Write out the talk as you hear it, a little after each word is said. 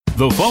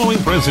The following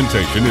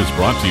presentation is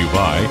brought to you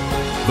by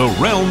The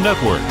Realm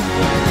Network.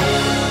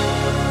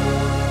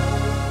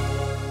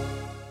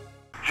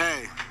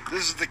 Hey,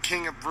 this is the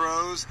King of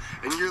Bros,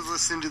 and you're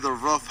listening to the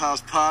Rough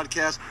House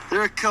Podcast.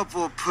 They're a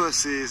couple of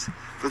pussies,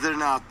 but they're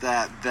not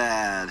that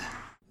bad.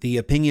 The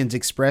opinions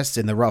expressed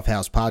in the Rough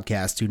House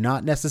Podcast do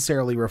not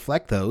necessarily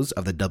reflect those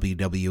of the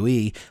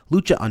WWE,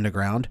 Lucha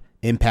Underground,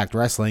 Impact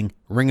Wrestling,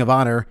 Ring of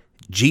Honor,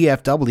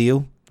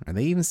 GFW, are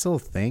they even still a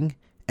thing?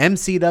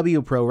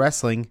 MCW Pro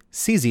Wrestling,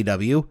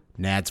 CZW,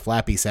 Nad's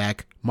Flappy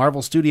Sack,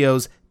 Marvel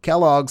Studios,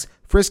 Kellogg's,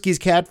 Frisky's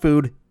Cat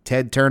Food,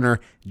 Ted Turner,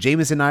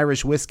 Jameson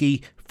Irish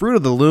Whiskey, Fruit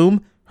of the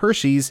Loom,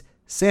 Hershey's,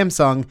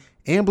 Samsung,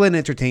 Amblin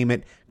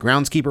Entertainment,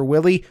 Groundskeeper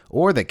Willie,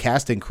 or the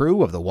cast and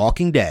crew of The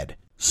Walking Dead.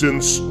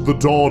 Since the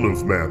dawn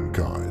of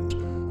mankind,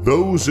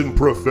 those in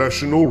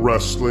professional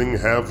wrestling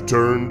have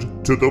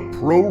turned to the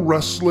Pro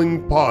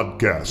Wrestling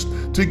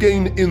Podcast to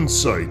gain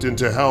insight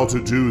into how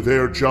to do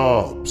their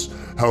jobs,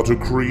 how to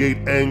create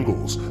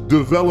angles,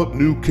 develop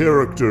new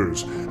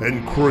characters,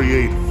 and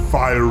create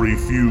fiery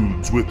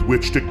feuds with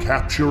which to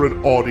capture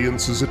an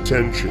audience's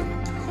attention.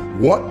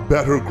 What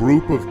better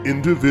group of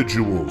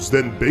individuals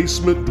than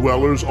basement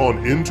dwellers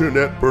on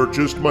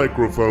internet-purchased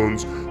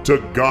microphones to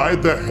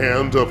guide the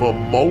hand of a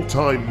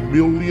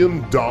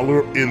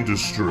multi-million-dollar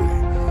industry?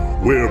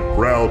 We're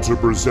proud to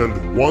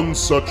present one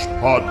such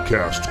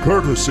podcast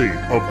courtesy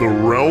of the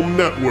Realm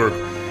Network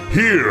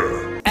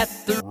here at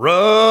the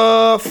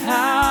Rough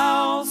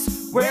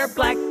House, where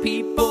black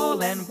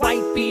people and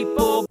white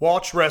people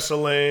watch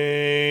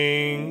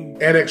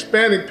wrestling. And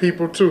Hispanic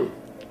people too.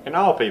 And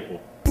all people.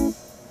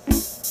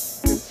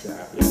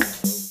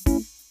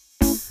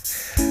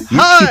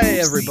 Hi,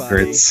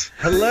 everybody.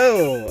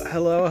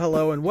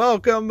 Hello, and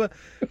welcome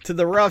to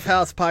the Rough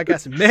House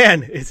Podcast.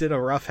 Man, is it a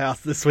rough house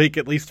this week,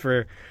 at least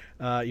for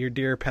your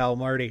dear pal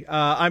Marty.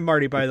 I'm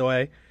Marty, by the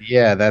way.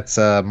 Yeah, that's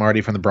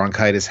Marty from the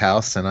Bronchitis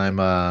House, and I'm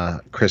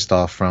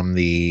Christoff from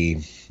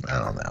the, I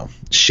don't know,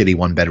 shitty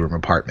one-bedroom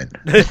apartment.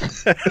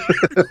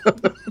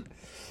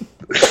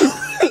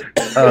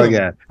 Oh,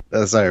 yeah.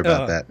 Sorry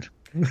about that.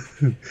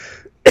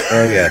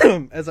 Oh,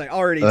 yeah. As I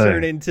already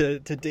turned into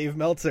Dave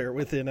Meltzer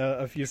within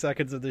a few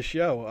seconds of the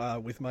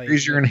show with my...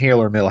 Here's your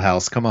inhaler,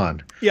 Millhouse. Come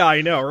on. Yeah, I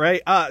know,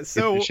 right?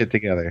 So get your shit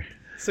together.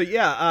 So,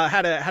 yeah,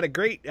 had a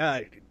great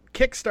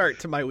kickstart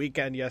to my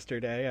weekend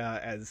yesterday,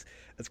 as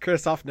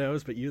Christoff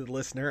knows, but you, the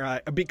listener,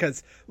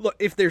 because, look,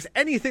 if there's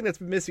anything that's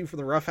been missing from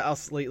the Rough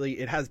House lately,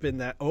 it has been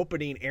that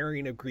opening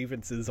airing of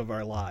grievances of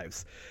our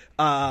lives.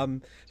 So,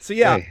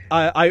 yeah, hey.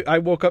 I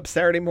woke up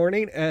Saturday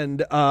morning,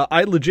 and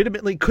I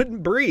legitimately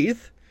couldn't breathe.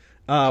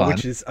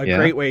 Which is a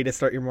great way to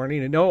start your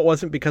morning. And no, it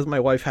wasn't because my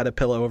wife had a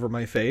pillow over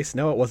my face.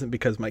 No, it wasn't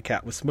because my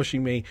cat was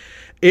smushing me.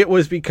 It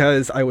was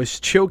because I was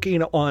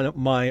choking on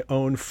my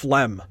own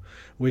phlegm,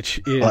 which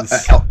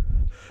is...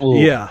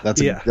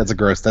 that's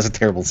a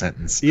terrible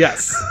sentence.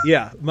 Yes.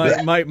 Yeah.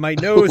 My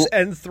nose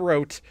and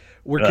throat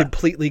were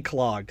completely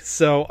clogged.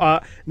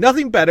 So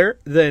nothing better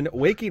than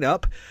waking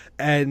up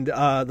and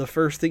the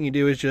first thing you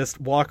do is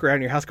just walk around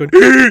your house going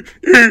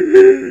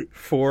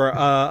for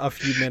a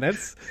few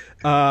minutes.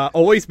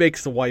 Always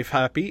makes the wife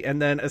happy,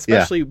 and then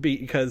especially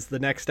because the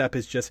next step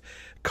is just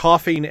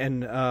coughing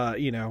and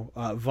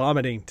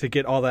vomiting to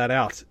get all that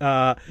out.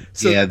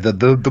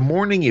 The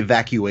morning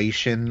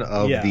evacuation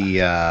of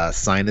the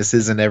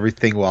sinuses and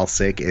everything while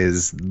sick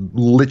is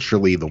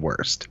literally the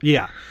worst.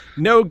 Yeah,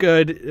 no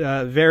good,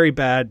 very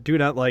bad. Do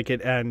not like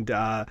it, and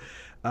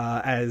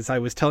as I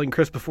was telling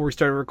Chris before we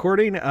started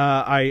recording,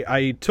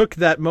 I took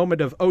that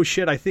moment of, oh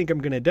shit, I think I'm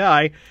going to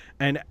die,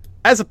 and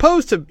as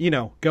opposed to,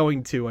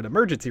 going to an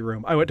emergency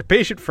room, I went to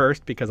patient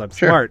first because I'm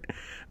smart.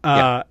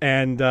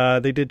 And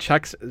they did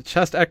chest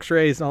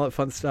x-rays and all that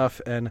fun stuff.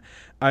 And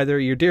either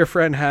your dear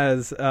friend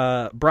has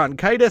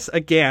bronchitis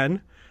again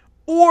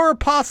or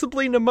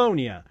possibly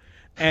pneumonia.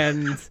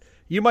 And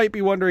you might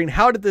be wondering,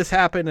 how did this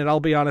happen? And I'll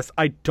be honest,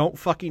 I don't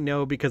fucking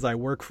know because I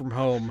work from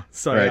home.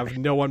 So I have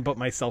no one but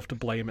myself to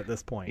blame at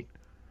this point.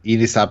 You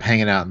need to stop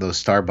hanging out in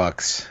those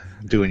Starbucks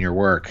doing your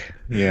work.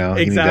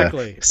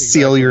 Exactly. You need to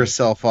seal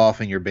yourself off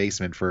in your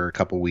basement for a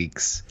couple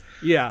weeks.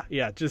 Yeah.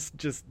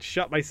 Just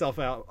shut myself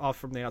off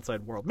from the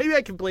outside world. Maybe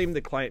I can blame the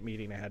client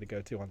meeting I had to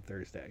go to on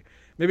Thursday.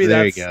 Maybe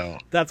that's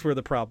where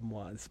the problem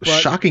was. But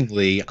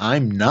shockingly,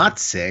 I'm not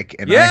sick,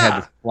 and I had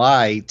to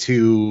fly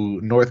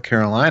to North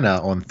Carolina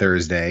on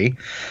Thursday.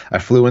 I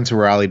flew into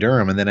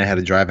Raleigh-Durham, and then I had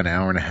to drive an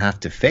hour and a half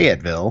to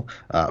Fayetteville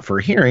for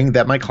a hearing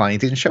that my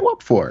client didn't show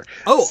up for.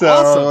 Oh, so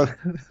awesome!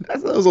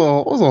 That was a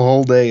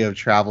whole day of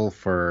travel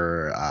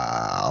for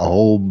a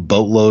whole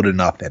boatload of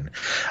nothing.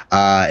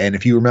 And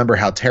if you remember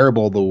how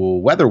terrible the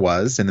weather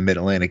was in the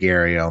Mid-Atlantic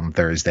area on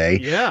Thursday,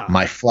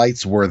 my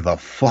flights were the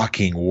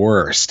fucking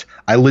worst.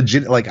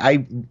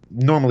 I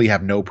normally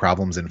have no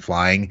problems in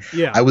flying.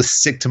 Yeah. I was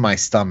sick to my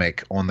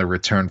stomach on the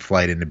return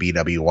flight into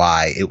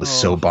BWI. It was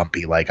so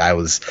bumpy. Like I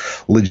was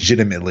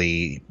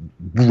legitimately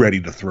ready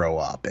to throw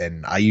up,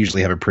 and I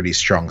usually have a pretty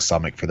strong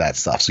stomach for that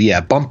stuff. So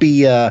yeah,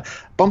 bumpy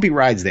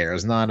rides there. It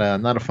was not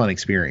a fun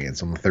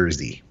experience on the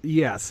Thursday.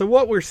 Yeah. So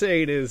what we're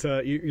saying is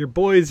your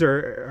boys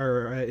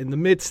are in the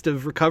midst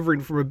of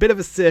recovering from a bit of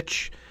a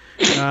sitch.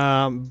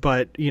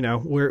 But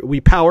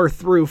we power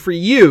through for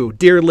you,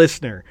 dear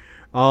listener,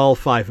 all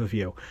 5 of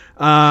you.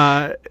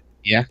 Yeah.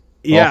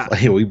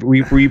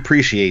 We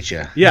appreciate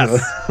you.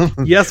 Yes.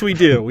 Yes, we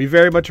do. We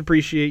very much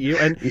appreciate you.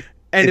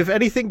 And if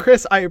anything,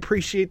 Chris, I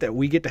appreciate that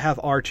we get to have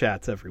our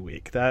chats every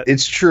week.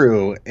 It's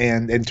true.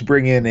 And to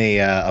bring in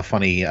a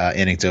funny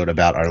anecdote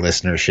about our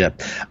listenership,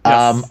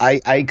 yes.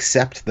 I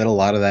accept that a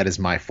lot of that is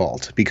my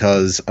fault,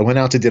 because I went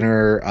out to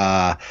dinner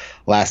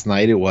last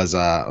night. It was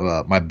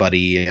my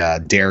buddy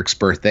Derek's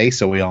birthday,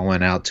 so we all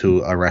went out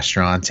to a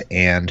restaurant,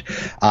 and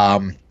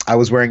I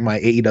was wearing my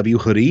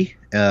AEW hoodie,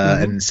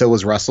 and so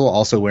was Russell,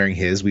 also wearing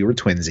his. We were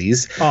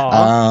twinsies.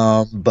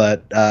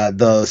 But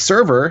the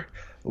server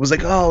was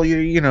like, "Oh, you're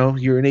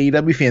an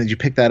AEW fan. Did you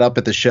pick that up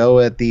at the show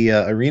at the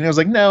arena?" I was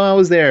like, "No, I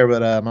was there,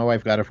 but my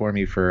wife got it for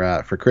me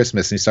for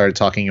Christmas." And he started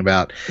talking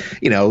about,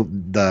 the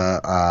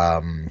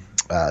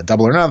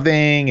Double or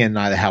Nothing and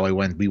how we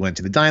went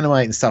to the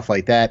Dynamite and stuff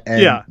like that.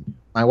 And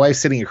my wife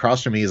sitting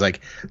across from me is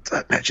like,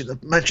 mention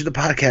the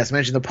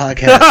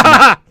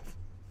podcast.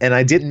 And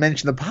I didn't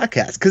mention the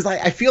podcast because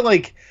I feel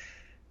like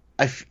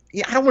I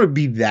don't want to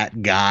be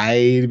that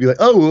guy to be like,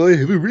 "Oh, well, I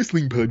have a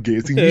wrestling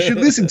podcast and you should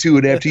listen to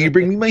it after you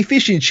bring me my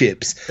fish and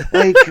chips."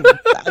 Like,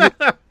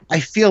 I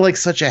feel like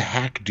such a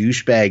hack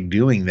douchebag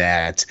doing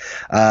that,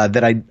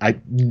 that I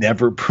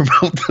never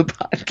promote the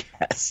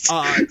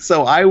podcast.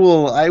 So I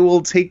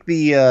will take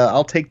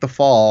the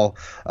fall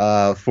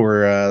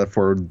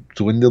for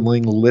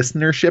dwindling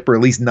listenership, or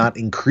at least not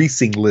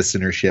increasing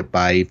listenership,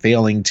 by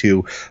failing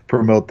to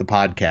promote the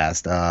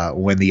podcast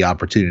when the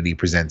opportunity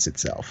presents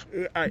itself.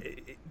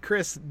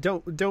 Chris,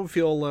 don't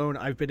feel alone.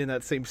 I've been in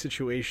that same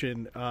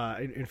situation.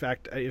 In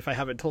fact, if I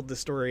haven't told this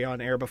story on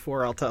air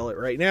before, I'll tell it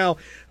right now.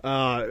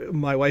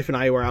 My wife and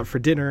I were out for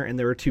dinner, and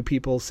there were 2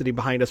 people sitting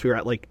behind us. We were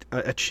at like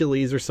a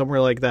Chili's or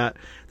somewhere like that.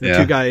 The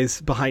 2 guys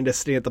behind us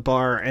staying at the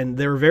bar, and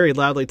they were very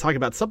loudly talking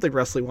about something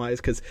wrestling-wise,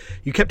 because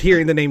you kept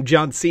hearing the name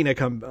John Cena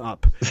come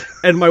up.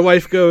 And my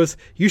wife goes,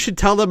 "You should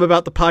tell them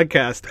about the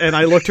podcast." And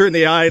I looked her in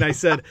the eye and I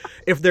said,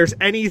 "If there's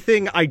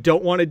anything I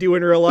don't want to do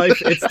in real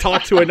life, it's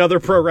talk to another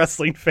pro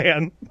wrestling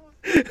fan."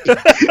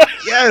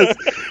 yes,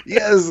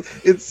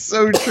 it's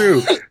so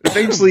true.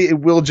 Eventually, it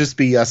will just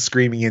be us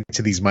screaming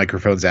into these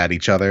microphones at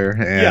each other,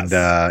 and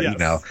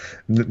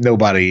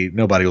nobody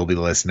will be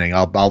listening.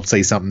 I'll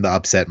say something to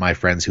upset my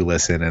friends who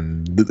listen,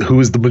 and who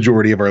is the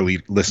majority of our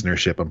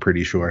listenership, I'm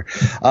pretty sure.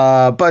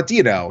 But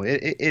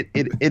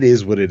it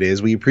is what it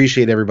is. We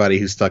appreciate everybody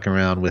who stuck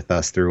around with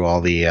us through all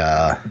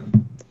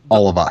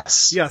of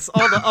us. Yes,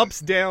 all the ups,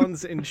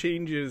 downs, and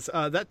changes.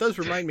 That does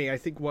remind me. I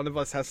think one of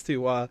us has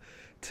to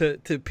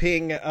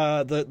ping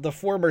the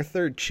former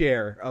third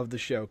chair of the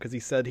show, because he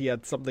said he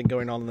had something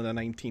going on the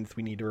 19th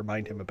we need to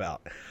remind him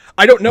about.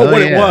 I don't know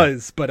what it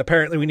was, but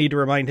apparently we need to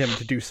remind him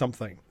to do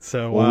something.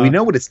 So we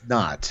know what it's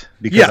not,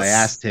 because I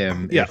asked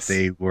him if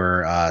they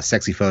were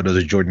sexy photos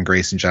of Jordan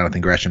Grace and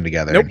Jonathan Gresham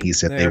together, and he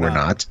said they were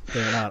not.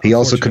 He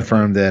also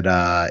confirmed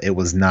that it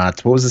was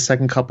not. What was the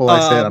second couple I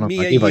said? I don't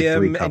know. I gave like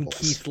 3 couples. And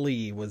Keith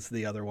Lee was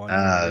the other one.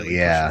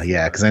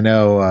 Because I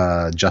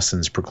know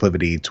Justin's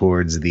proclivity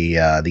towards the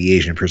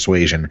Asian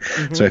persuasion.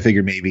 So I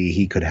figured maybe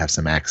he could have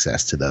some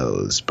access to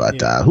those, but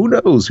who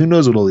knows? Who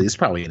knows what it'll be? It's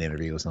probably an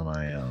interview with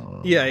somebody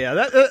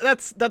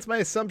else. That's my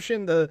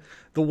assumption. The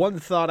one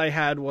thought I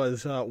had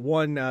was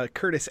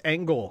Curtis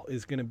Angle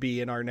is going to be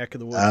in our neck of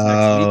the woods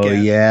next weekend.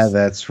 Oh yeah,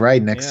 that's right.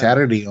 Next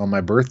Saturday on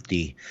my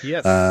birthday.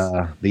 Yes.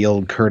 The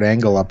old Kurt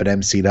Angle up at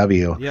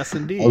MCW. Yes,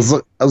 indeed. I was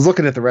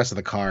looking at the rest of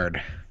the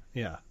card.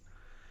 Yeah.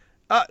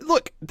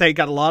 Look, they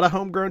got a lot of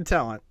homegrown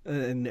talent,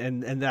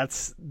 and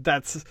that's.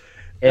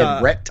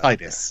 And Rhett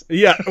Titus.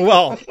 Yeah,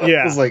 well,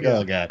 yeah. I was like,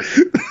 oh god.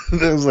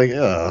 I was like,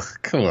 oh,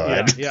 come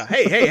on. Yeah.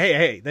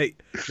 Hey. They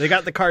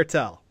got the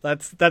cartel.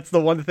 That's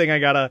the one thing I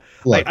gotta.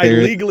 I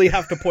legally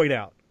have to point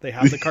out. They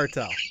have the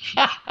cartel.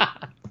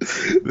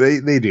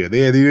 They do.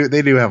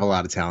 They do have a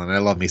lot of talent. I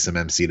love me some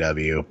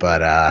MCW,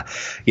 but I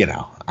don't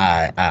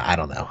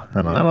know.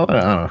 I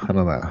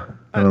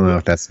don't know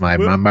if that's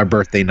my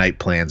birthday night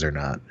plans or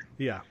not.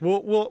 Yeah,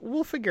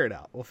 we'll figure it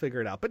out.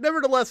 But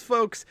nevertheless,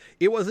 folks,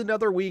 it was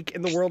another week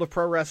in the world of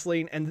pro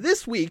wrestling, and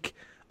this week,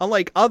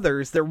 unlike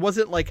others, there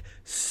wasn't like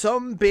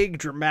some big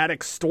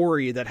dramatic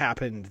story that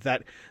happened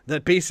that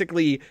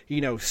basically,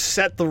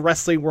 set the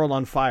wrestling world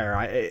on fire.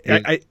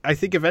 I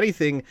think if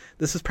anything,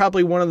 this is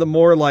probably one of the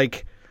more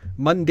like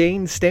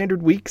mundane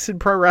standard weeks in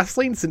pro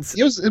wrestling, since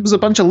it was a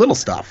bunch of little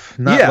stuff,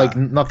 like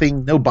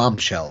nothing, no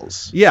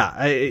bombshells. Yeah,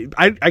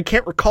 I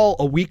can't recall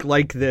a week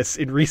like this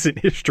in recent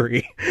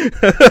history.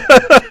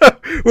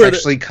 It's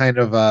actually kind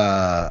of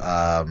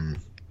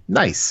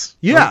Nice.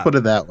 Yeah. Let's put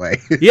it that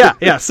way.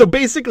 yeah. So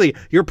basically,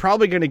 you're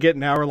probably going to get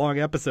an hour-long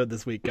episode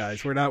this week,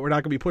 guys. We're not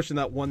going to be pushing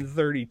that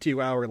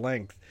 132-hour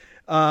length.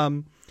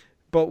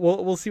 But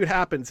we'll see what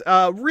happens.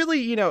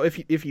 Really,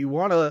 if you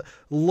want to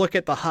look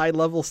at the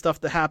high-level stuff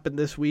that happened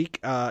this week,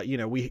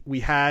 we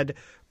had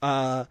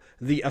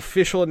the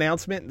official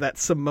announcement that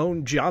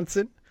Simone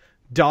Johnson,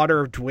 daughter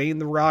of Dwayne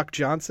 "The Rock"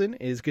 Johnson,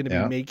 is going to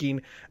be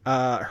making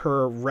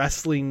her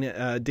wrestling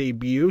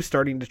debut,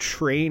 starting to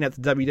train at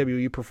the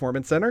WWE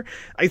Performance Center.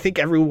 I think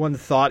everyone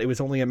thought it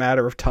was only a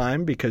matter of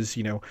time because,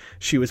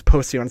 she was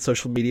posting on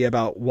social media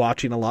about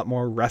watching a lot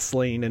more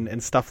wrestling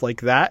and stuff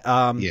like that.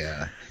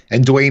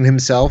 And Dwayne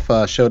himself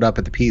showed up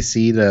at the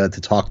PC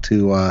to talk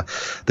to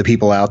the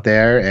people out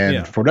there.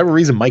 And for whatever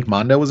reason, Mike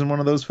Mondo was in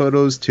one of those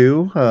photos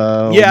too.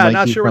 Mikey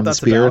not sure what that's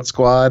from the Spirit about.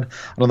 Squad.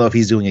 I don't know if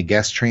he's doing a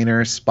guest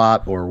trainer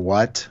spot or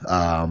what. But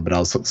I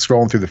was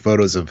scrolling through the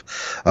photos of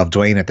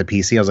Dwayne at the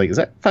PC. I was like, is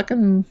that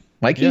fucking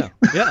Mikey?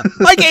 Yeah.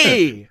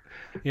 Mikey!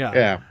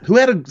 Yeah. Who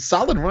had a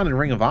solid run in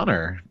Ring of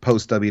Honor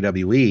post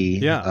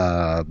WWE.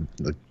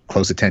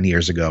 Close to 10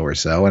 years ago or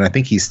so. And I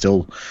think he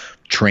still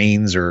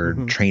trains or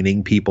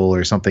training people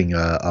or something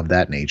of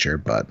that nature.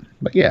 But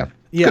yeah.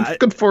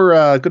 Good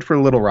for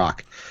Little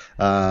Rock.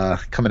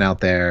 Coming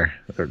out there,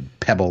 or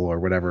Pebble or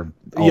whatever,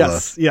 all the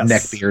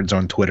neckbeards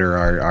on Twitter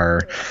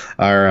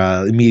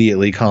are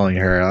immediately calling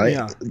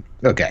her.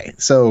 Okay,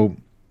 so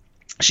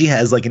she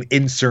has like an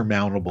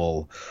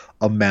insurmountable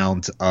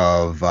amount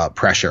of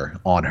pressure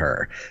on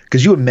her,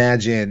 because you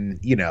imagine,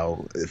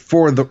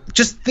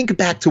 just think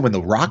back to when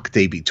The Rock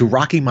debuted, to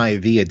Rocky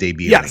Maivia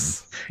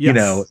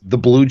debuting. The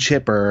blue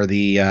chipper,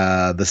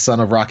 the son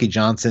of Rocky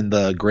Johnson,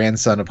 the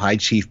grandson of High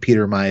Chief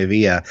Peter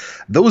Maivia.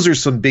 Those are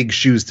some big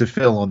shoes to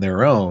fill on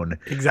their own.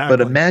 Exactly.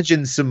 But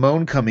imagine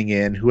Simone coming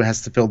in, who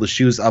has to fill the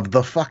shoes of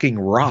the fucking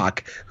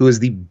Rock, who is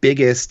the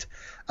biggest,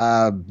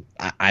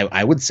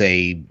 I would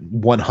say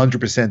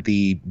 100%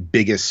 the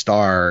biggest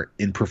star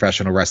in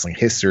professional wrestling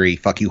history.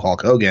 Fuck you,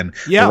 Hulk Hogan.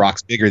 The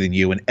Rock's bigger than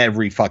you in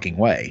every fucking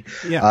way.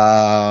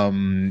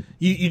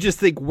 You just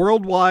think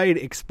worldwide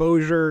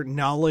exposure,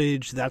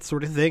 knowledge, that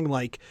sort of thing.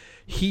 Like,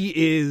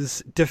 he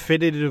is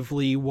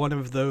definitively one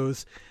of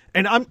those.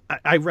 And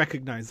I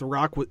recognize The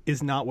Rock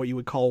is not what you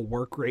would call a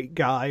work rate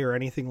guy or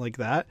anything like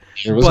that.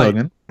 It was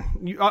Hogan.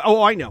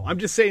 I know. I'm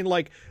just saying,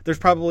 like, there's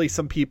probably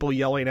some people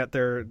yelling at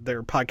their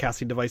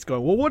podcasting device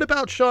going, well, what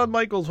about Shawn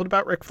Michaels? What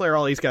about Ric Flair?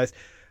 All these guys.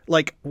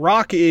 Like,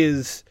 Rock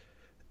is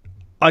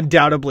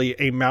undoubtedly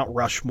a Mount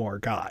Rushmore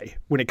guy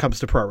when it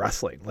comes to pro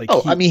wrestling. Like,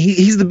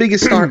 he's the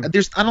biggest star.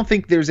 I don't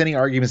think there's any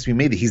arguments to be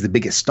made that he's the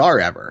biggest star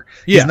ever.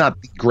 He's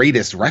not the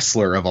greatest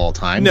wrestler of all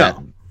time. No. That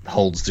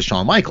holds to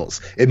Shawn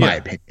Michaels, in my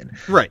opinion.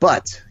 Right.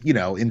 But,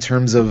 in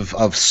terms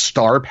of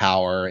star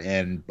power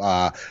and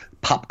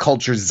pop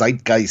culture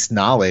zeitgeist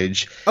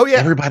knowledge,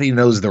 everybody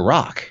knows The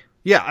Rock.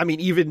 Yeah, I mean,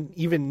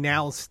 even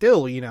now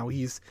still,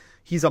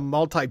 he's a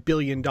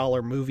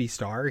multi-billion-dollar movie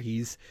star.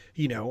 He's,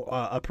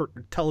 a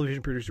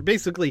television producer.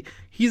 Basically,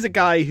 he's a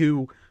guy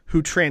who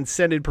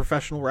transcended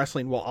professional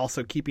wrestling while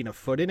also keeping a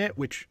foot in it,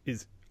 which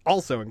is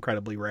also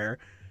incredibly rare.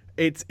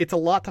 It's a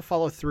lot to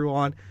follow through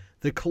on.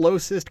 The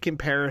closest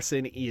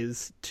comparison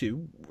is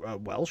to,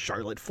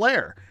 Charlotte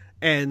Flair.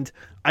 And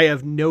I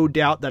have no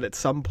doubt that at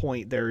some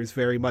point there is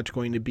very much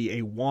going to be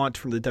a want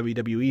from the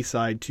WWE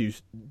side to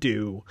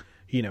do,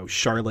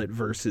 Charlotte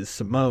versus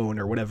Simone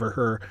or whatever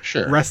her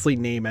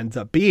wrestling name ends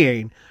up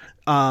being.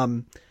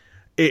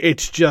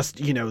 It's just,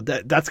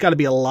 that's got to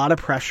be a lot of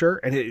pressure.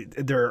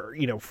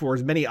 And for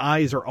as many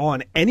eyes are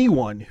on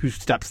anyone who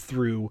steps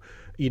through,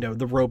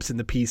 the ropes in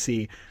the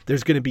PC,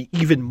 there's going to be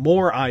even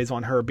more eyes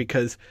on her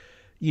because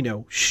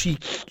she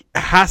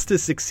has to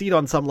succeed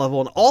on some level.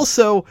 And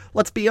also,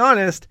 let's be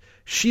honest,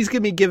 she's going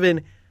to be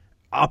given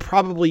a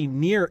probably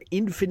near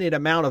infinite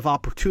amount of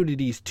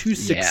opportunities to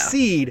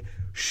succeed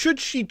should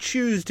she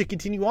choose to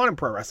continue on in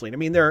pro wrestling. I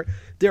mean, there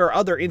are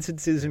other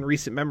instances in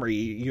recent memory,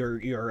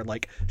 your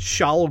like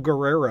Shal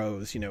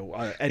Guerrero's,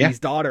 Eddie's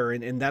daughter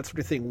and that sort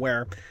of thing,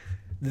 where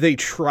they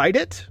tried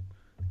it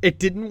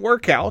didn't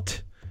work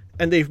out,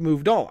 and they've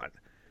moved on.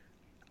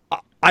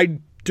 I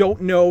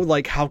don't know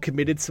like how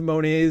committed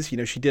Simone is.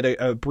 She did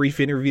a brief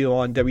interview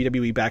on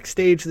WWE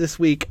Backstage this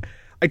week.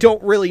 I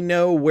don't really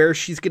know where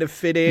she's going to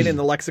fit in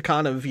the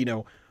lexicon of,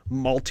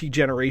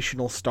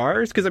 multi-generational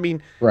stars. Because, I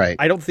mean,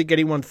 I don't think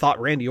anyone thought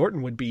Randy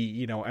Orton would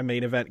be, a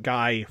main event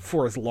guy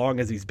for as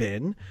long as he's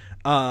been,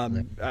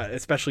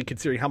 especially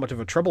considering how much of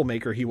a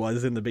troublemaker he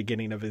was in the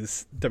beginning of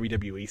his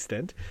WWE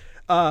stint.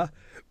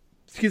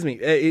 Excuse me.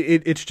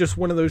 It's just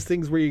one of those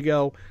things where you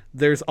go,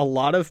 there's a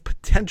lot of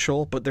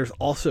potential, but there's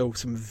also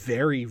some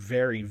very,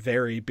 very,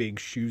 very big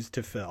shoes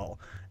to fill.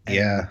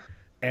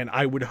 And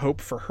I would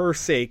hope for her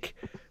sake,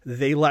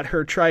 they let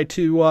her try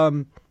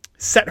to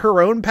set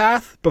her own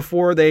path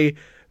before they,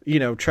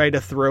 try to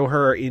throw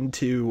her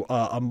into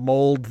a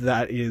mold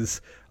that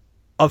is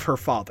of her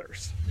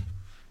father's.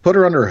 Put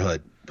her under a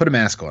hood. Put a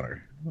mask on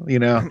her.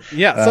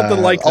 Yeah,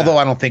 something like that. Although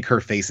I don't think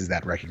her face is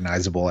that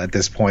recognizable at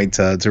this point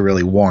to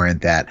really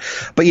warrant that.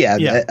 But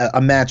yeah.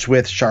 A match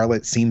with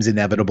Charlotte seems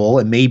inevitable,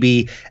 and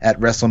maybe at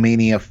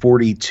WrestleMania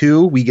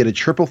 42 we get a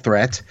triple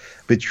threat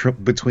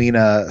between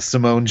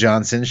Simone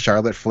Johnson,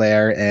 Charlotte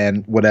Flair,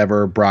 and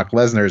whatever Brock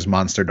Lesnar's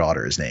monster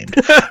daughter is named.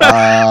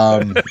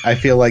 I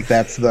feel like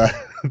that's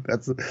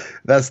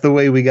the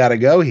way we got to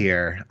go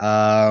here.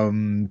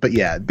 But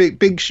yeah,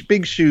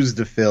 big shoes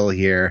to fill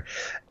here,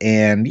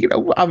 and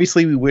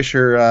obviously we wish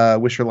her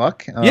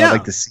luck. I'd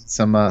like to see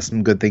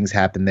some good things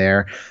happen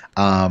there.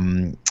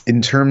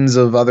 In terms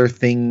of other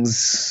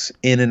things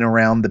in and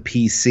around the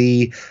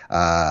PC,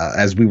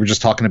 as we were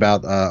just talking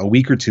about a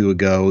week or two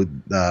ago,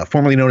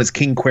 formerly known as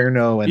King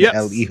Cuerno and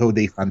El Hijo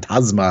de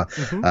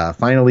Fantasma,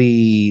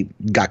 finally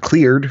got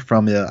cleared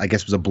from I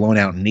guess it was a blown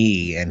out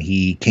knee, and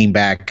he came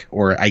back,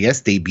 or I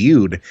guess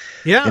debuted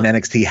in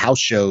NXT house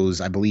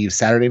shows, I believe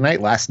Saturday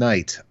night, last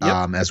night,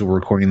 as we're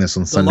recording this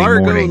on Sunday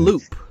morning.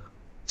 Loop.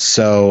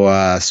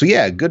 So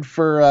yeah, good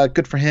for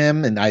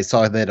him. And I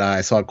saw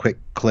a quick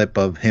clip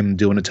of him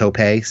doing a tope.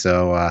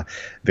 So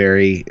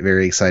very,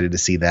 very excited to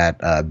see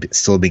that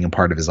still being a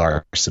part of his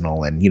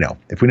arsenal. And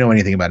if we know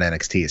anything about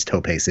NXT, it's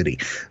Tope City.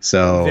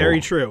 So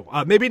very true.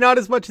 Maybe not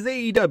as much as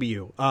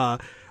AEW.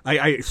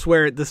 I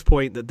swear at this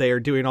point that they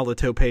are doing all the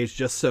topes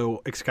just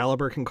so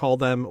Excalibur can call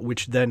them,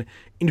 which then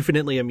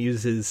infinitely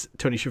amuses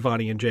Tony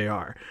Schiavone and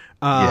JR.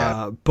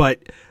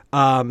 But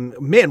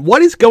man,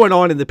 what is going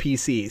on in the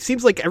PC? It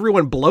seems like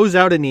everyone blows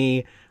out a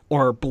knee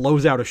or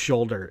blows out a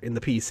shoulder in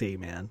the PC,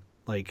 man.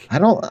 Like I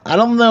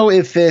don't know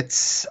if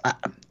it's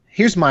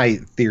here's my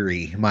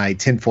theory, my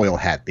tinfoil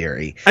hat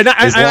theory. And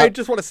I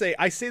just want to say,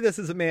 I say this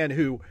as a man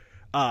who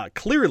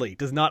clearly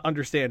does not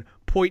understand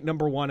point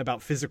number one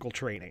about physical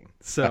training.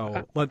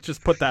 So let's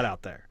just put that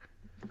out there.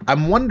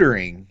 I'm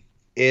wondering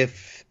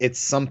if it's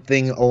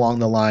something along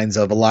the lines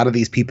of a lot of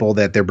these people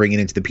that they're bringing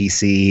into the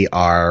PC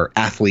are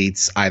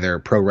athletes, either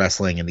pro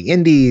wrestling in the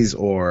indies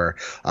or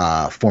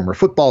former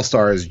football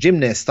stars,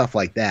 gymnasts, stuff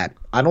like that.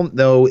 I don't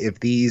know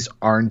if these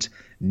aren't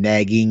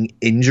nagging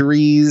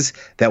injuries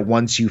that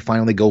once you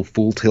finally go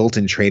full tilt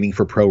in training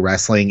for pro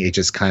wrestling, it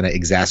just kind of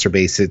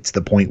exacerbates it to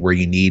the point where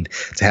you need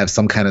to have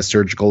some kind of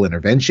surgical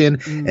intervention.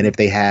 And if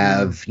they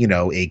have,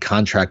 a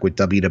contract with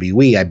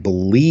WWE, I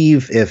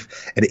believe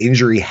if an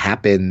injury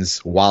happens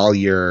while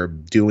you're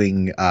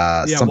doing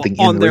something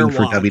in the ring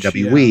for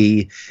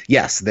WWE,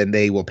 yes, then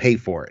they will pay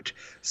for it.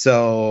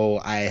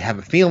 So I have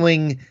a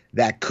feeling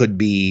that could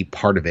be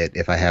part of it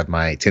if I have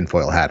my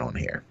tinfoil hat on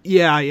here.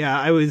 Yeah.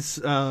 I was,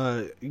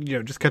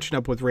 just catching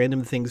up with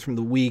random things from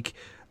the week.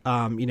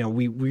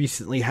 We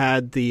recently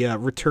had the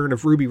return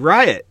of Ruby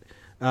Riott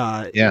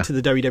to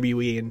the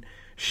WWE, and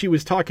she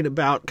was talking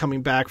about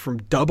coming back from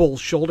double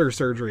shoulder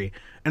surgery.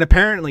 And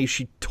apparently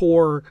she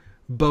tore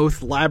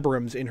both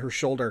labrums in her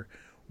shoulder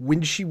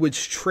when she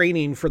was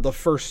training for the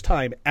first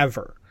time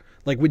ever.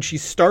 Like when she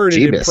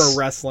started in pro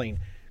wrestling,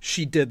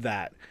 she did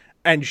that.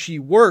 And she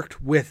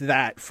worked with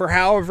that for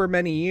however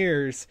many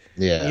years,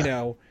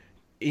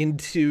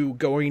 into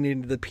going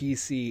into the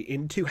PC,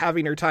 into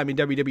having her time in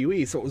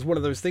WWE. So it was one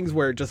of those things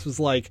where it just was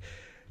like,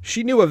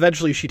 she knew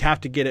eventually she'd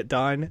have to get it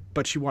done,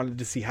 but she wanted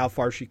to see how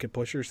far she could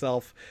push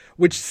herself,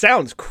 which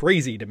sounds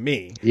crazy to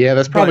me. Yeah,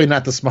 that's probably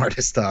not the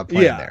smartest plan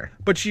there.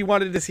 But she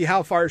wanted to see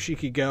how far she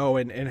could go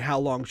and how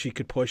long she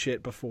could push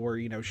it before,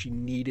 she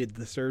needed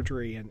the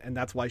surgery. And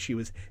that's why she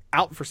was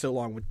out for so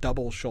long with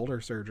double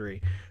shoulder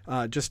surgery.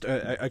 Just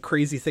a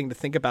crazy thing to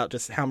think about,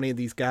 just how many of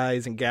these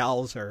guys and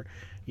gals are,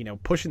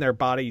 pushing their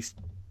bodies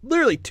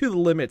literally to the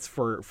limits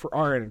for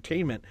our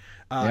entertainment,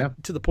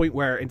 to the point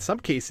where in some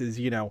cases,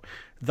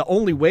 the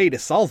only way to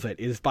solve it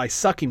is by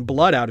sucking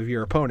blood out of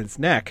your opponent's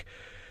neck.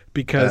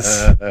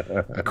 Because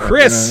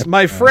Chris,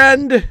 my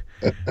friend,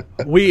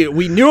 we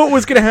knew it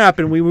was going to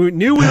happen. We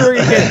knew we were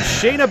going to get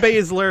Shayna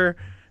Baszler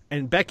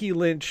and Becky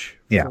Lynch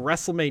for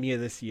WrestleMania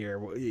this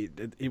year.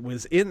 It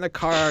was in the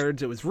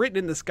cards. It was written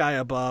in the sky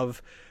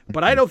above.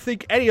 But I don't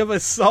think any of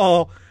us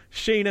saw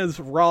Shayna's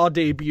Raw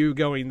debut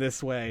going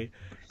this way.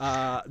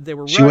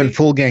 She went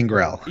full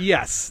Gangrel.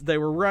 Yes, they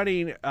were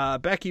running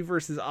Becky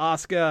versus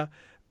Asuka,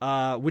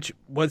 which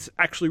was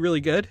actually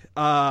really good.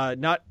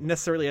 Not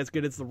necessarily as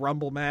good as the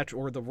Rumble match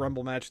or the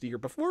Rumble match the year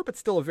before, but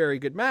still a very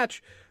good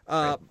match.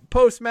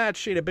 Post-match,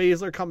 Shayna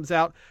Baszler comes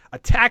out,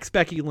 attacks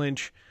Becky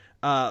Lynch,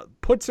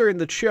 puts her in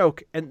the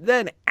choke, and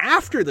then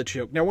after the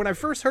choke, now when I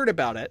first heard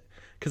about it,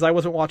 because I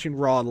wasn't watching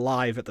Raw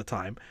live at the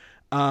time.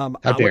 How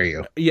dare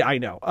you? Yeah, I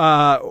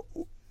know.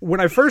 When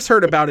I first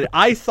heard about it,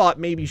 I thought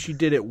maybe she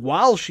did it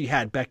while she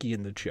had Becky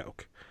in the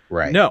choke.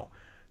 Right. No.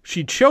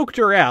 She choked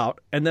her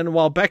out, and then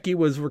while Becky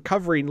was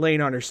recovering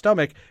laying on her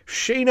stomach,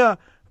 Shayna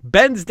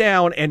bends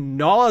down and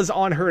gnaws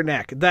on her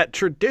neck. That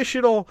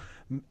traditional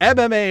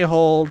MMA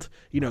hold,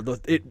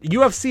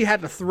 UFC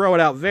had to throw it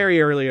out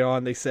very early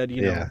on. They said,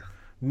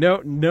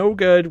 no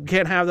good. We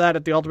can't have that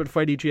at the Ultimate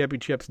Fighting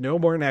Championships. No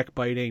more neck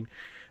biting.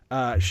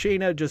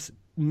 Shayna just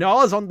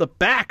gnaws on the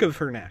back of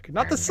her neck,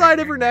 not the side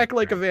of her neck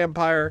like a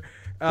vampire.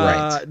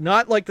 Right.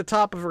 Not like the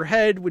top of her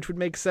head, which would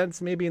make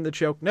sense maybe in the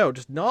choke. No,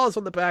 just gnaws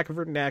on the back of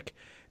her neck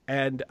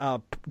and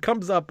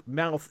comes up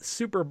mouth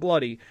super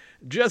bloody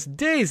just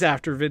days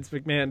after Vince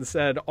McMahon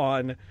said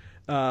on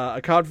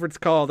a conference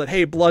call that,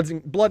 hey, blood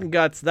and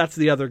guts, that's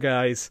the other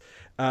guys.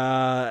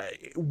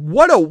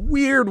 What a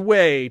weird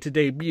way to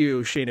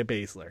debut Shayna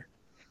Baszler.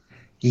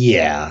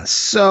 Yeah,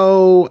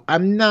 so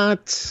I'm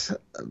not.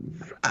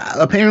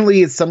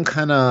 Apparently, it's some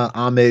kind of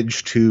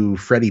homage to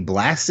Freddie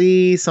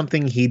Blassie,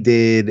 something he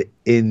did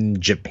in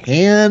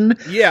Japan.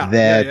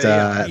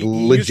 Yeah, He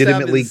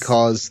legitimately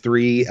caused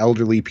 3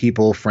 elderly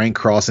people, Frank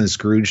Cross and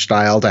Scrooge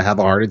style, to have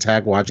a heart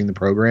attack watching the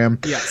program.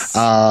 Yes.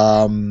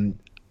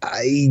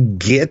 I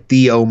get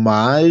the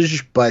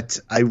homage, but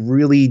I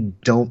really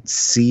don't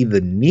see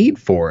the need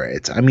for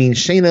it. I mean,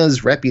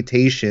 Shayna's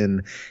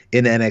reputation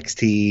in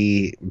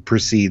NXT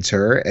precedes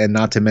her, and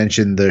not to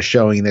mention the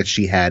showing that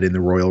she had in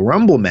the Royal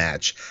Rumble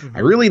match. Mm-hmm.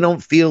 I really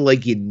don't feel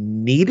like you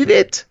needed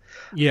it.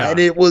 Yeah. And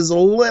it was a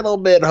little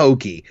bit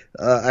hokey.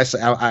 I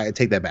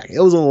take that back.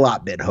 It was a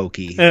lot bit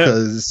hokey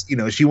because,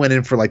 she went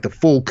in for like the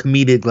full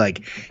comedic,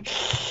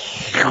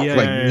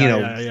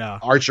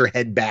 arch her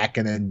head back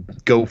and then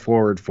go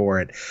forward for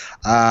it.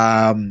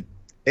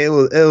 It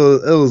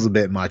was a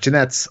bit much, and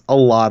that's a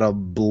lot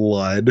of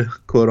blood,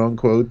 quote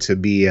unquote, to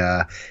be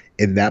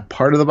in that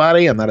part of the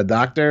body. I'm not a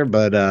doctor,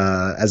 but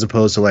as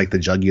opposed to like the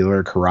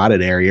jugular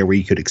carotid area where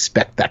you could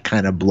expect that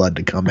kind of blood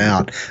to come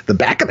out, the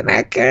back of the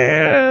neck,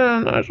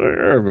 I'm not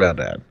sure about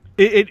that.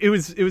 It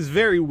was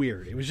very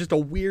weird. It was just a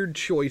weird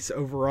choice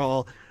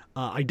overall.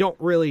 I don't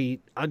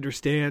really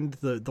understand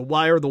the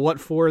why or the what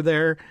for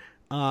there.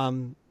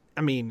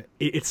 I mean,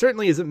 it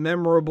certainly is a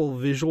memorable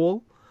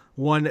visual,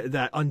 one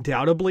that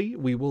undoubtedly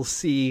we will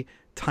see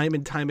time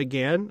and time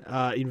again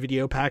in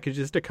video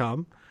packages to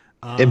come.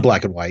 In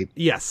black and white.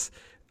 Yes.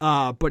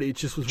 But it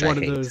just was one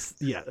of those,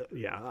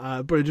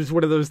 but it's just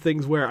one of those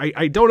things where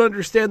I don't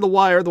understand the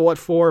why or the what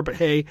for, but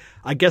hey,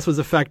 I guess was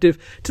effective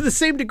to the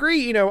same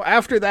degree.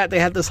 After that, they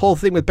had this whole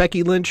thing with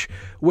Becky Lynch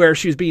where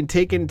she was being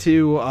taken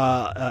to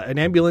an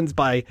ambulance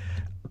by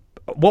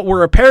what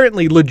were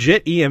apparently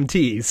legit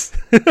EMTs.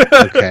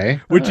 Okay.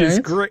 Which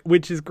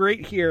is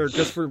great here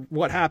just for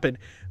what happened.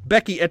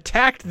 Becky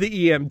attacked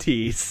the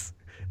EMTs.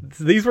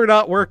 These were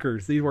not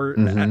workers. These were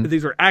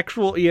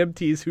actual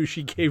EMTs who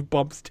she gave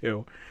bumps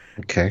to.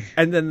 Okay.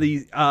 And then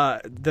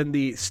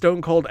the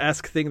Stone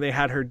Cold-esque thing they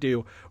had her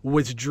do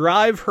was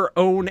drive her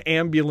own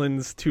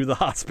ambulance to the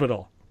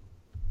hospital.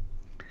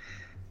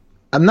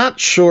 I'm not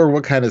sure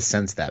what kind of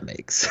sense that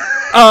makes.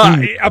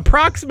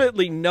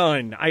 Approximately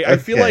none. I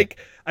feel like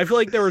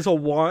there was a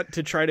want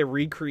to try to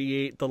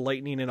recreate the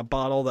lightning in a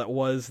bottle that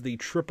was the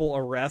triple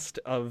arrest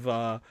of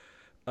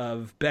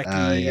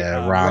Becky,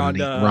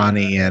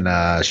 Ronnie,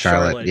 and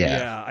Charlotte.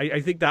 Yeah.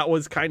 I think that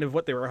was kind of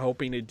what they were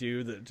hoping to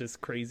do. The just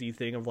crazy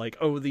thing of like,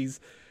 oh, these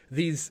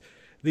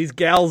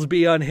gals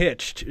be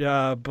unhitched.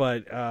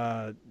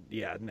 No,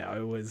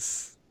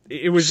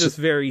 it was just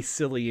very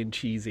silly and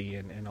cheesy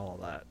and all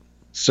that.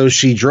 So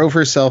she drove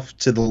herself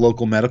to the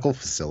local medical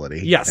facility.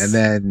 Yes. And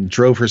then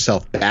drove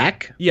herself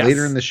back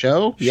later in the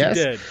show. She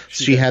did.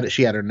 She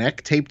had her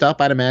neck taped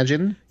up, I'd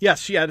imagine.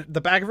 Yes, she had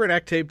the back of her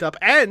neck taped up,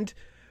 and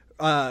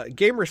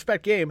Game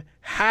Respect Game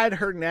had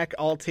her neck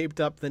all taped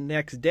up the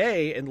next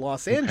day in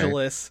Los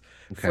Angeles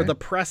for the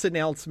press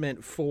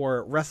announcement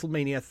for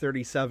WrestleMania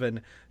 37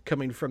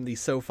 coming from the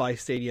SoFi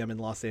Stadium in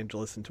Los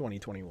Angeles in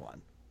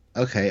 2021.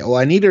 Okay. Well,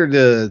 I need her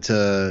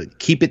to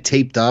keep it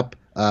taped up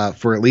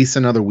for at least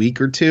another week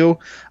or two,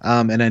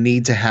 and I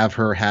need to have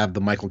her have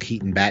the Michael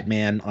Keaton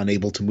Batman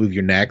unable to move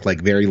your neck,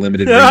 like very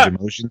limited range of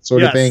motion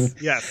sort of thing.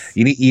 Yes,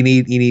 you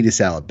need to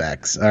sell it,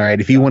 Bex. All right,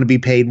 if you want to be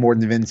paid more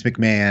than Vince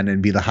McMahon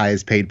and be the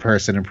highest paid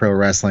person in pro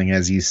wrestling,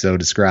 as you so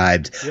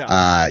described,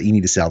 you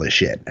need to sell this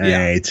shit. All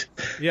right.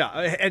 Yeah,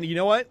 and you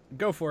know what?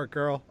 Go for it,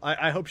 girl.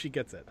 I hope she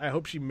gets it. I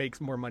hope she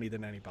makes more money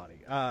than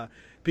anybody.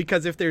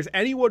 Because if there's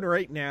anyone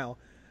right now.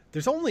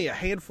 There's only a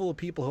handful of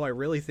people who I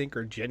really think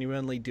are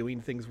genuinely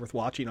doing things worth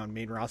watching on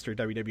main roster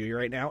WWE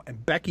right now,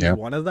 and Becky's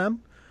one of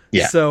them.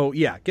 Yeah. So,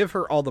 give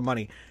her all the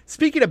money.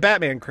 Speaking of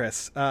Batman,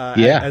 Chris,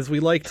 as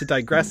we like to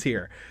digress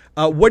here,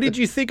 what did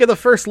you think of the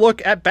first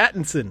look at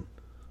Battinson?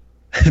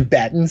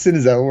 Battinson?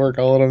 Is that what we're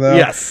calling him now?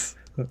 Yes.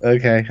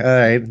 Okay. All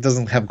right. It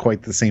doesn't have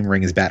quite the same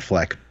ring as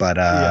Batfleck,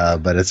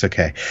 but it's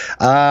okay.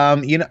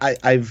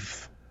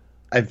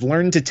 I've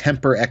learned to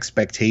temper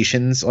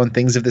expectations on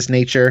things of this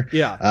nature.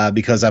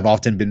 Because I've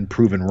often been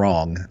proven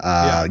wrong.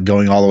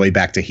 Going all the way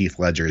back to Heath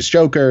Ledger's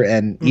Joker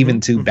and even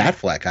to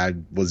Batfleck. I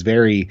was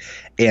very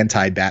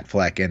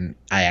anti-Batfleck, and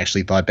I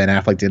actually thought Ben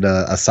Affleck did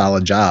a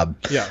solid job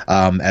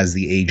as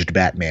the aged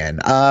Batman.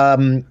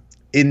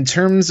 In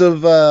terms of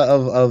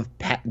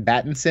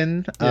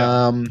Pattinson,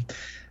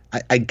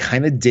 I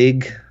kind of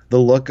dig the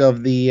look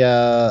of the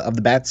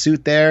bat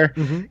suit there.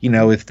 Mm-hmm. You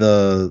know, if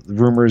the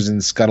rumors and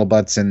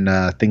scuttlebutts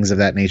and things of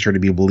that nature to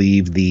be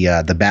believed,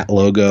 the bat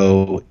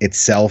logo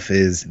itself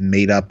is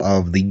made up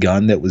of the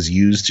gun that was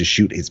used to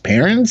shoot his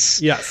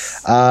parents.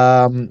 Yes.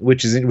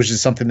 Which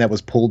is something that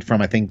was pulled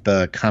from, I think,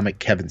 the comic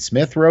Kevin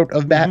Smith wrote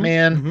of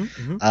Batman,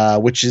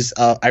 which is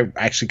I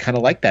actually kind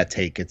of like that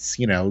take. It's,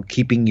 you know,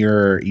 keeping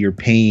your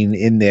pain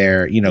in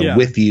there, you know,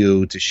 with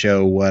you to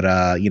show what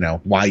you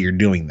know, why you're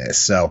doing this.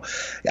 So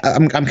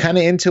I'm kind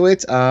of into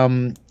it.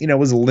 You know, it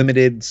was a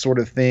limited sort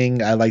of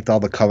thing. I liked all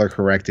the color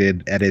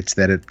corrected edits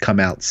that had come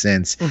out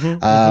since.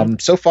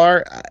 So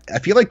far, I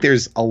feel like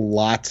there's a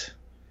lot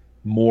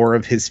more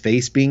of his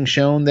face being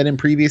shown than in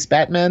previous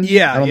Batman.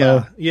 I don't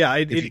know.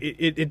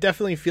 It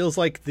definitely feels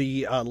like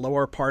the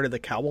lower part of the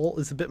cowl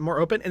is a bit more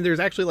open, and there's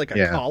actually like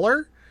a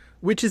collar,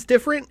 which is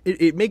different.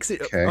 It makes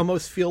it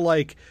almost feel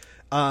like,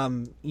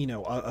 you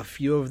know, a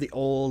few of the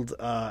old,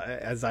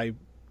 as I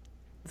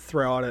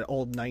throw out an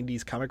old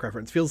 90s comic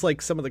reference, feels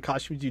like some of the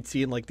costumes you'd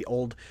see in like the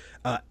old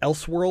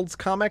Elseworlds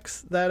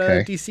comics that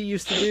DC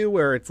used to do,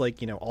 where it's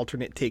like, you know,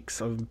 alternate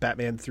takes of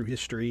Batman through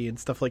history and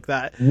stuff like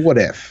that. What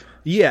if?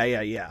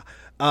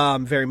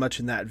 Very much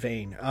in that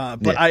vein.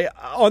 But I,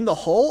 on the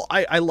whole,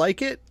 I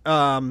like it.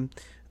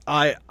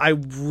 I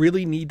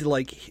really need to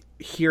like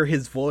hear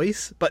his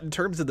voice, but in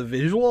terms of the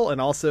visual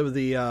and also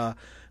the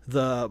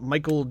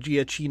Michael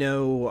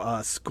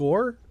Giacchino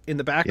score in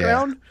the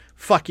background,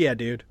 fuck yeah,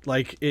 dude.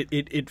 Like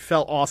it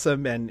felt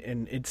awesome, and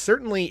it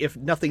certainly, if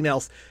nothing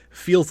else,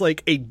 feels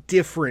like a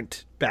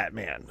different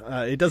Batman.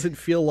 It doesn't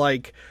feel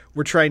like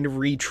we're trying to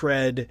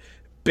retread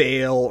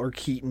Bale or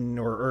Keaton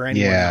or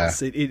anyone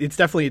else. It's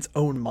definitely its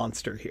own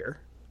monster here.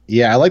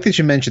 Yeah, I like that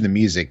you mentioned the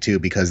music too,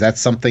 because that's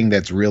something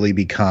that's really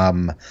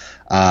become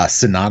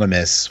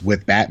synonymous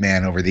with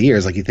Batman over the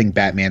years. Like, you think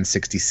Batman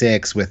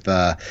 66 with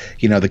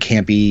you know, the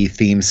campy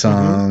theme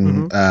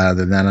song,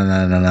 the na na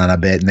na na na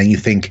bit, and then you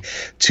think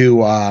to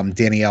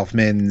Danny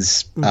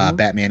Elfman's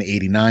Batman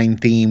 89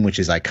 theme, which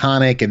is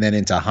iconic, and then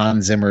into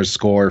Hans Zimmer's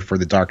score for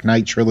the Dark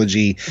Knight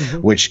trilogy,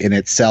 which in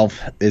itself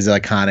is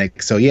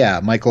iconic. So yeah,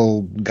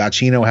 Michael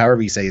Giacchino,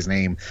 however you say his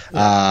name,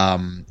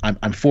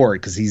 I'm for it,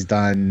 because he's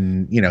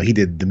done, you know, he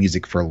did the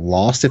music for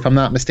Lost, if I'm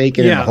not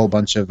mistaken, and a whole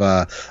bunch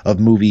of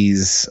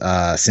movies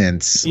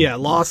since. Yeah,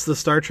 Lost, the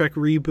Star Trek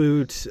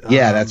reboot.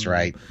 Yeah, that's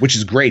right. Which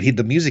is great.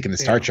 The music in the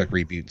Star Trek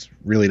reboots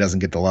really doesn't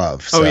get the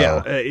love. So. Oh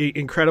yeah,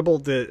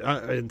 incredible.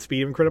 And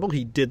speaking of incredible,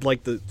 he did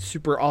like the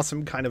super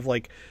awesome kind of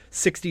like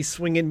 60s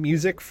swinging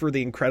music for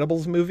the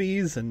Incredibles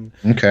movies and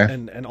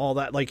all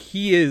that. Like,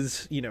 he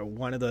is, you know,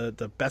 one of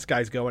the best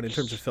guys going in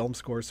terms of film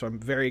scores. So I'm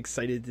very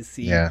excited to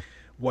see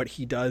what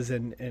he does,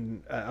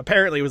 and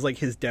apparently it was like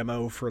his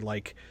demo for,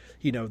 like,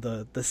 you know,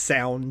 the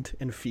sound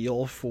and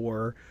feel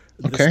for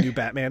this new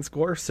Batman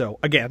score. So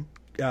again,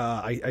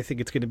 I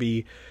think it's going to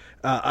be,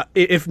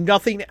 if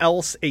nothing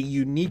else, a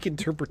unique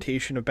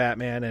interpretation of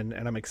Batman,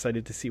 and I'm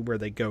excited to see where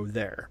they go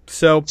there.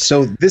 So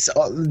this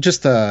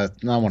just I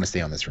want to stay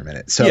on this for a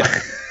minute. So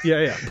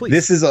yeah, please.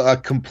 This is a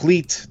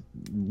complete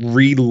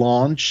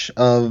relaunch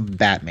of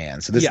Batman.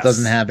 So this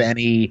doesn't have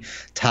any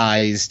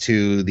ties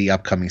to the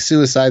upcoming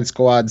Suicide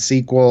Squad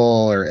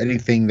sequel or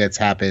anything that's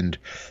happened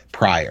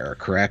prior,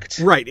 correct?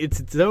 Right. It's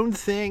its own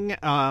thing.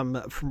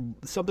 From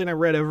something I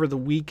read over the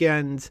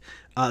weekend,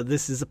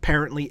 this is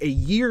apparently a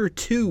year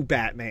 2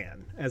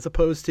 Batman, as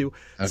opposed to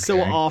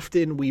so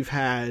often we've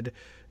had,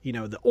 you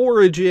know, the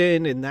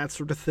origin and that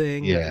sort of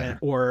thing.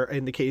 Or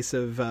in the case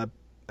of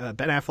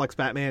Ben Affleck's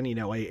Batman, you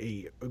know,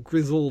 a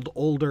grizzled,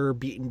 older,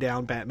 beaten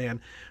down Batman.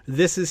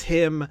 This is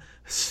him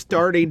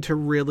starting to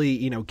really,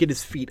 you know, get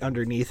his feet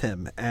underneath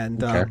him.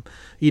 And,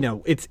 you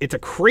know, it's a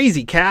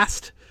crazy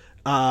cast.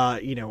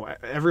 You know,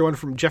 everyone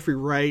from Jeffrey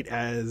Wright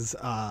as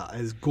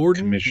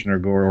Gordon, Commissioner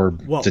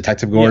Gordon, or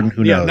Detective Gordon,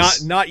 who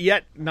knows? Not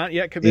yet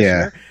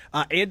Commissioner.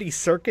 Andy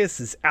Serkis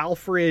as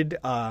Alfred.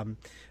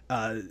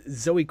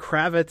 Zoe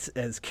Kravitz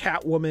as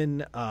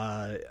Catwoman.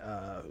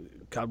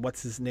 God,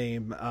 what's his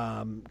name?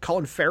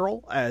 Colin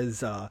Farrell as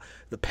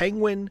the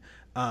Penguin.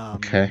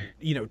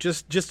 You know,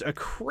 just a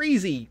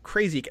crazy.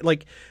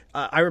 Like,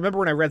 I remember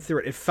when I read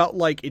through it, it felt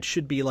like it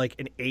should be like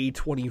an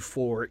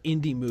A24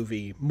 indie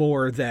movie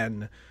more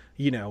than,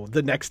 you know,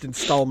 the next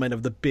installment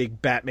of the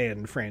big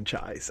Batman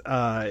franchise.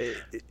 I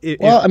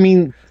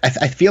mean,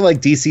 I feel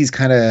like DC's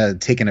kind of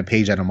taken a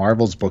page out of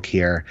Marvel's book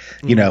here,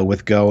 you know,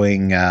 with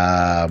going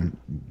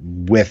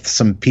with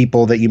some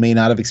people that you may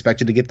not have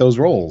expected to get those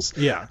roles.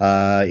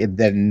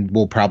 Then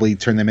we'll probably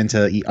turn them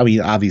into, I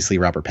mean, obviously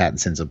Robert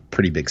Pattinson's a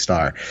pretty big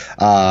star,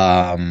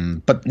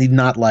 but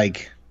not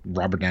like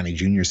Robert Downey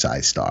Jr.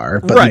 size star,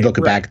 but you look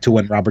back to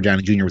when Robert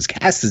Downey Jr. was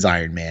cast as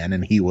Iron Man,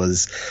 and he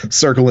was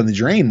circling the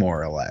drain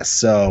more or less.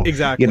 So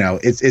you know,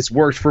 it's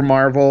worked for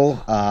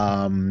Marvel,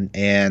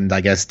 and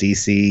I guess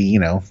DC, you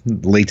know,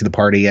 late to the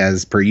party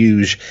as per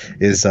usual,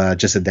 is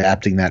just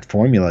adapting that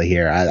formula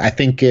here. I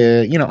think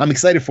you know, I'm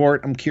excited for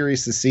it. I'm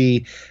curious to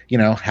see, you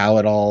know, how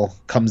it all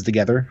comes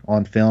together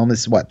on film.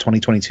 Is what,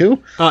 2022?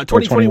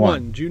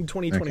 2021, June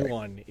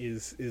 2021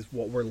 is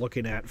what we're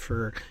looking at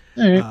for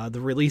the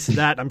release of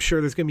that. I'm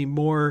sure there's going to be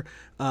more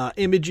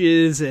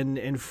images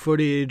and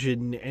footage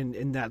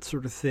and that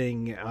sort of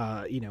thing,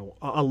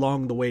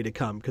 along the way to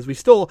come, because we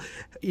still,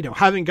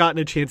 haven't gotten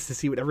a chance to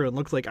see what everyone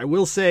looks like. I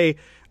will say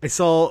I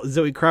saw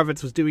Zoe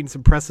Kravitz was doing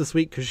some press this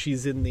week because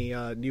she's in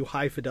the new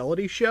High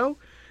Fidelity show.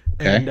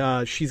 Okay.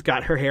 And she's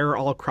got her hair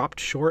all cropped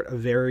short, a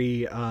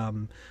very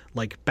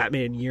like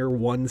Batman Year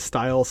One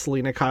style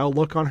Selena Kyle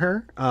look on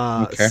her.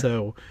 Okay.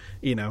 So,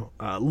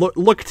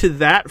 look to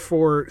that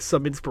for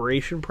some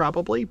inspiration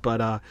probably.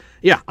 But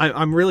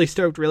I'm really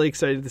stoked, really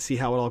excited to see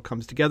how it all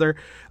comes together.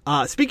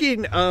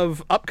 Speaking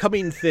of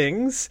upcoming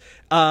things,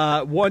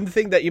 one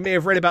thing that you may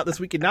have read about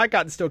this week and not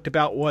gotten stoked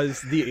about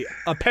was the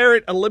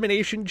apparent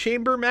Elimination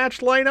Chamber match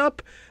lineup.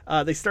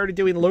 They started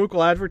doing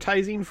local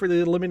advertising for the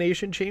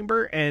Elimination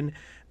Chamber, and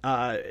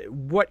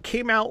what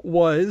came out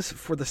was,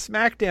 for the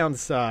SmackDown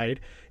side,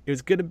 it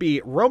was going to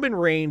be Roman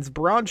Reigns,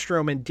 Braun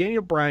Strowman,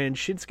 Daniel Bryan,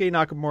 Shinsuke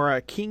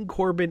Nakamura, King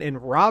Corbin,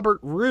 and Robert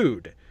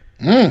Roode.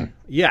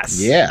 Yes.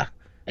 Yeah.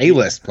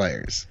 A-list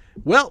players.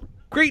 Well,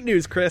 great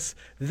news, Chris.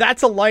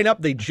 That's a lineup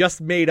they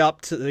just made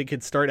up so they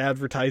could start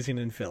advertising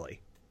in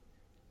Philly.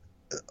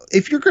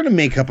 If you're going to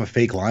make up a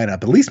fake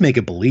lineup, at least make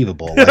it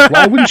believable. Like,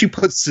 why wouldn't you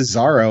put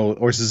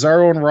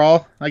Cesaro on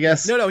Raw, I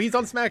guess? No, he's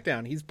on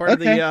SmackDown. He's part of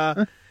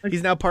the...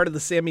 He's now part of the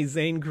Sami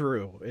Zayn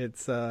crew.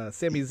 It's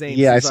Sami Zayn.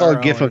 Yeah, Cesaro, I saw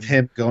a gif of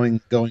him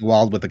going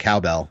wild with the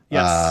cowbell,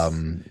 yes.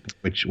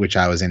 Which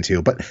I was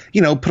into. But,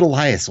 put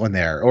Elias on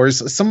there, or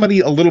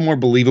somebody a little more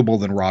believable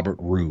than Robert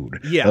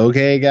Roode. Yeah.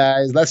 Okay,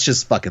 guys, that's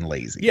just fucking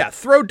lazy. Yeah,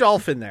 throw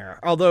Dolph in there.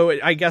 Although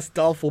I guess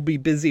Dolph will be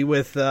busy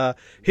with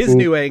his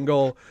new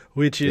angle,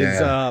 which is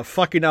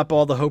fucking up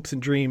all the hopes and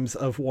dreams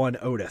of one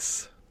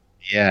Otis.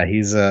 Yeah,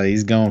 he's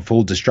going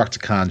full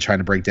Destructicon, trying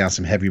to break down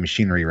some heavy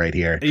machinery right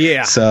here.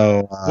 Yeah.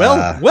 So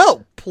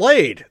well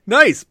played.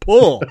 Nice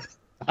pull.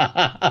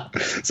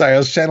 Sorry, I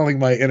was channeling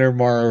my inner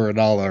Mauro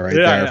Ranallo right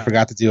there. I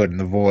forgot to do it in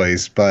the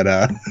voice, but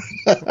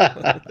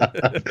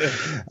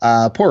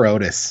poor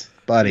Otis,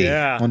 buddy.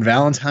 Yeah. On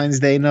Valentine's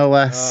Day, no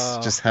less,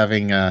 just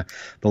having the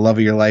love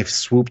of your life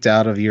swooped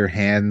out of your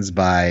hands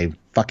by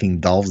fucking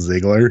Dolph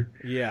Ziggler.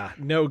 Yeah,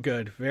 no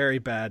good. Very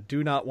bad.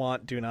 Do not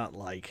want, do not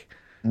like.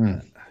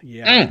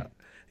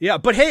 Yeah,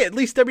 but hey, at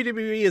least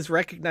WWE has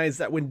recognized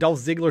that when Dolph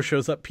Ziggler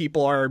shows up,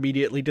 people are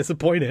immediately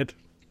disappointed.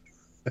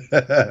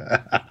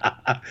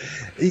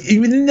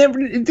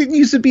 It didn't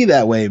used to be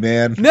that way,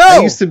 man. No, I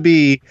used to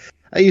be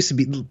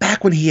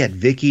back when he had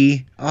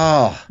Vicky.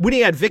 When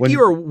he had Vicky,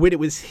 or when it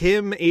was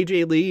him,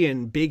 AJ Lee,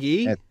 and Big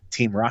E.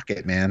 Team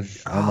Rocket, man.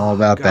 I'm all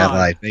about that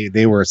life.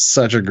 They were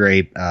such a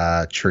great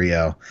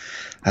trio.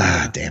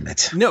 Damn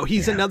it. No,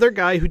 he's another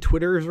guy who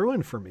Twitter has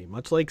ruined for me,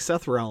 much like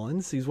Seth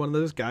Rollins. He's one of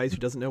those guys who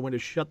doesn't know when to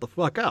shut the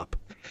fuck up.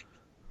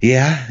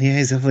 Yeah,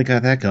 he's definitely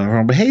got that going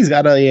on. But hey, he's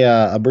got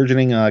a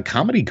burgeoning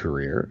comedy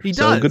career. He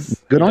does.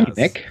 So good on you,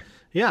 Nick.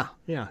 Yeah.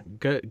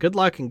 Good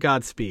luck and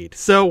Godspeed.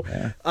 So,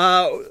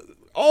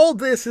 all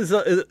this is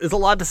a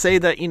lot to say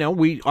that,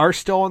 we are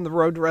still on the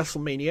road to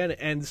WrestleMania,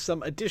 and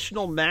some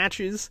additional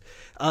matches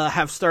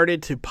have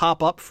started to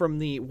pop up from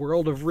the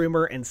world of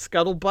rumor and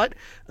scuttlebutt,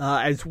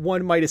 as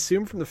one might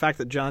assume from the fact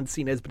that John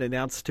Cena has been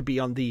announced to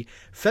be on the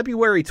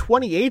February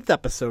 28th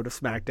episode of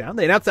SmackDown.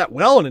 They announced that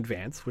well in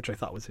advance, which I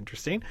thought was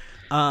interesting.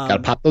 Gotta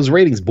pop those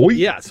ratings, boy.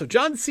 Yeah, so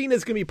John Cena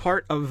is going to be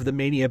part of the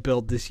Mania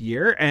build this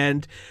year,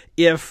 and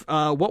if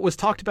what was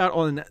talked about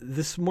on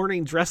this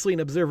morning's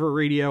Wrestling Observer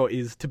Radio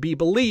is to be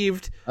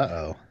believed,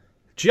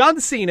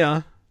 John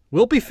Cena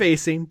will be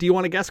facing... Do you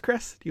want to guess,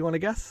 Chris? Do you want to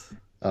guess?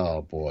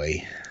 Oh,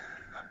 boy.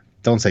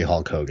 Don't say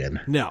Hulk Hogan.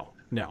 No.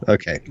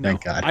 Okay,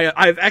 thank God.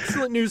 I have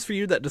excellent news for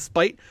you that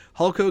despite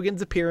Hulk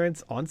Hogan's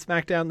appearance on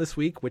SmackDown this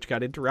week, which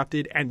got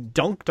interrupted and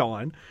dunked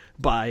on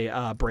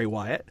by Bray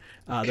Wyatt,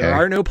 there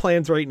are no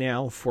plans right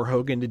now for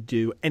Hogan to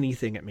do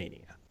anything at Mania.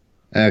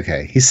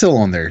 Okay, he's still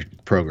on their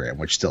program,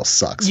 which still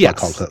sucks. Yes,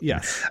 Hulk Hogan.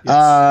 yes.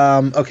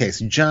 Okay,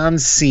 so John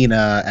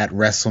Cena at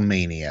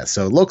WrestleMania.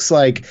 So it looks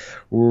like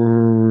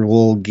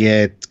we'll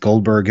get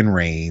Goldberg and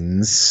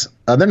Reigns.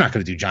 They're not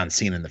going to do John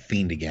Cena and The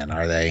Fiend again,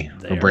 are they?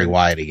 Or Bray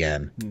Wyatt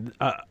again?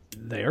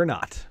 They are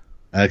not.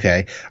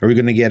 Okay. Are we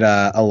going to get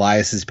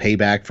Elias's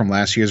payback from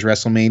last year's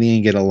WrestleMania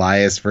and get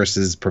Elias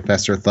versus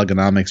Professor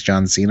Thugonomics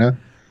John Cena?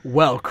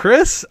 Well,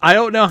 Chris, I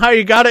don't know how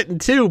you got it in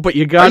 2, but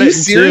you got it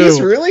in 2. Are you serious,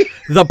 really?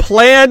 The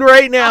plan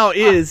right now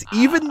is,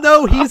 even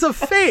though he's a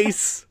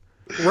face,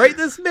 right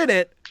this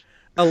minute,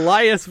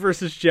 Elias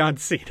versus John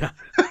Cena.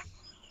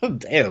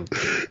 Damn,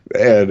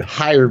 man,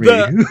 hire me.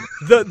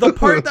 The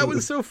part that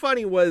was so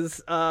funny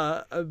was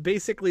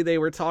basically they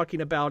were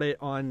talking about it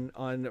on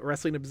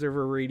Wrestling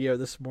Observer Radio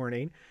this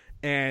morning,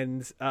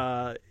 and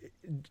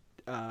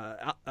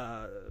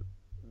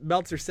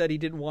Meltzer said he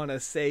didn't want to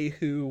say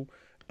who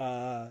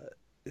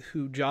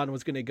John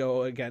was going to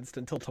go against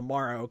until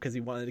tomorrow because he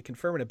wanted to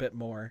confirm it a bit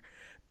more.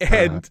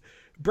 And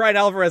Brian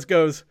Alvarez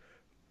goes,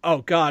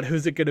 "Oh God,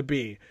 who's it going to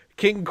be?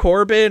 King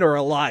Corbin or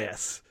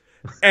Elias?"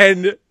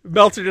 And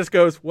Meltzer just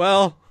goes,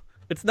 "Well,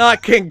 it's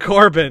not King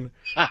Corbin.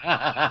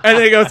 And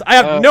then he goes, I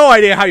have no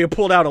idea how you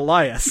pulled out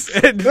Elias.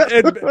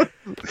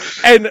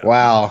 And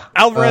wow.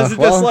 Alvarez is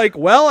just like,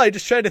 well, I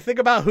just tried to think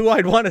about who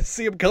I'd want to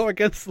see him go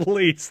against the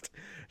least.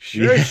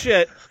 Sure as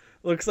shit.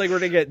 Looks like we're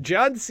going to get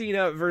John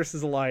Cena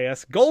versus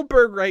Elias.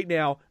 Goldberg right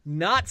now,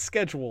 not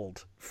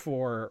scheduled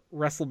for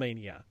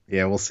WrestleMania.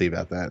 Yeah, we'll see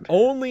about that.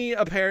 Only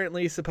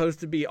apparently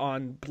supposed to be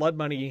on Blood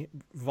Money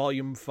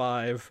Volume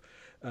 5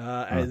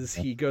 as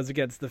he goes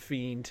against The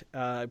Fiend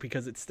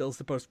because it's still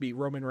supposed to be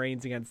Roman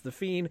Reigns against The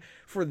Fiend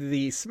for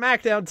the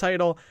SmackDown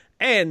title,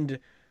 and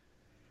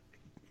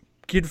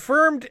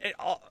confirmed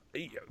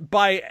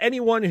by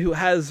anyone who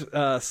has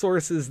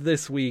sources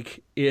this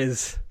week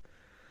is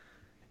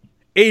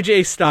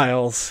AJ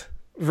Styles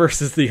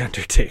versus The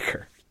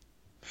Undertaker.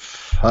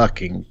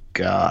 Fucking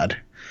God.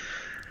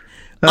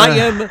 I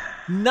am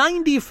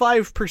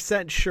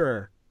 95%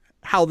 sure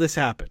how this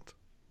happened,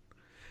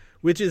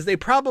 which is they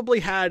probably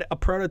had a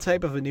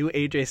prototype of a new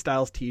AJ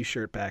Styles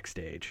t-shirt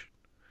backstage,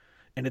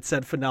 and it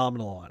said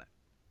Phenomenal on it.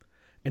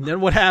 And then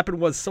what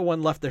happened was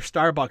someone left their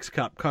Starbucks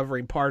cup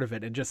covering part of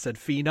it and just said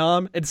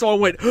Phenom, and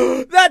someone went,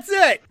 oh, that's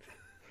it!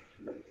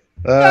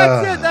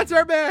 That's it! That's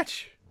our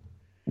match!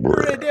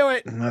 We're going to do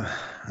it!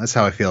 That's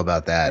how I feel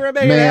about that. We're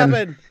going to make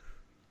it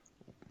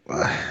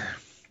happen!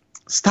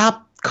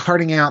 Stop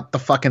carting out the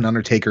fucking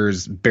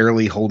Undertaker's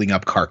barely holding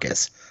up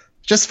carcass.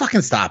 Just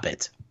fucking stop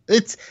it.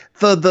 It's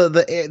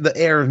the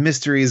air of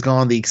mystery is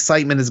gone. The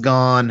excitement is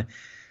gone.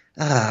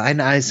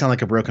 I sound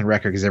like a broken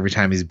record because every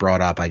time he's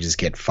brought up, I just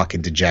get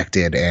fucking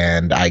dejected,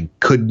 and I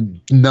could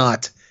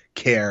not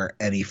care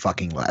any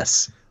fucking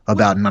less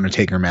about an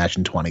Undertaker match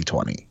in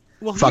 2020.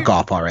 Well, fuck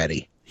off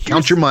already.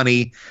 Count your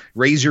money,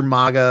 raise your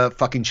MAGA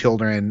fucking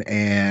children,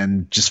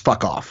 and just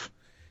fuck off.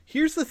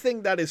 Here's the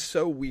thing that is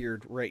so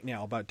weird right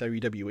now about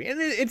WWE, and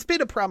it's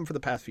been a problem for the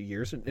past few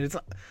years. And it's,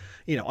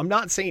 I'm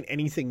not saying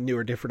anything new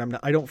or different.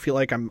 I don't feel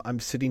like I'm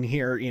sitting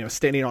here,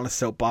 standing on a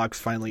soapbox,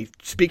 finally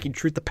speaking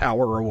truth to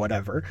power or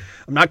whatever.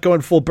 I'm not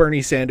going full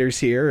Bernie Sanders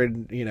here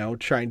and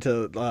trying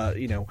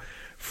to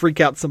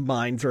freak out some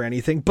minds or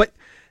anything. But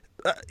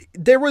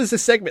there was a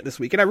segment this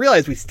week, and I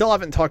realized we still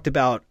haven't talked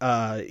about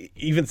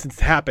even since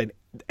it happened.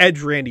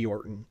 Edge Randy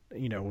Orton,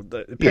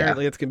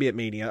 apparently it's going to be at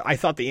Mania. I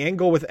thought the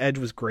angle with Edge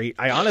was great.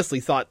 I honestly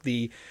thought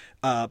the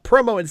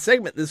promo and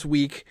segment this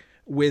week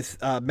with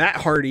Matt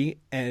Hardy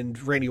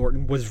and Randy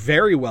Orton was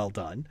very well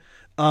done.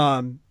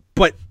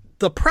 But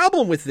the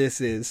problem with this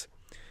is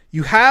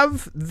you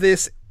have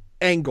this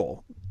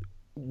angle,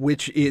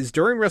 which is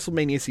during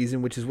WrestleMania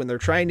season, which is when they're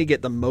trying to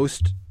get the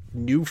most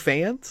new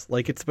fans.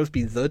 Like, it's supposed to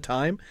be the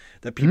time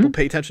that people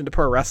pay attention to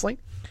pro wrestling.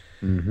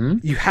 Mm-hmm.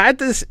 You had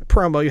this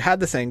promo, you had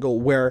this angle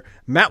where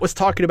Matt was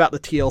talking about the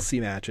TLC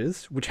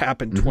matches, which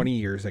happened 20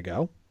 years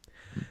ago.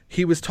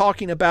 He was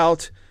talking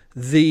about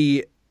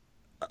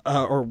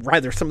or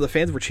rather some of the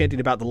fans were chanting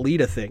about the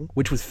Lita thing,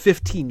 which was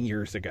 15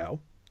 years ago.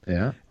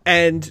 Yeah.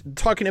 And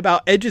talking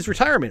about Edge's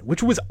retirement,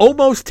 which was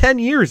almost 10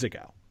 years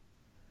ago.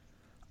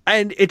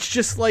 And it's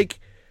just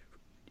like,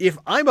 if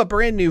I'm a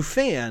brand new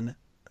fan,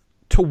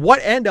 to what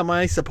end am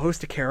I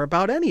supposed to care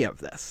about any of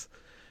this?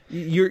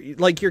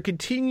 You're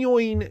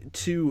continuing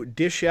to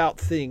dish out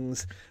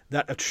things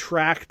that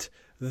attract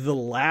the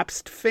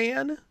lapsed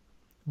fan,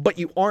 but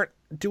you aren't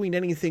doing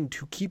anything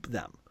to keep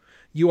them.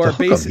 You are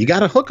basically, you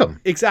got to hook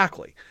them.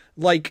 Exactly.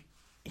 Like,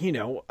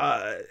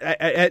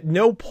 at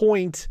no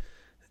point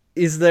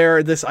is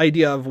there this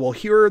idea of, well,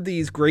 here are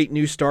these great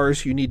new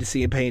stars you need to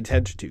see and pay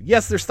attention to.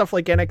 Yes, there's stuff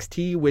like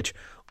NXT, which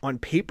on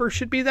paper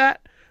should be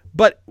that.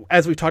 But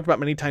as we've talked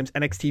about many times,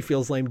 NXT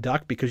feels lame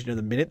duck because,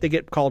 the minute they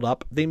get called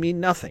up, they mean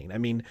nothing. I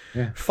mean,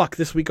 fuck,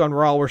 this week on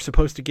Raw, we're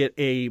supposed to get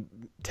a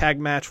tag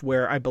match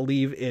where I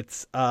believe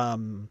it's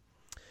Humberto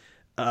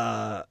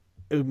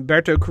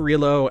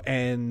Carrillo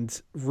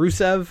and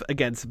Rusev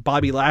against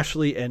Bobby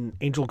Lashley and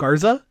Angel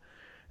Garza.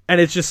 And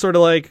it's just sort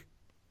of like,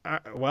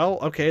 well,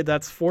 okay,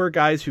 that's 4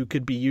 guys who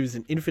could be used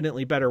in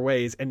infinitely better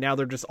ways, and now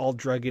they're just all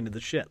drug into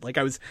the shit. Like,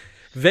 I was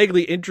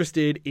vaguely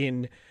interested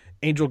in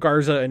Angel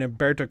Garza and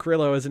Humberto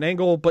Carrillo as an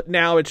angle, but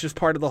now it's just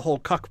part of the whole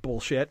cuck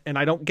bullshit, and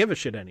I don't give a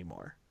shit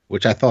anymore.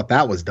 Which I thought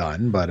that was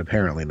done, but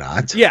apparently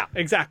not. Yeah,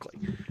 exactly.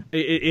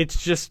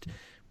 It's just,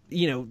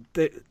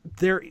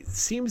 there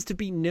seems to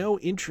be no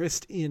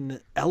interest in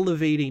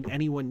elevating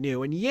anyone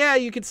new. And yeah,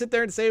 you can sit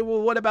there and say,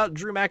 well, what about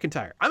Drew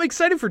McIntyre? I'm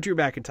excited for Drew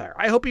McIntyre.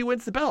 I hope he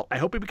wins the belt. I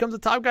hope he becomes a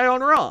top guy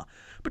on Raw.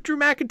 But Drew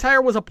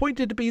McIntyre was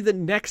appointed to be the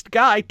next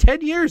guy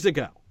 10 years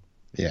ago.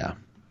 Yeah.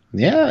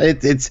 Yeah,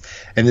 it's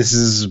and this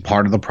is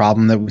part of the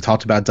problem that we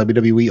talked about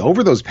WWE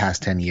over those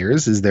past 10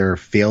 years is their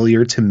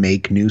failure to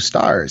make new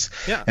stars.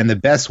 Yeah. And the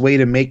best way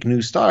to make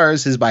new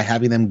stars is by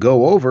having them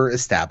go over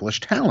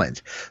established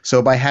talent.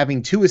 So by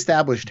having 2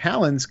 established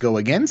talents go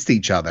against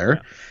each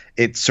other,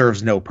 it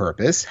serves no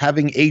purpose.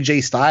 Having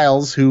AJ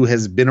Styles, who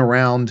has been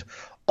around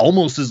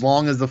almost as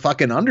long as the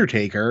fucking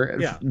Undertaker.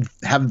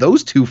 Have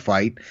those two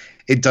fight.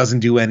 It doesn't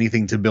do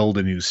anything to build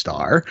a new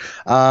star.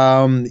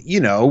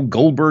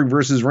 Goldberg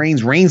versus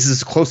Reigns. Reigns is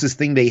the closest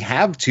thing they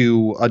have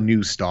to a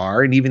new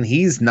star, and even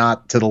he's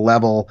not to the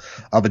level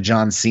of a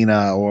John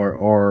Cena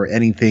or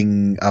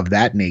anything of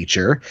that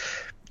nature.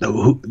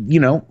 Who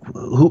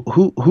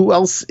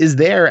else is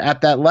there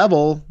at that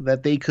level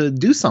that they could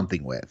do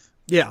something with?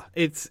 Yeah,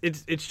 it's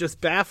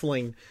just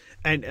baffling,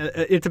 and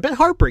it's a bit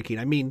heartbreaking.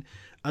 I mean,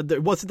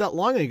 it wasn't that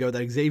long ago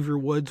that Xavier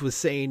Woods was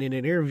saying in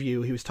an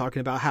interview, he was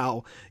talking about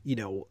how,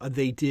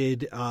 they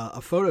did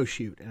a photo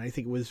shoot. And I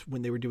think it was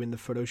when they were doing the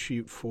photo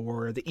shoot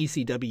for the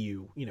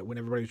ECW, when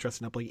everybody was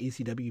dressing up like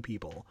ECW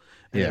people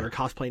and they were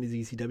cosplaying as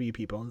ECW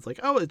people. And it's like,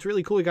 oh, it's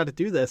really cool. We got to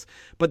do this.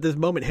 But this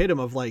moment hit him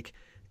of like,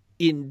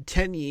 in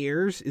 10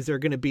 years, is there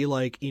going to be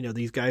like,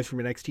 these guys from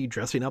NXT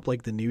dressing up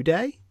like the New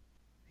Day?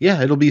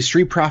 Yeah, it'll be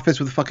Street Profits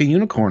with fucking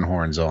unicorn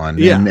horns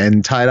on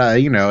and tie-dye,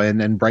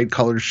 and bright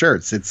colored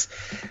shirts.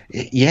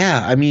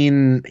 I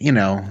mean,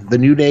 the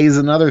New Day is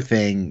another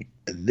thing.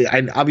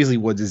 Obviously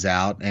Woods is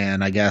out,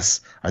 and I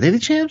guess, are they the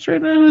champs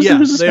right now? They are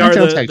the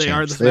SmackDown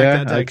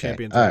Tag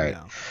Champions right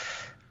now.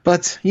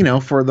 But,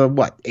 for the,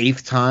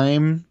 8th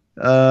time,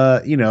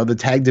 the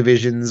tag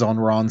divisions on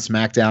Raw and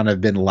SmackDown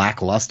have been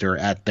lackluster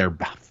at their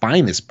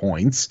finest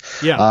points.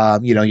 Yeah.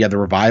 You have the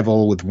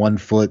Revival with 1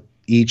 foot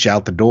each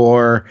out the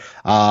door.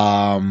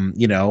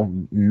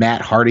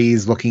 Matt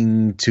Hardy's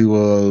looking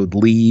to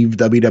leave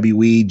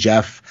WWE.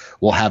 Jeff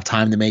will have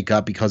time to make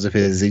up because of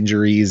his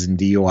injuries and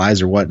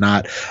DUIs or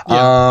whatnot.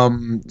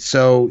 The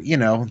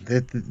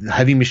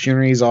Heavy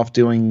Machinery is off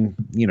doing,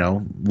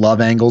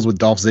 love angles with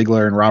Dolph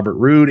Ziggler and Robert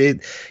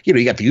Roode.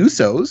 You got the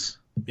Usos,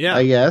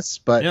 I guess,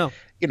 but I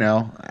don't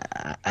know.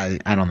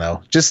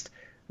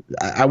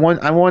 I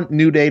want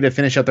New Day to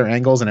finish up their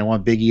angles, and I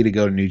want Big E to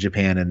go to New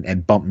Japan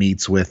and bump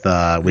meets with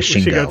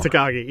Shingo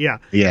Takagi.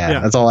 Yeah.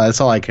 That's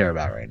all I care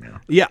about right now.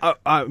 Yeah,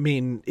 I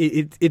mean,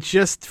 it's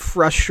just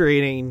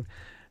frustrating,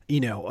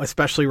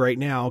 especially right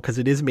now because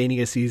it is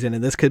Mania season,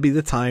 and this could be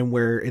the time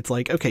where it's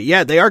like, okay,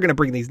 yeah, they are going to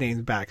bring these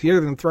names back. You're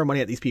going to throw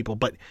money at these people,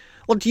 but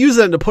let's use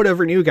them to put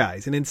over new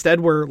guys. And instead,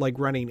 we're like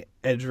running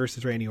Edge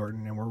versus Randy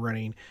Orton, and we're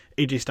running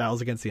AJ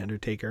Styles against the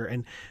Undertaker,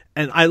 and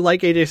I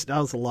like AJ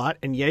Styles a lot,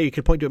 and you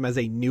could point to him as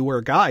a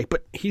newer guy,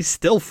 but he's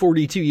still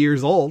 42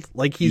 years old.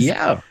 Like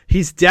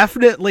he's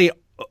definitely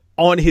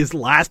on his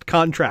last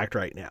contract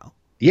right now.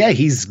 Yeah,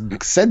 he's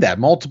said that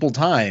multiple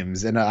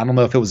times, and I don't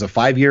know if it was a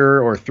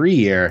 5-year or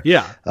 3-year.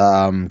 Yeah.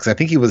 Because I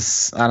think he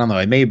was, I don't know,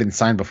 it may have been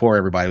signed before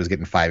everybody was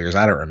getting 5 years.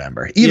 I don't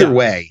remember. Either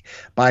way,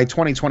 by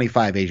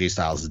 2025, AJ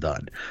Styles is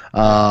done.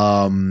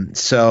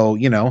 So,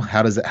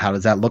 how does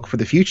that look for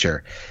the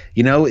future?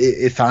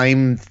 If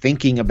I'm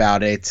thinking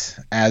about it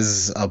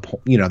as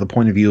the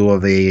point of view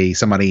of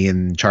somebody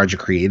in charge of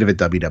creative at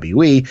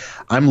WWE,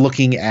 I'm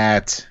looking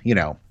at,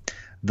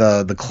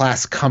 the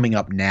class coming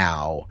up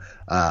now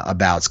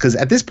because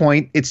at this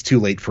point it's too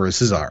late for a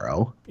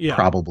Cesaro,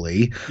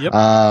 probably.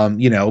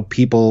 Yep.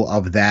 People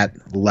of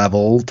that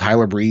level.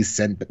 Tyler Breeze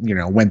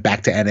went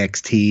back to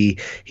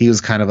NXT. He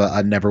was kind of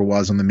a never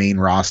was on the main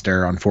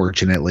roster,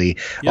 unfortunately.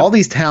 All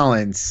these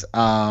talents,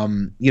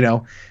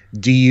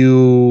 do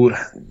you,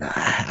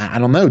 I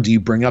don't know, do you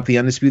bring up the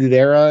Undisputed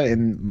Era?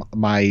 And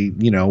my,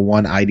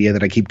 one idea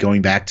that I keep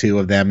going back to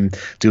of them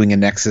doing a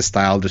Nexus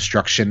style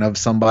destruction of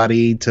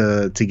somebody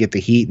to get the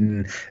heat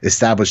and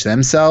establish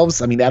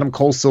themselves. I mean, Adam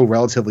Cole's still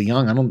relatively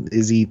young.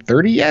 Is he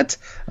 30 yet?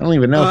 I don't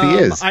even know if he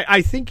is.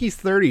 I think he's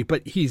 30,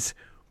 but he's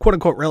quote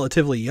unquote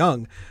relatively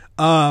young.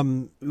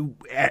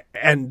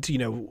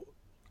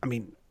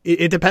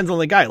 It depends on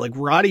the guy. Like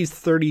Roddy's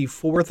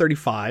 34,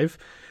 35.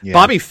 Yeah.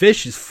 Bobby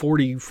Fish is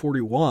 40,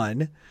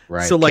 41.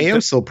 Right. So like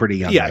KO's still pretty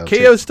young. Yeah,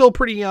 KO's still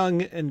pretty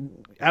young,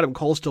 and Adam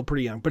Cole's still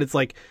pretty young. But it's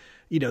like,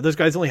 those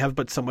guys only have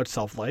but so much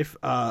self-life.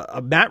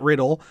 Matt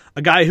Riddle,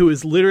 a guy who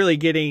is literally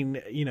getting,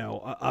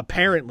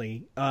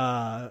 apparently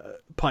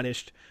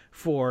punished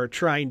for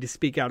trying to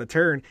speak out of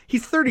turn.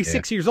 He's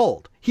 36 years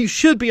old. He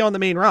should be on the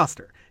main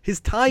roster.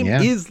 His time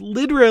is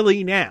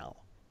literally now.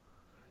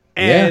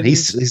 And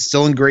he's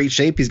still in great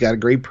shape. He's got a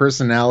great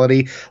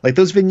personality. Like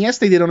those vignettes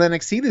they did on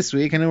NXT this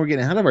week. I know we're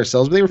getting ahead of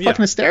ourselves, but they were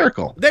fucking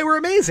hysterical. They were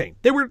amazing.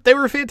 They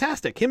were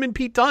fantastic. Him and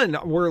Pete Dunne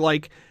were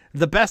like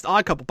the best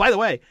odd couple. By the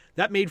way,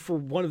 that made for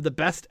one of the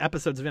best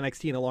episodes of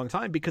NXT in a long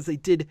time because they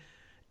did,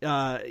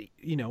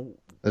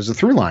 there's a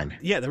through line.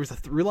 Yeah, there was a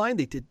through line.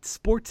 They did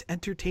sports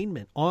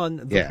entertainment on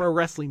the pro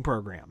wrestling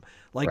program.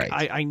 Like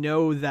I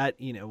know that,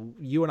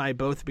 you and I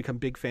both have become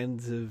big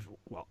fans of,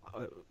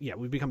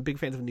 we've become big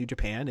fans of New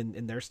Japan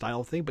and their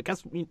style of thing. But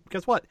guess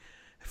what?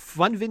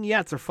 Fun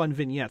vignettes are fun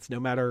vignettes, no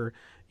matter,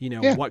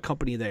 what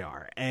company they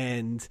are.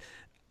 And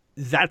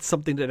that's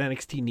something that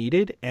NXT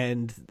needed.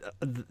 And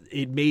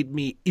it made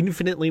me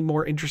infinitely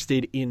more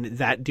interested in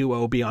that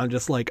duo beyond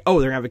just like, oh,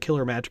 they're going to have a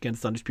killer match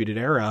against Undisputed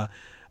Era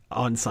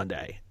on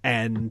Sunday.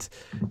 And,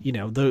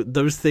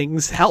 those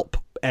things help.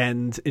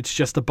 and it's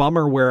just a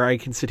bummer where I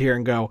can sit here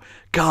and go,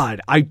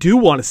 God, I do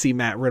want to see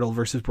Matt Riddle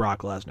versus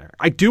Brock Lesnar.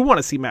 I do want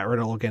to see Matt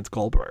Riddle against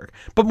Goldberg.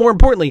 But more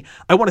importantly,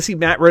 I want to see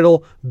Matt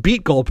Riddle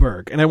beat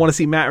Goldberg, and I want to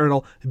see Matt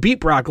Riddle beat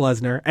Brock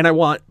Lesnar, and I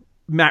want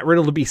Matt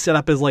Riddle to be set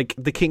up as like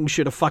the king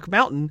shit of fuck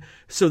mountain,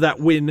 so that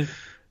when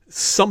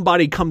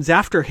somebody comes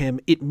after him,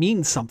 it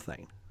means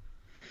something.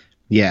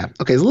 Yeah.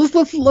 Okay. So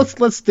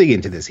let's dig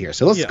into this here.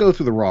 So let's go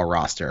through the Raw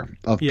roster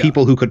of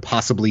people who could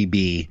possibly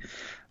be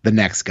the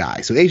next guy.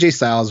 So AJ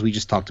Styles, we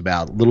just talked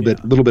about, a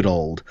little bit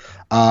old.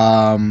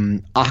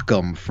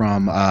 Akam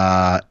from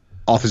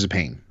Authors of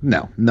Pain.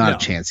 No,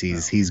 not a chance.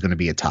 He's going to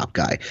be a top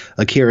guy.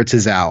 Akira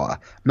Tozawa.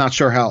 Not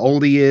sure how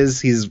old he is.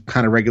 He's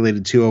kind of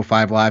regulated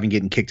 205 Live and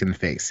getting kicked in the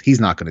face.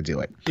 He's not going to do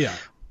it. Yeah.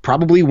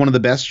 Probably one of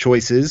the best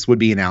choices would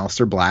be an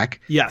Aleister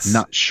Black. Yes.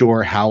 Not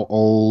sure how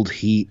old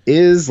he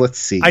is. Let's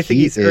see. I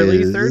think he's early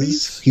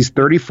 30s. He's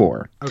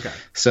 34. Okay.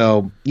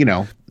 So,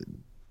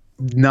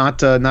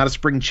 not a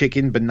spring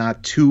chicken, but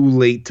not too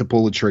late to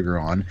pull the trigger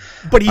on.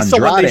 But he's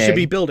someone they should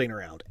be building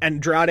around.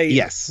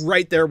 Andrade,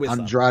 right there with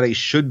Andrade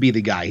should be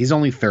the guy. He's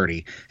only 30.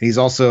 And he's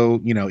also,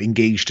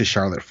 engaged to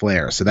Charlotte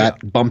Flair. So that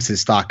bumps his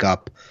stock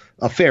up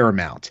a fair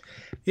amount.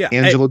 Yeah,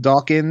 Angelo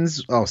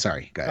Dawkins. Oh,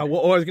 sorry. Go ahead.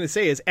 What I was going to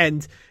say is,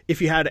 and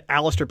if you had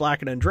Aleister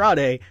Black and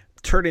Andrade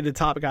turn into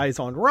top guys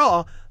on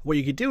Raw, what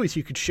you could do is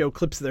you could show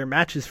clips of their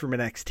matches from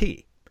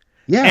NXT.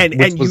 Yeah,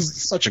 and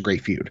was such a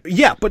great feud.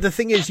 Yeah, but the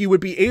thing is, you would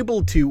be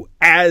able to,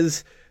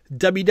 as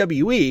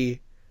WWE,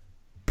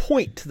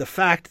 point to the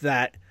fact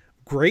that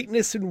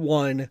greatness in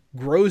one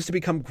grows to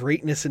become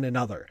greatness in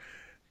another.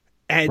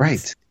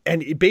 And,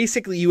 and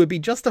basically, you would be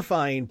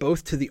justifying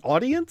both to the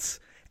audience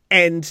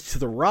and to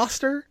the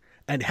roster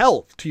and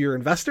hell, to your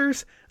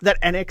investors,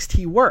 that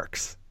NXT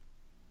works.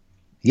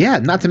 Yeah,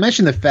 not to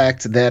mention the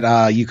fact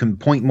that you can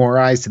point more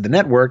eyes to the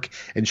network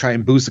and try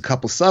and boost a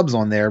couple subs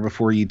on there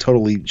before you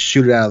totally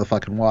shoot it out of the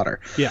fucking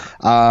water. Yeah.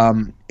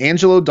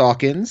 Angelo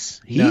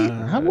Dawkins.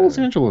 How old is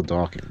Angelo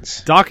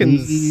Dawkins?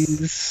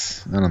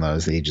 Dawkins. I don't know.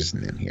 His age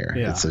isn't in here.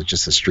 Yeah. It's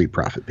just a Street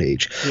Profit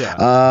page.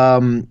 Yeah.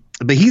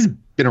 But he's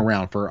been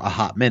around for a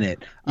hot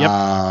minute.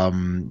 Yep.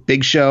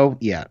 Big Show,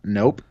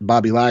 nope.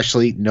 Bobby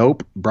Lashley,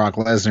 nope. Brock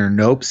Lesnar,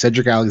 nope.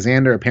 Cedric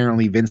Alexander,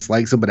 apparently Vince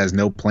likes him but has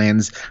no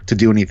plans to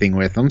do anything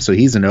with him, so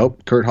he's a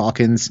nope. Kurt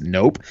Hawkins,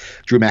 nope.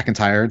 Drew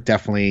McIntyre,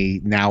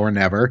 definitely now or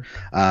never.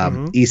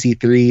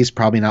 EC3 is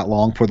probably not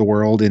long for the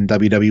world in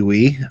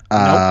WWE.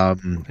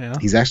 Nope.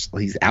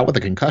 He's out with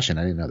a concussion.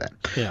 I didn't know that.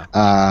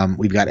 Yeah.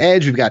 We've got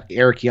Edge, we've got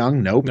Eric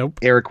Young, Nope.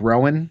 Eric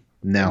Rowan.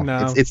 No.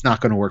 It's not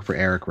going to work for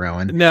Eric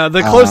Rowan. No,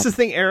 the closest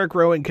thing Eric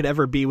Rowan could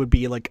ever be would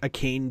be like a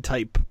Kane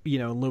type,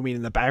 looming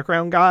in the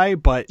background guy,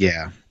 but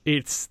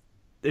it's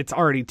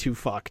already too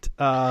fucked.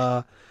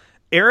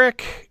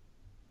 Eric,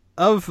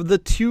 of the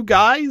two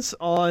guys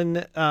on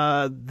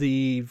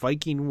the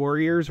Viking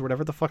Warriors, or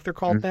whatever the fuck they're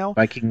called now,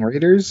 Viking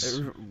Raiders,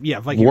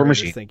 Viking War Raiders.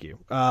 Machine. Thank you.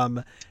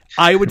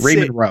 I would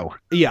Raymond say Rowe.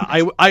 Yeah,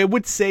 I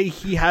would say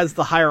he has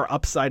the higher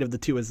upside of the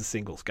two as a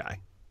singles guy.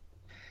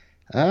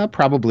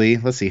 Probably.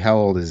 Let's see. How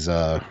old is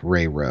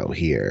Ray Rowe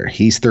here?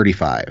 He's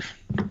 35.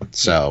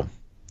 So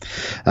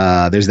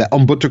there's that.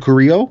 Humberto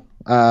Carrillo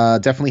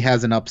definitely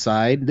has an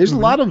upside. There's a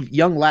lot of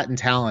young Latin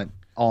talent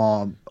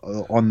on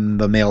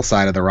the male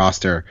side of the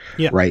roster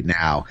right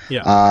now.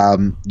 Yeah.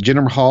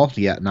 Jinder Mahal,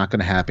 not going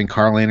to happen.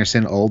 Carl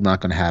Anderson, old, not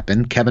going to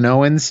happen. Kevin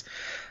Owens,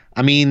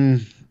 I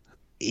mean,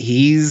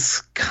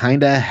 he's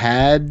kind of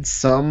had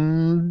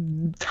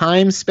some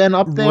time spent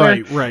up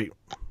there. Right.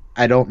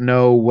 I don't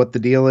know what the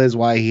deal is,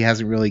 why he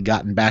hasn't really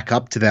gotten back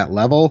up to that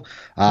level.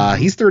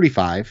 He's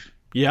 35.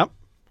 Yep.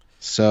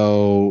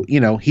 So,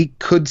 he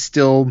could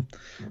still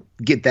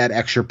get that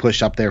extra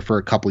push up there for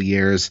a couple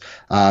years.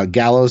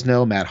 Gallows,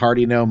 no. Matt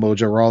Hardy, no.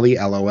 Mojo Rawley,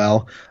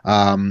 LOL.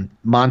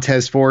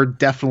 Montez Ford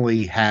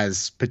definitely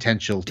has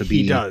potential to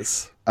be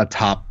a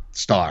top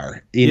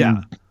star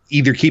in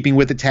either keeping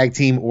with the tag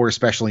team or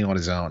especially on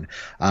his own.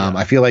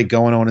 I feel like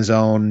going on his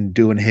own,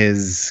 doing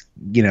his,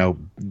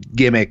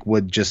 gimmick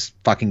would just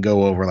fucking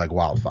go over like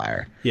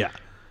wildfire. Yeah.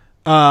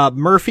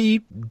 Murphy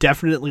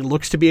definitely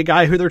looks to be a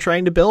guy who they're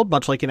trying to build,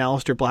 much like an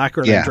Aleister Black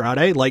or an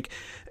Andrade. Like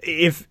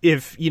if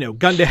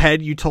gun to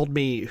head, you told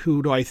me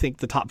who do I think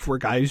the top four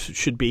guys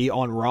should be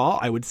on Raw,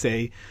 I would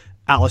say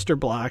Aleister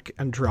Black,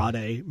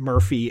 Andrade,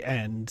 Murphy,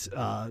 and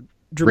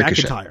Drew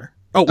Ricochet. McIntyre.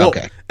 Oh, well,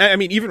 okay. I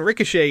mean, even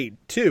Ricochet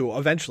too,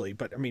 eventually,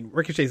 but I mean,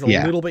 Ricochet's a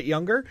little bit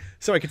younger,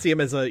 so I could see him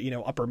as a,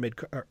 upper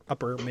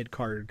mid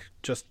card,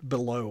 just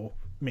below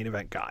main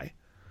event guy.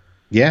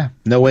 Yeah.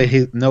 No way,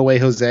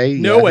 Jose.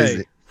 No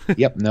way.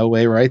 Yep. No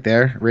way right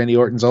there. Randy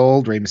Orton's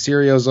old. Rey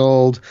Mysterio's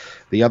old.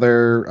 The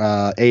other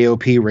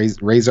AOP,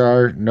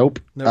 Razor, nope.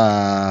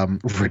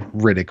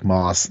 Riddick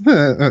Moss.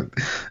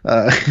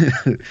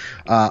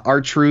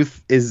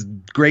 R-Truth is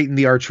great in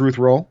the R-Truth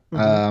role.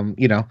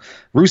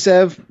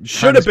 Rusev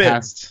should have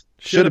been.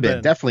 Should have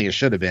been. Definitely it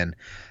should have been.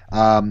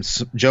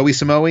 Joey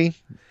Samoa.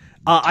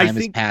 I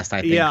think passed,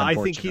 I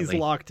think he's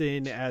locked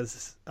in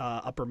as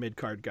upper mid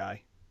card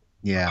guy.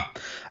 Yeah.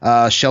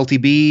 Shelty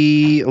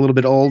B, a little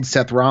bit old.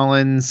 Seth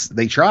Rollins,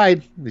 they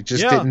tried. It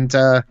just didn't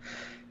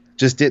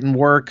just didn't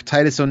work.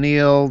 Titus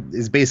O'Neil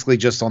is basically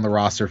just on the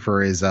roster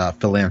for his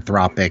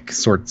philanthropic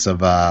sorts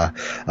of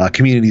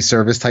community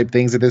service type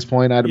things at this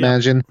point, I'd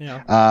imagine.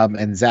 Yeah.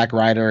 And Zack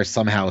Ryder is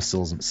somehow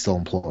still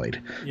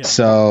employed. Yeah.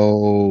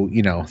 So,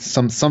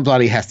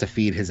 somebody has to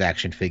feed his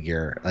action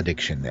figure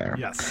addiction there.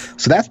 Yes.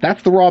 So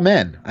that's the Raw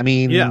men. I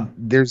mean,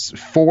 there's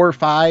 4 or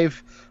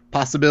 5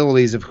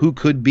 possibilities of who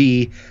could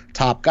be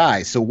top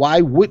guys. So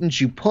why wouldn't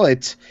you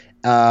put,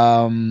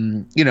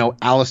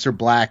 Aleister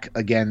Black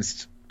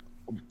against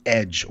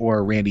Edge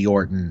or Randy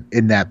Orton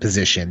in that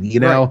position,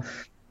 or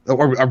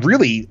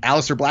really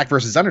Aleister Black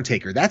versus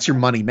Undertaker? That's your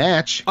money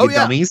match,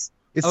 dummies.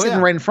 It's sitting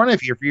right in front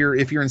of you.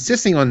 If you're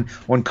insisting on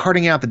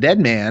carting out the dead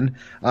man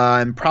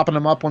and propping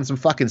him up on some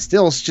fucking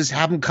stilts, just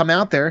have him come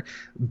out there,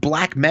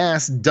 black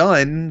mass,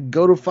 done,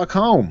 go to fuck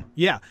home.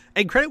 Yeah,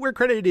 and credit where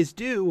credit is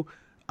due.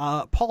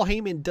 Paul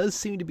Heyman does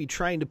seem to be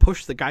trying to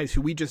push the guys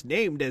who we just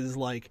named as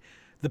like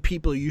the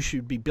people you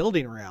should be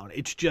building around.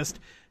 It's just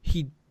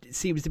he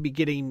seems to be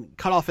getting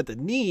cut off at the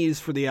knees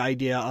for the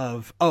idea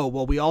of,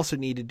 we also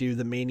need to do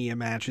the Mania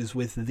matches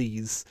with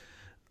these,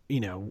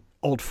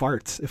 old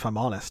farts, if I'm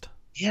honest.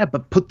 Yeah,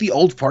 but put the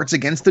old farts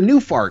against the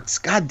new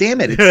farts. God damn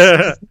it.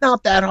 It's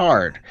not that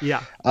hard.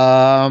 Yeah.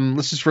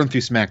 Let's just run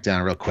through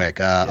SmackDown real quick.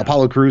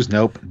 Apollo Crews,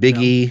 nope. Big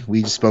E,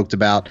 we just spoke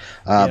about.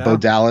 Bo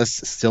Dallas,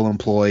 still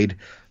employed.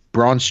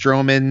 Braun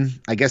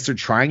Strowman, I guess they're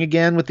trying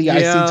again with the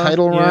IC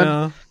title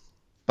run.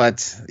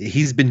 But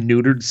he's been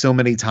neutered so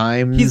many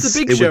times. He's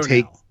the big show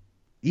now.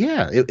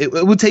 Yeah,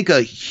 it would take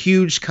a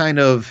huge kind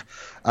of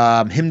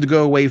him to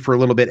go away for a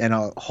little bit and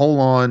a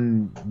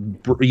whole-on,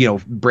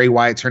 Bray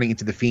Wyatt turning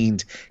into the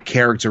Fiend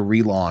character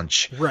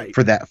relaunch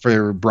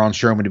for Braun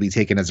Strowman to be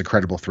taken as a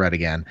credible threat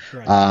again.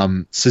 Right.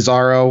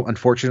 Cesaro,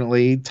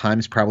 unfortunately,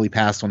 time's probably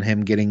passed on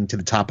him getting to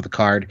the top of the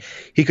card.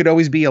 He could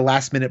always be a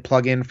last-minute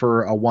plug-in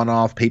for a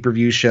one-off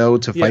pay-per-view show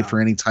to fight for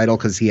any title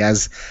because he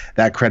has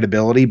that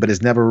credibility, but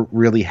has never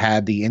really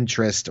had the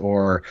interest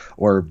or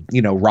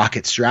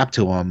rocket strapped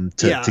to him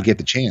to get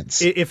the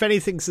chance. If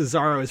anything,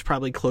 Cesaro is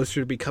probably closer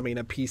to becoming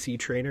a PC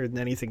trainer than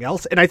anything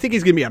else, and I think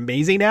he's going to be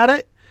amazing at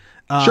it.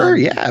 Sure,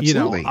 yeah,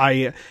 absolutely.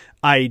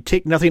 I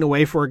take nothing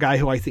away for a guy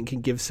who I think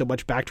can give so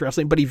much back to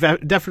wrestling, but he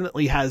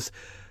definitely has,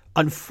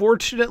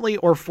 unfortunately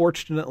or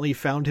fortunately,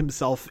 found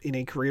himself in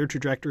a career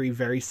trajectory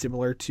very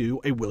similar to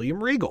a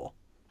William Regal.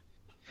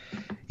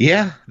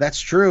 Yeah,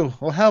 that's true.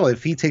 Well, hell,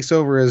 if he takes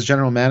over as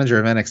general manager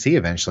of NXT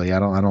eventually, I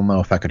don't know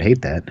if I could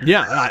hate that.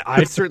 Yeah,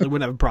 I certainly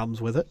wouldn't have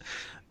problems with it.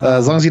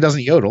 As long as he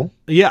doesn't yodel.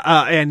 Yeah,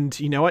 and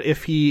you know what?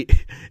 If he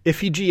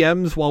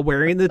GMs while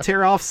wearing the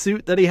tear-off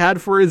suit that he had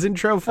for his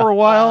intro for a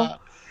while.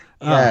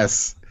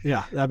 Yes.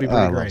 Yeah, that'd be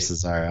pretty great.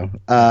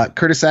 Cesaro.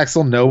 Curtis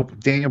Axel, nope.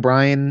 Daniel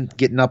Bryan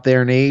getting up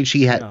there in age.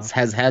 He has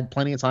had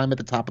plenty of time at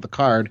the top of the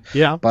card.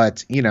 Yeah.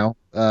 But,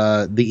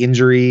 the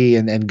injury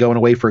and going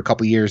away for a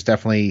couple of years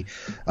definitely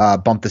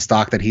bumped the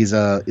stock that he's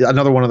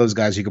another one of those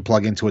guys you could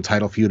plug into a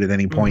title feud at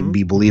any point and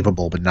be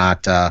believable, but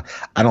not I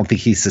don't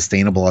think he's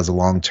sustainable as a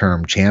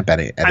long-term champ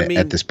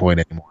at this point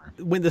anymore.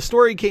 When the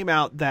story came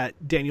out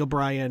that Daniel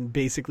Bryan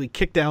basically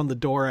kicked down the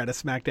door at a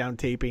SmackDown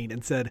taping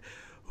and said,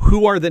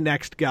 "Who are the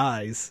next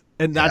guys?"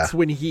 And that's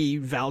when he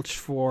vouched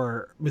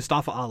for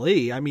Mustafa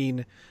Ali. I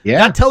mean,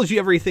 that tells you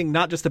everything,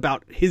 not just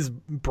about his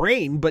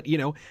brain, but,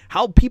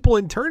 how people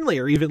internally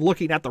are even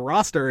looking at the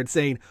roster and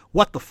saying,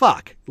 what the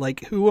fuck?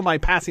 Like, who am I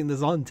passing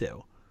this on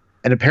to?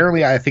 And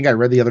apparently, I think I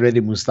read the other day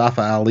that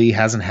Mustafa Ali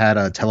hasn't had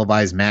a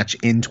televised match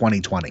in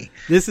 2020.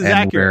 This is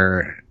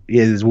accurate.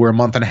 We're a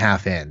month and a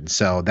half in,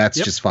 so that's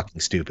just fucking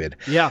stupid.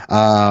 Yeah.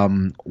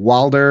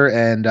 Wilder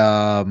and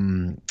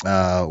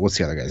what's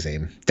the other guy's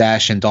name?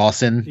 Dash and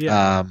Dawson.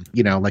 Yeah.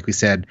 Like we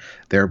said,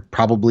 they're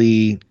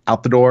probably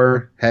out the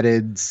door,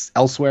 headed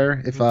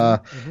elsewhere. If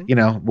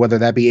whether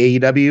that be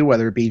AEW,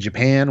 whether it be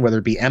Japan, whether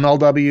it be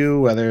MLW,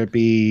 whether it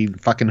be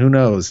fucking who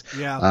knows.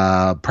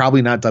 Yeah.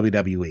 Probably not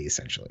WWE,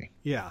 essentially.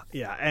 Yeah.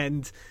 Yeah.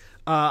 And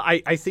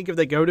I think if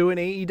they go to an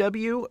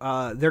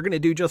AEW, they're going to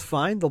do just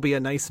fine. There'll be a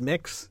nice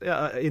mix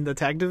in the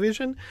tag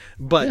division.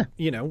 But,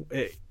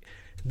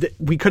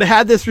 we could have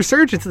had this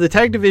resurgence of the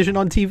tag division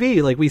on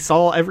TV. Like we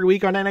saw every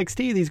week on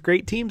NXT, these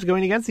great teams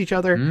going against each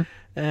other. Mm-hmm.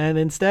 And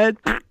instead,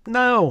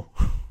 no.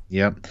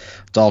 Yep.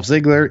 Dolph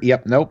Ziggler.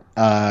 Yep. Nope.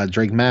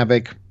 Drake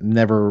Maverick.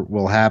 Never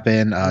will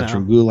happen.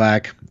 Drew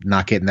Gulak.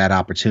 Not getting that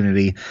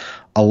opportunity.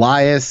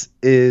 Elias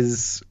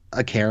is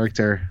a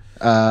character.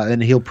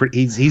 And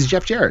he's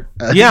Jeff Jarrett.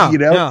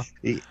 Yeah.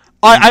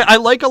 I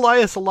like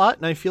Elias a lot,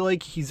 and I feel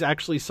like he's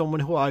actually someone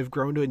who I've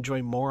grown to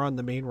enjoy more on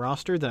the main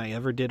roster than I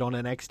ever did on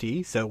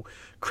NXT. So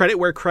credit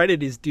where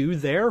credit is due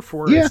there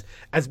for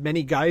as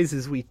many guys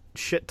as we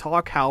shit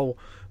talk how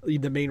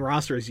the main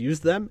roster has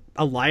used them.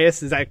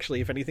 Elias has actually,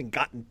 if anything,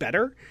 gotten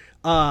better.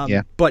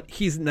 But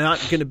he's not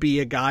going to be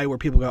a guy where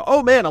people go,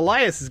 oh man,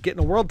 Elias is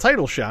getting a world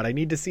title shot. I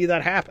need to see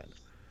that happen.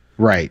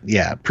 Right.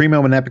 Yeah.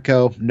 Primo and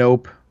Epico.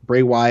 Nope.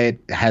 Bray Wyatt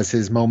has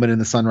his moment in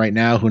the sun right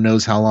now. Who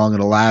knows how long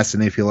it'll last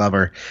and if he'll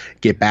ever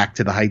get back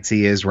to the heights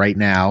he is right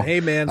now. Hey,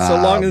 man, so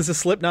long as the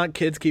Slipknot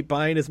kids keep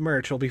buying his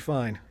merch, he'll be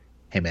fine.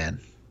 Hey, man.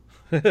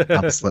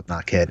 I'm a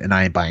Slipknot kid, and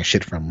I ain't buying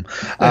shit from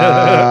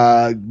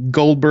him.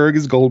 Goldberg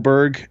is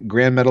Goldberg.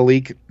 Grand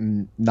Metalik,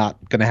 not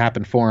going to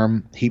happen for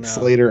him. Heath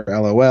Slater,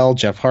 LOL.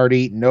 Jeff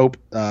Hardy, nope.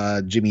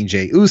 Jimmy and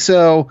Jay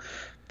Uso,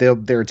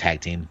 they're a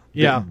tag team.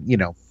 Yeah.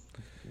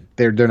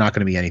 They're not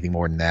going to be anything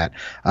more than that.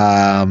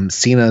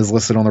 Cena is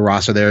listed on the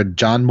roster there.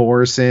 John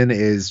Morrison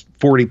is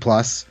 40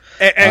 plus.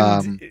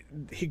 And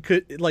he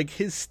could, like,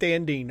 his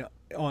standing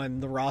on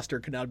the roster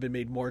could not have been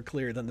made more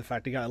clear than the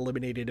fact he got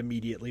eliminated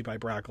immediately by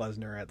Brock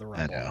Lesnar at the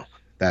Rumble. I know.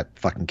 That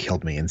fucking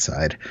killed me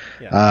inside.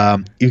 Yeah.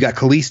 You've got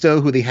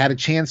Kalisto, who they had a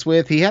chance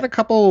with. He had a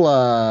couple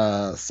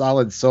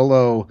solid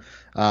solo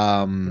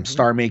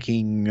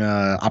star-making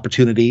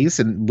opportunities,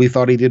 and we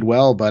thought he did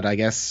well, but I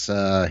guess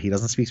he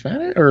doesn't speak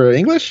Spanish or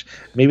English.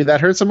 Maybe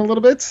that hurts him a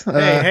little bit.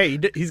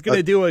 He's going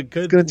to do a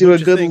good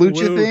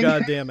lucha thing.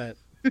 God damn it.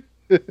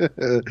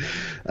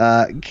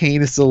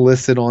 Kane is still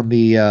listed on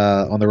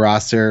the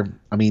roster.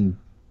 I mean,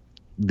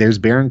 there's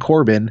Baron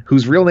Corbin,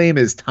 whose real name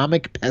is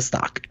Tomek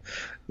Pestok,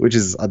 which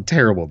is a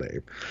terrible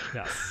name.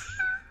 Yes.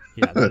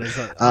 Yeah, that is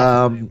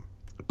a name.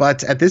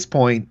 But at this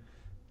point,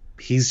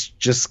 he's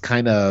just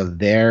kind of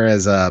there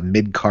as a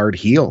mid-card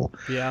heel.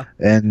 Yeah.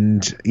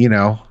 And,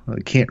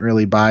 can't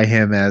really buy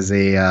him as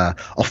a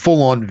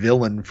full-on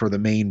villain for the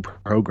main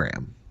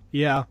program.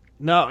 Yeah.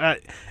 No,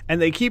 and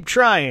they keep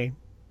trying.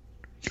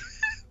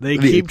 They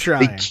keep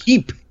trying.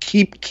 They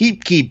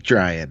keep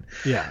trying.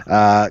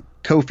 Yeah.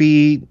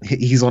 Kofi,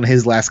 he's on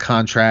his last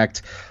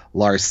contract.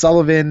 Lars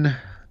Sullivan,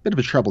 bit of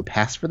a troubled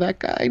past for that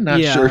guy.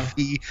 Not sure if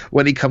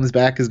when he comes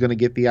back, is going to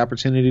get the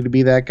opportunity to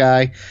be that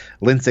guy.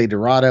 Lindsay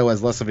Dorado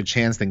has less of a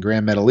chance than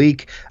Grand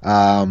Metalik.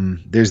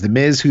 There's The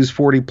Miz, who's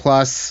 40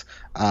 plus.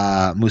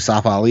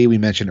 Mustafa Ali, we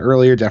mentioned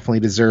earlier,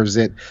 definitely deserves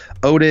it.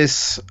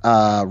 Otis,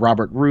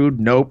 Robert Roode,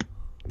 nope.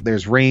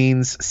 There's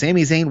Reigns.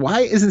 Sami Zayn,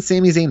 why isn't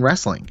Sami Zayn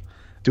wrestling?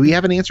 Do we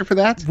have an answer for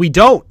that? We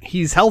don't.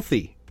 He's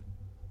healthy.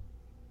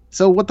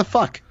 So what the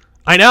fuck?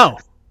 I know.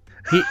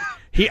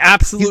 He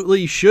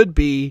absolutely should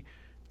be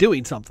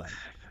doing something.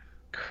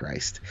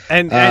 Christ.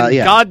 And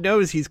God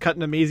knows he's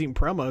cutting amazing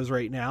promos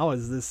right now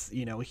as this,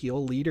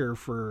 heel leader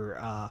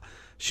for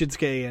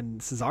Shinsuke and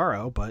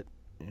Cesaro, but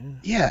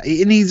yeah,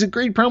 and he's a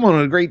great promo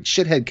and a great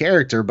shithead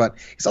character, but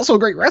he's also a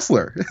great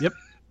wrestler. Yep.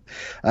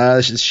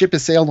 Ship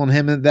has sailed on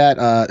him in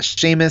that.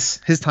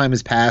 Sheamus, his time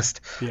has passed.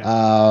 Yeah.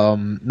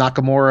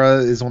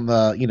 Nakamura is on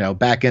the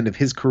back end of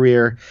his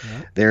career.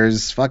 Yeah.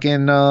 There's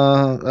fucking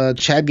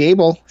Chad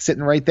Gable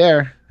sitting right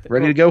there,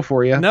 ready to go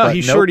for you. No,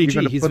 he's shorty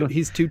G.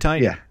 He's too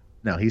tiny. Yeah,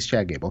 no, he's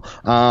Chad Gable.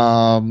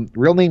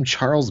 Real name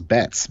Charles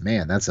Betts.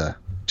 Man, that's a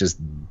just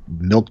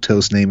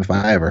milquetoast name if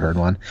I ever heard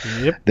one.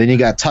 Yep. Then you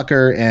got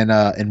Tucker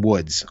and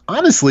Woods.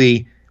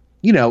 Honestly,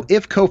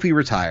 if Kofi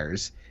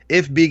retires,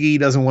 if Big E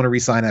doesn't want to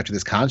resign after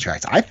this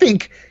contract, I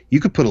think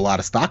you could put a lot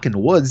of stock in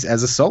Woods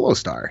as a solo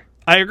star.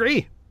 I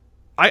agree.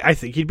 I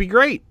think he'd be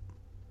great.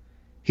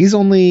 He's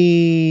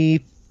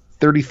only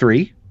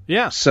 33.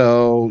 Yeah.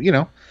 So,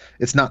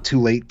 it's not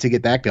too late to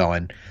get that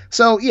going.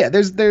 So, yeah,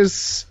 there's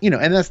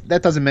and that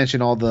doesn't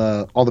mention all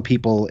the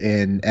people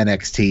in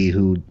NXT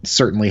who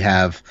certainly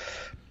have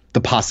the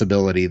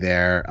possibility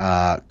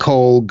there.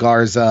 Cole,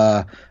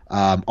 Garza,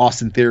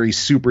 Austin Theory,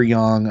 super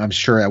young. I'm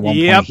sure at one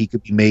point he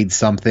could be made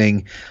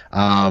something.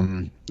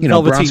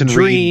 Velveteen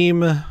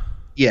Dream.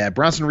 Reed,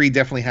 Bronson Reed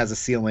definitely has a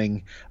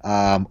ceiling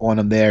on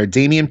him there.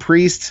 Damian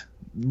Priest,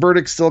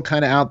 verdict's still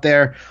kind of out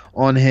there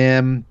on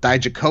him.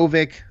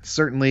 Dijakovic,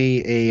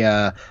 certainly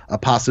a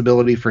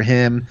possibility for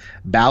him.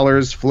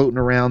 Balor's floating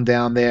around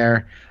down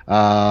there.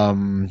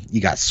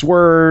 You got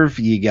Swerve,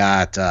 you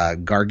got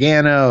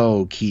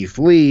Gargano, Keith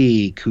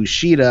Lee,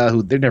 Kushida,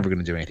 who they're never going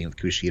to do anything with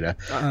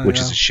Kushida, which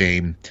is a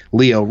shame.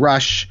 Leo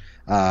Rush,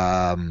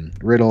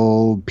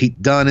 Riddle,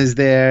 Pete Dunne is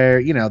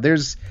there.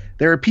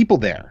 There are people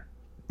there.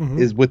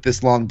 Is with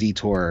this long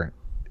detour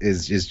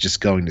is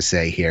just going to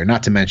say here.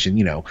 Not to mention,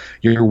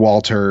 your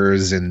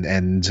Walters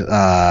and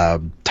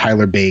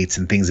Tyler Bates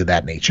and things of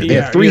that nature. They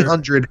have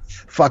 300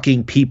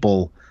 fucking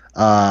people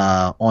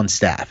on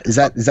staff. Is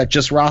that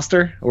just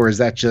roster, or is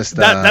that just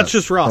that's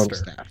just roster?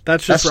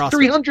 That's roster.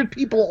 300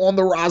 people on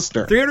the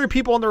roster. 300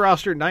 people on the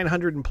roster,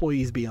 900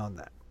 employees beyond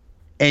that.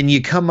 And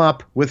you come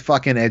up with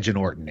fucking Edge and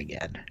Orton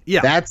again.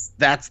 Yeah,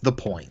 that's the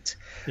point.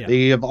 Yeah.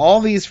 They have all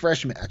these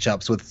fresh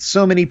matchups with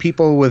so many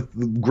people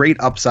with great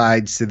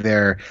upsides to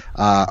their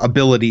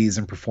abilities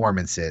and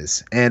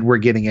performances, and we're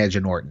getting Edge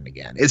and Orton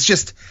again. It's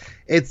just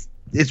it's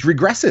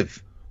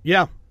regressive.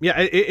 Yeah,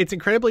 it's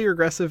incredibly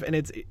regressive, and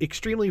it's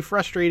extremely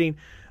frustrating,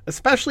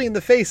 especially in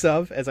the face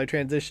of, as I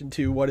transition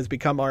to what has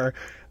become our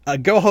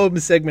go home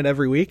segment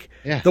every week,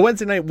 the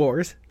Wednesday Night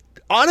Wars.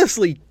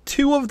 Honestly,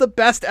 2 of the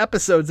best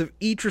episodes of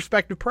each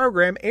respective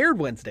program aired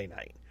Wednesday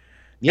night.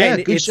 Yeah,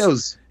 and good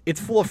shows. It's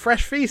full of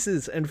fresh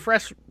faces and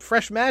fresh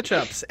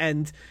matchups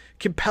and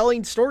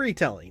compelling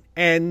storytelling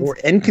and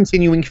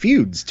continuing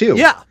feuds too.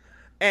 Yeah,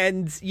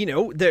 and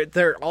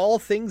they're all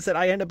things that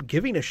I end up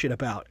giving a shit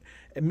about.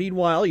 And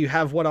meanwhile, you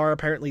have what are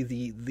apparently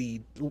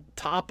the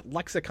top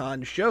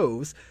lexicon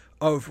shows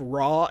of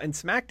Raw and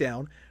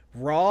SmackDown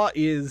Raw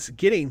is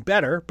getting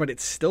better, but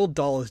it's still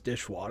dull as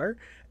dishwater.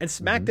 And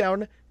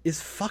SmackDown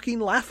is fucking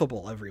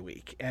laughable every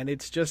week, and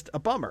it's just a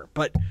bummer.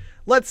 But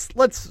let's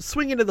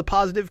swing into the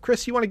positive.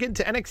 Chris, you want to get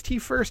into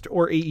NXT first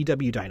or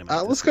AEW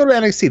Dynamite? Let's go to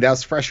NXT. That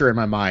was fresher in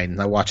my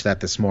mind. I watched that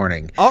this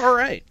morning. All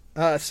right.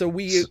 So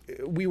we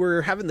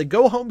were having the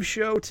go home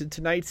show to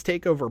tonight's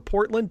Takeover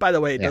Portland. By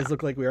the way, it does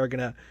look like we are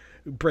gonna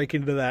break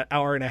into that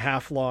hour and a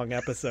half long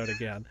episode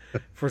again.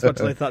 For as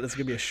much as I thought this was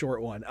gonna be a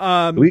short one.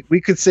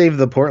 We could save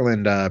the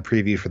Portland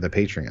preview for the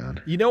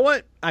Patreon. You know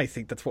what? I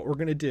think that's what we're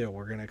gonna do.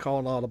 We're gonna call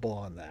an audible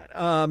on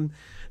that.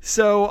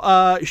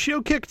 So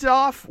show kicked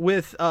off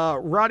with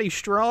Roddy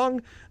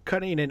Strong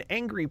cutting an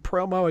angry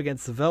promo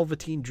against the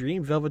Velveteen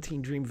Dream.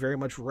 Velveteen Dream very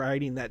much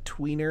riding that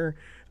tweener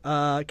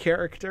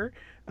character.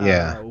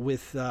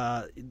 With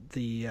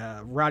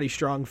the Roddy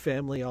Strong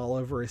family all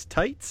over his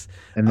tights.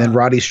 And then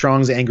Roddy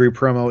Strong's angry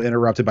promo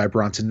interrupted by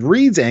Bronson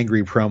Reed's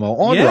angry promo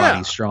on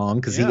Roddy Strong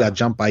because he got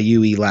jumped by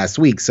UE last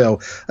week. So,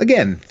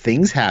 again,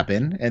 things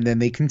happen, and then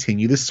they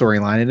continue the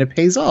storyline, and it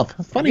pays off.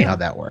 Funny how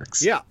that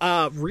works.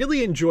 Yeah,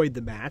 really enjoyed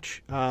the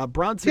match.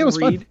 Bronson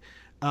Reed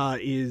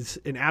is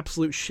an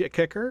absolute shit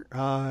kicker,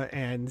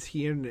 and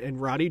he and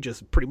Roddy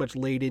just pretty much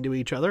laid into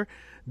each other.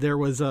 There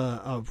was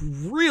a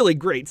really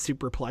great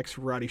superplex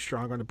for Roddy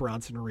Strong onto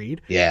Bronson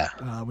Reed.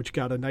 Which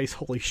got a nice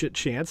holy shit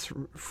chance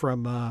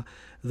from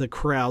the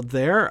crowd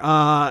there.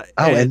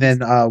 And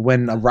then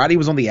when Roddy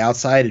was on the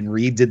outside and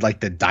Reed did like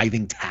the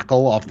diving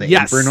tackle off the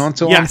apron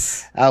onto him,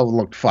 that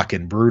looked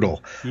fucking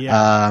brutal.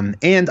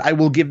 And I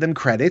will give them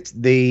credit.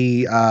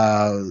 They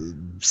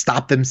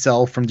stopped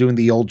themselves from doing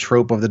the old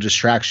trope of the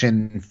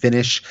distraction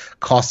finish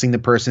costing the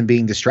person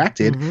being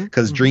distracted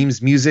because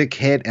Dream's music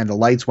hit and the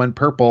lights went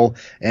purple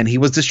and he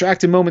was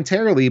distracted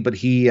momentarily, but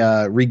he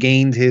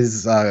regained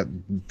his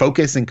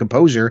focus and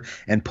composure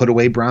and put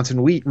away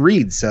Bronson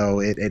Reed. So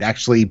it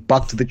actually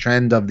bucked the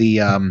trend of the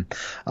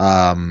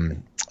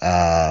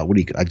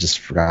I just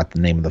forgot the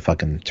name of the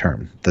fucking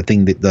term.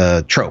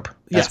 The trope.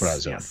 That's what I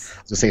was doing. I was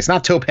gonna say it's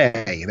not tope.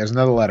 There's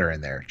another letter in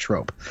there.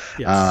 Trope.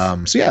 So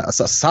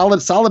a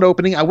solid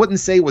opening. I wouldn't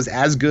say it was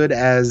as good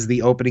as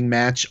the opening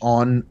match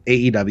on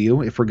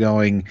AEW if we're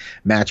going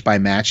match by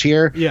match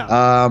here.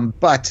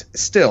 But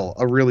still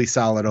a really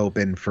solid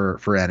open for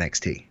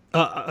NXT.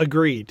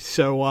 Agreed.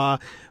 So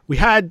we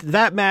had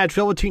that match.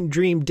 Velveteen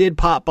Dream did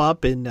pop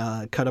up and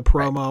cut a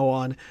promo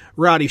on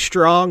Roddy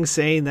Strong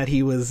saying that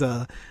he was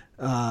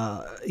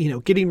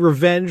getting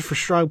revenge for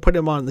Strong putting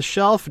him on the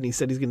shelf, and he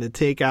said he's going to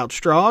take out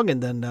Strong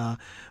and then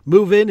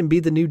move in and be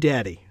the new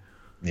daddy.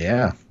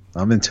 Yeah,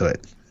 I'm into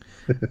it.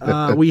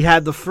 We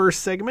had the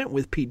first segment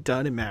with Pete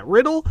Dunne and Matt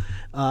Riddle.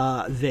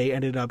 They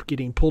ended up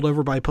getting pulled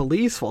over by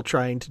police while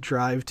trying to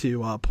drive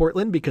to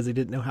Portland because they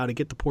didn't know how to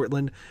get to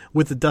Portland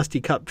with the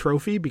Dusty Cup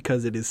trophy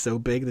because it is so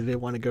big they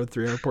didn't want to go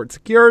through airport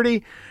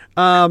security.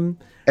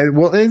 And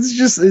well,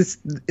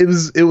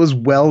 it was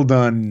well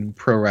done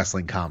pro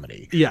wrestling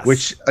comedy. Yes.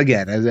 Which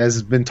again, as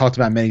has been talked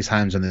about many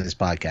times on this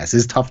podcast,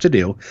 is tough to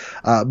do.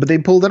 But they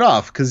pulled it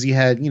off because you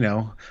had,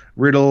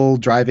 Riddle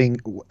driving,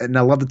 and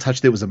I love the touch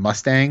that it was a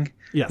Mustang,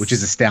 which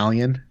is a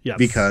stallion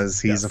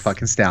because he's a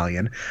fucking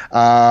stallion.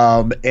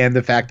 And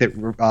the fact that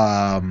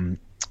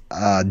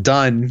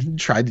Dunn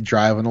tried to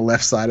drive on the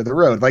left side of the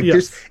road. Like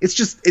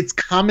it's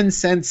common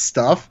sense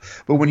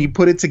stuff, but when you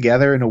put it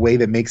together in a way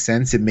that makes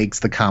sense, it makes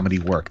the comedy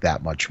work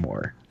that much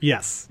more.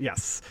 Yes.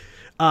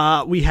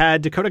 We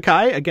had Dakota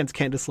Kai against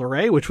Candice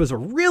LeRae, which was a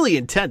really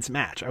intense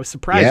match. I was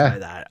surprised by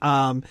that.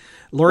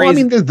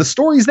 The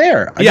story's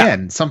there.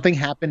 Again, something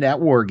happened at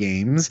War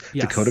Games.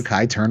 Dakota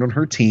Kai turned on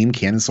her team.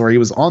 Candice LeRae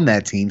was on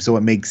that team, so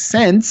it makes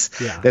sense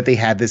that they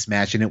had this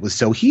match and it was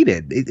so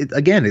heated.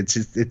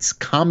 It's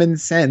common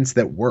sense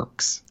that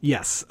works.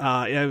 Yes.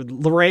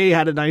 LeRae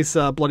had a nice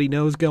bloody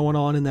nose going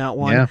on in that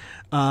one.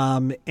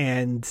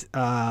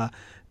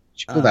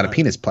 She pulled out a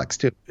penis plex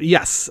too.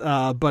 Yes,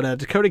 but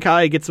Dakota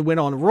Kai gets a win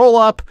on a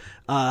roll-up.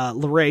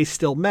 LeRae's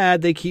still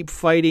mad. They keep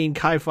fighting.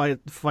 Kai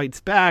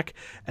fights back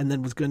and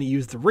then was going to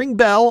use the ring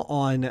bell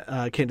on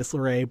Candice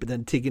LeRae, but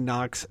then Tegan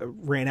Nox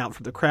ran out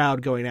from the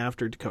crowd going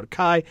after Dakota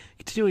Kai,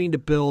 continuing to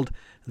build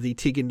the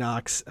Tegan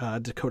Nox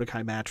Dakota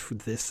Kai match for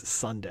this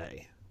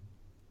Sunday.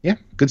 Yeah,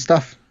 good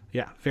stuff.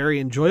 Yeah, very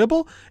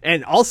enjoyable.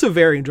 And also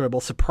very enjoyable,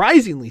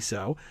 surprisingly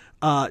so,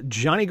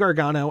 Johnny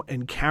Gargano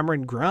and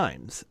Cameron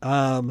Grimes.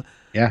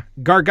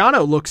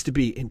 Gargano looks to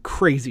be in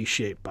crazy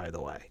shape, by the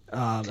way.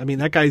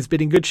 That guy's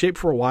been in good shape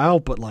for a while,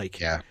 but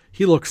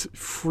he looks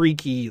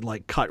freaky,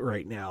 cut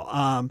right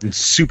now. It's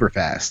super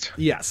fast.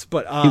 Yes,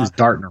 but he was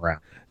darting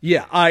around.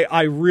 Yeah,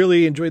 I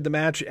really enjoyed the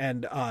match,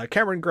 and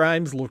Cameron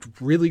Grimes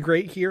looked really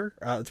great here.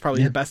 It's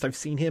probably the best I've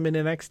seen him in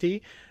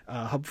NXT.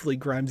 Hopefully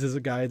Grimes is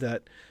a guy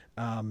that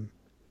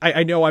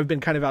I know I've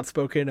been kind of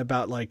outspoken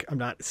about I'm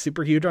not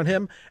super huge on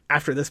him.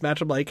 After this match,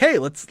 I'm like, hey,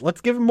 let's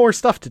give him more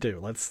stuff to do.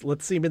 Let's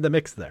see him in the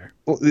mix there.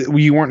 Well,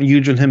 you weren't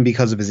huge on him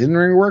because of his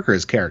in-ring work or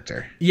his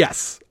character?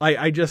 Yes,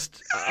 I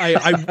just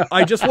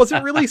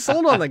wasn't really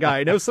sold on the guy.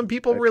 I know some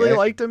people really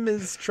liked him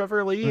as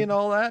Trevor Lee and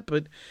all that,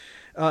 but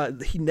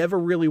he never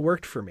really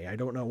worked for me. I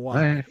don't know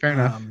why. Fair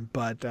enough.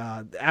 But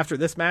after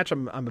this match,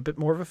 I'm a bit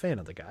more of a fan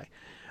of the guy.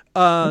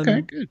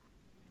 Okay, good.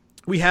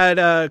 We had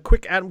a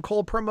quick Adam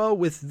Cole promo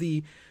with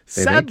the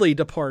sadly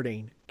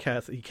departing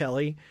Kathy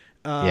Kelly.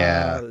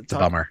 It's a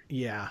bummer.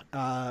 Yeah.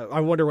 I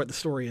wonder what the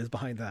story is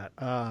behind that.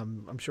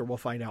 I'm sure we'll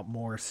find out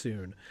more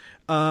soon.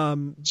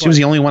 She was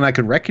the only one I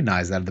could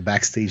recognize out of the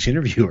backstage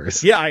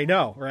interviewers. Yeah, I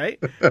know, right?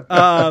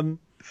 But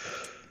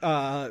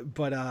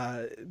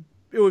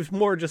it was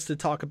more just to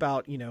talk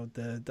about,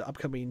 the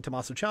upcoming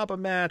Tommaso Ciampa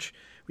match.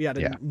 We had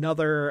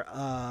another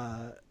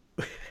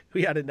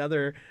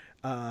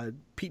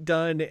Pete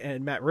Dunne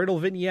and Matt Riddle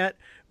vignette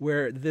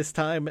where this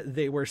time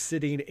they were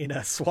sitting in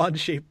a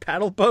swan-shaped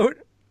paddle boat.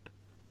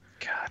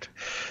 God,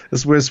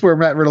 this is where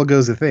Matt Riddle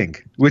goes to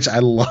think, which I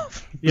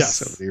love. Yes.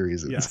 For so many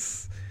reasons.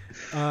 Yes.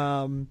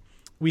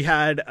 We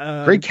had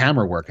great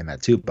camera work in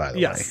that too, by the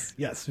way.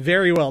 Yes,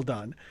 very well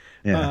done.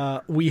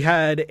 Yeah. We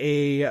had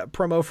a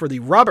promo for the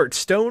Robert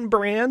Stone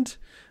brand,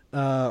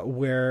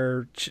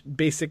 where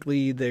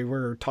basically they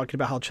were talking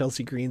about how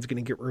Chelsea Green's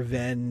going to get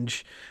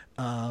revenge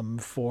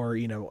for,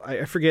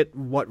 I forget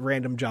what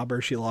random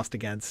jobber she lost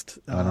against.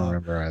 I don't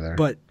remember either.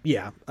 But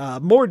yeah,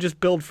 more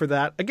just build for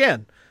that.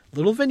 Again,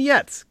 little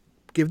vignettes.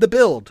 Give the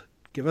build.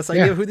 Give us an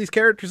idea of who these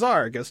characters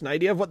are. Give us an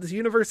idea of what this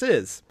universe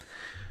is.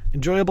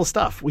 Enjoyable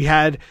stuff. We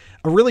had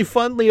a really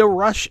fun Leo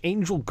Rush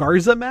Angel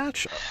Garza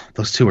match.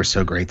 Those two are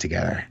so great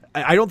together.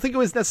 I don't think it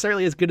was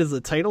necessarily as good as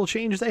the title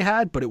change they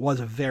had, but it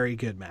was a very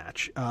good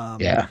match.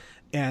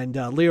 And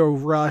Leo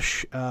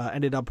Rush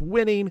ended up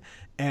winning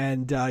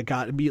and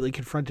got immediately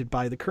confronted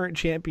by the current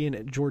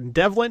champion, Jordan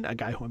Devlin, a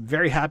guy who I'm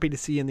very happy to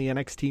see in the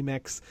NXT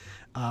mix.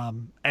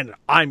 And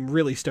I'm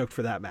really stoked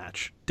for that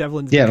match.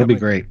 Devlin's it'll be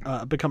great.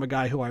 Become a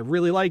guy who I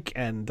really like,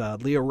 and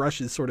Leo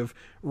Rush's sort of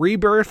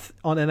rebirth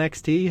on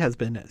NXT has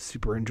been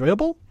super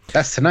enjoyable.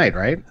 That's tonight,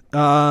 right?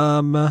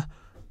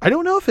 I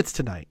don't know if it's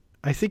tonight.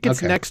 I think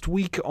it's next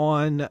week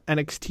on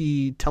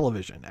NXT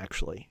television,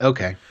 actually.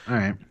 Okay. All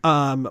right.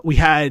 We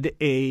had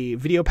a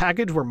video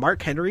package where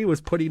Mark Henry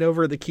was putting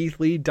over the Keith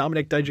Lee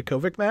Dominic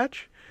Dijakovic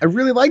match. I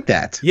really like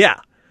that. Yeah.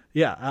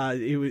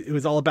 It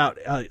was all about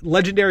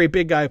legendary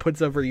big guy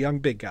puts over young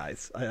big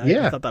guys.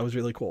 I thought that was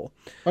really cool.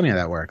 Funny how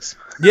that works.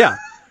 Yeah.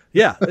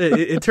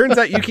 It turns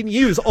out you can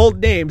use old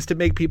names to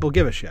make people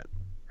give a shit.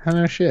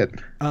 No shit.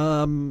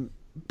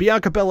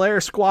 Bianca Belair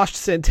squashed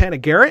Santana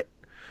Garrett.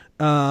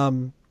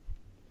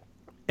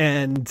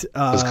 And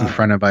was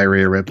confronted by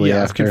Rhea Ripley.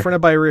 Was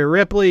confronted by Rhea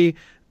Ripley.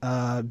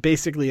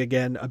 Basically,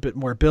 again, a bit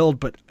more build,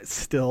 but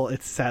still,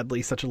 it's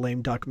sadly such a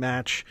lame duck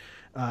match.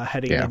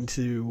 Heading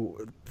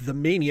into the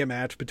Mania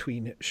match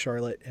between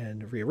Charlotte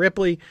and Rhea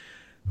Ripley.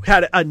 We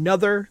had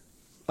another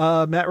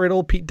Matt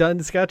Riddle, Pete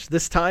Dunne sketch.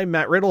 This time,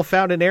 Matt Riddle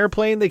found an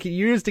airplane they could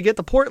use to get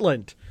to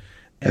Portland.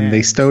 And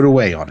they stowed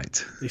away on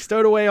it.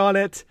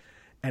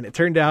 And it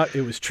turned out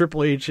it was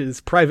Triple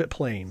H's private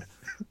plane.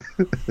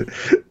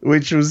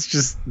 Which was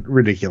just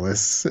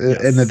ridiculous.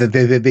 And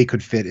that they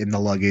could fit in the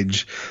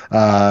luggage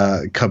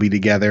cubby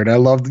together. And I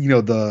loved,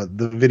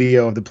 the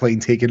video of the plane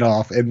taking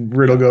off and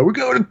Riddle go, "We're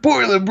going to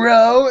Portland,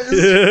 bro."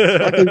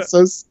 It's fucking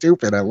so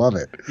stupid. I love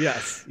it.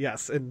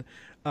 Yes. And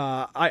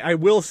I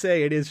will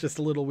say it is just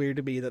a little weird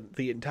to me that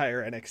the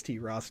entire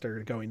NXT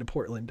roster going to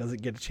Portland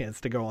doesn't get a chance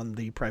to go on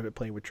the private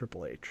plane with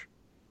Triple H.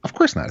 Of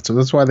course not. So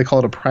that's why they call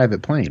it a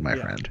private plane, my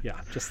friend.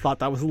 Yeah, just thought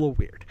that was a little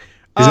weird.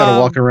 He's got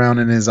to walk around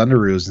in his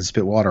underoos and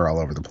spit water all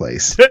over the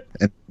place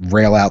and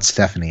rail out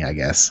Stephanie, I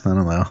guess. I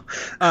don't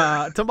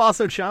know.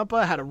 Tommaso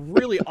Ciampa had a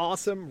really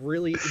awesome,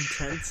 really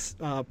intense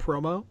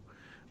promo.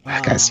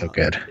 That guy's so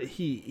good.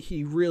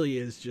 He really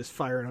is just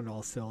firing on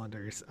all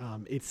cylinders.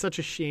 It's such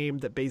a shame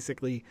that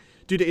basically,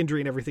 due to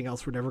injury and everything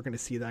else, we're never going to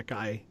see that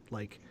guy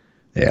go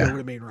to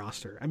the main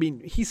roster. I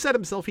mean, he said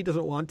himself he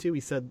doesn't want to. He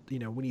said,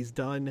 when he's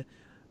done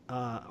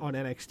on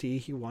NXT,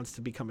 he wants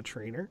to become a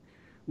trainer,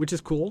 which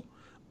is cool.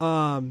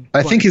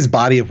 I think his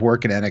body of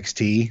work in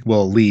NXT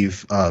will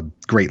leave a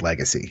great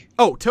legacy.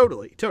 Oh,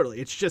 totally.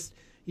 It's just,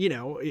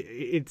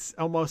 it's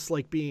almost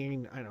like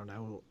being, I don't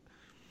know,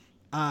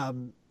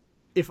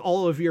 if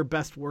all of your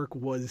best work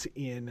was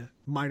in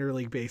minor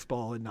league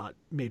baseball and not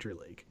major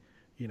league,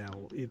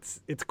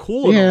 it's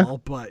cool and all,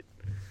 but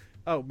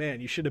oh man,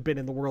 you should have been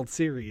in the World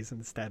Series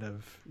instead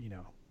of,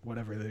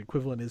 whatever the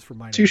equivalent is for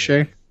minor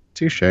league.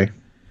 Touche.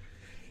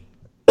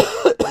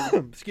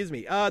 Excuse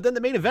me. Then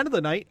the main event of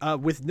the night,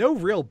 with no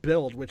real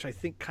build, which I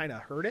think kind of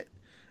hurt it.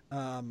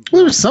 Well,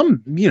 there was some,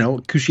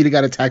 Kushida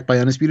got attacked by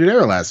Undisputed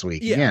Era last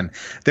week. Yeah. Again,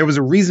 there was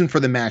a reason for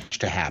the match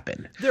to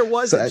happen. There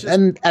was.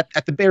 And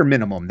at the bare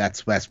minimum,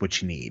 that's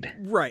what you need.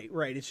 Right.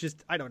 It's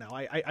just, I don't know.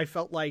 I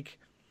felt like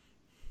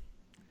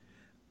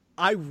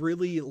I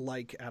really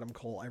like Adam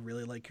Cole. I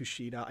really like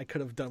Kushida. I could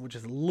have done with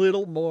just a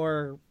little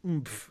more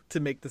oomph to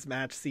make this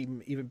match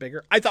seem even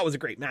bigger. I thought it was a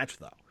great match,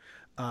 though.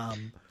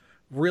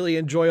 really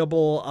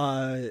enjoyable.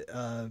 I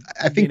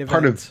think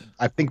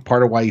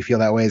part of why you feel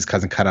that way is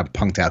because it kind of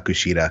punked out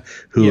Kushida,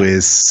 who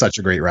is such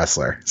a great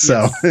wrestler.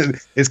 So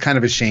it's kind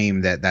of a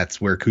shame that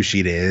that's where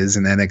Kushida is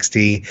in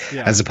NXT,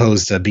 as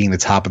opposed to being the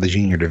top of the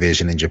junior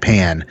division in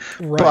Japan.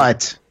 Right.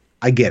 But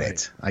I get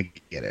it.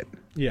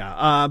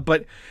 Yeah.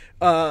 But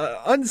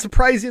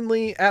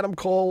unsurprisingly, Adam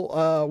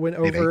Cole went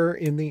over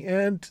in the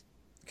end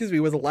because we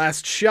were the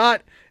last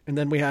shot. And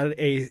then we had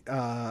a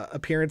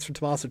appearance from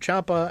Tommaso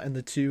Ciampa, and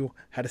the two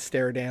had a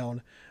stare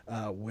down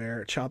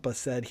where Ciampa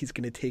said he's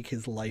going to take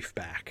his life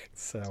back.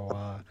 So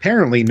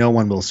apparently, no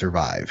one will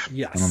survive.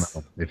 Yes, I don't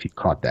know if you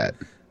caught that.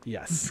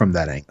 Yes, from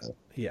that angle.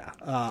 Yeah,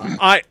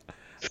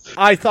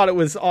 I thought it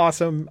was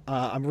awesome.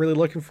 I'm really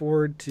looking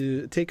forward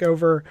to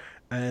TakeOver,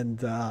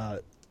 and I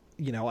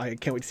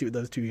can't wait to see what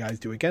those two guys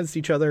do against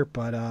each other.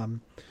 But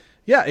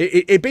yeah,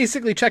 it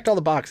basically checked all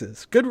the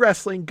boxes. Good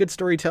wrestling, good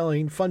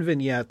storytelling, fun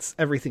vignettes,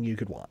 everything you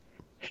could want.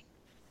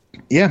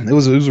 Yeah, it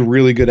was a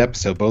really good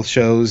episode. Both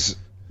shows,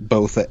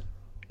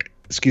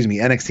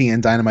 NXT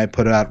and Dynamite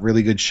put out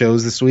really good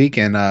shows this week.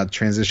 And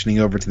transitioning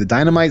over to the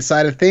Dynamite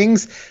side of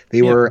things,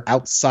 they were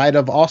outside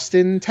of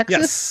Austin,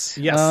 Texas.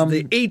 Yes,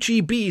 the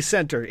HEB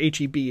Center.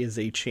 HEB is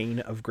a chain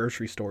of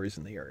grocery stores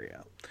in the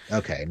area.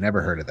 Okay,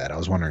 never heard of that. I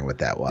was wondering what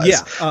that was.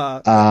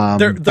 Yeah,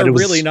 they're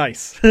really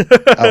nice. Oh,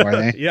 are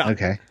they? Yeah.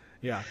 Okay.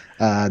 Yeah.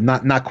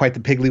 Not quite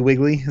the Piggly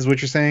Wiggly is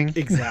what you're saying?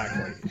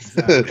 Exactly.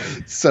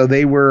 So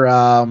they were,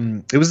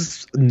 it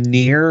was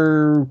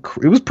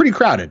pretty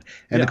crowded,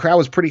 and the crowd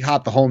was pretty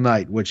hot the whole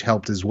night, which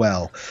helped as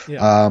well.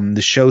 Yeah.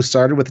 The show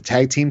started with a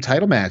tag team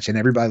title match, and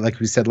everybody, like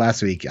we said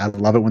last week, I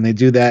love it when they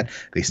do that.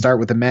 They start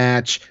with a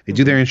match, they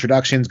do their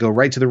introductions, go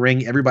right to the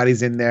ring,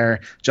 everybody's in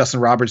there.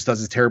 Justin Roberts does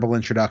his terrible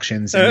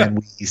introductions, and then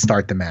we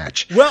start the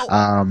match.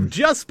 Well,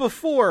 just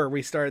before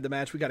we started the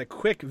match, we got a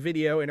quick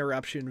video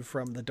interruption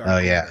from the Dark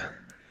Order. Oh, yeah.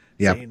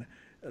 Saying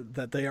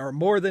that they are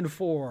more than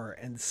four,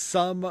 and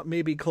some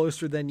may be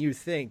closer than you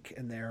think,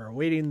 and they are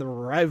awaiting the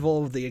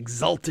arrival of the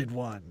Exalted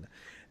One.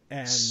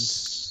 And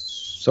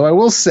so I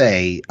will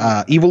say,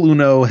 Evil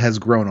Uno has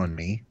grown on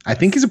me. I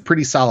think he's a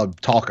pretty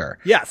solid talker.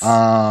 Yes.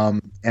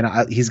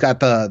 He's got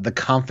the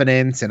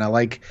confidence, and I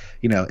like,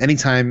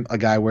 anytime a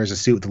guy wears a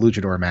suit with the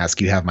luchador mask,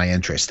 you have my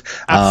interest.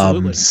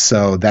 Absolutely.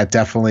 So that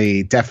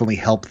definitely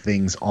helped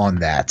things on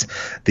that.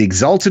 The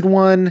Exalted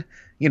One.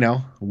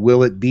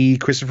 Will it be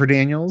Christopher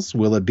Daniels?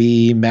 Will it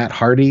be Matt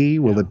Hardy?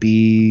 Will it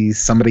be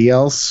somebody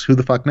else? Who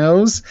the fuck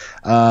knows?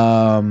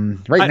 Right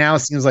now, it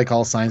seems like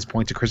all signs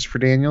point to Christopher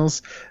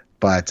Daniels,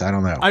 but I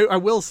don't know. I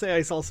will say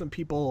I saw some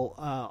people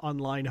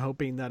online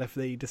hoping that if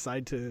they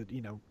decide to,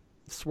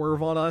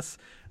 swerve on us,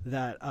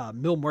 that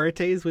Mil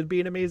Muertes would be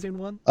an amazing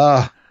one.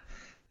 Yeah.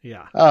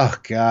 Oh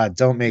God!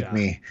 Don't make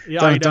me.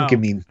 Yeah, don't give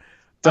me.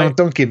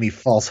 Don't give me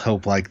false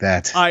hope like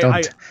that.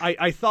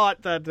 I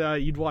thought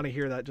that you'd want to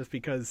hear that just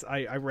because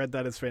I read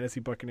that as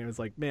fantasy book, and it was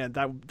like, man,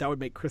 that would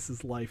make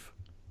Chris's life.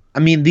 I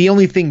mean, the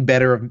only thing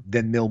better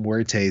than Mil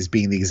Muertes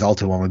being the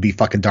Exalted One would be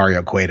fucking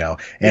Dario Cueto.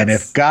 And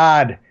if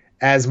God,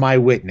 as my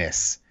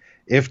witness,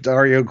 if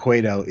Dario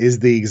Cueto is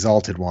the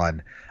Exalted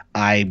One,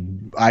 I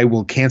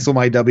will cancel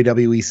my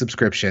WWE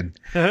subscription,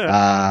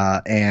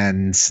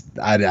 and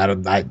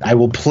I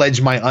will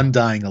pledge my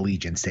undying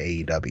allegiance to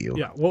AEW.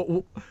 Yeah,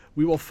 well,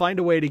 we will find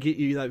a way to get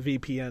you that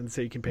VPN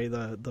so you can pay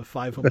the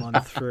 $5 a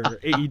month for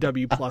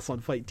AEW Plus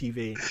on Fight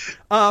TV.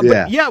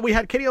 But yeah, we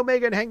had Kenny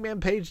Omega and Hangman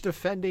Page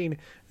defending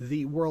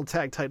the World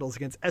Tag Titles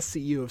against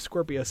SCU of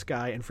Scorpio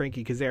Sky and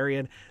Frankie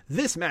Kazarian.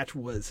 This match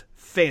was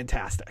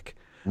fantastic.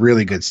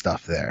 Really good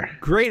stuff there.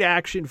 Great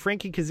action.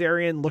 Frankie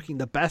Kazarian looking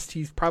the best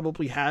he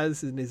probably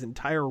has in his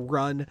entire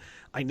run.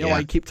 I know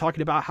I keep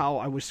talking about how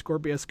I wish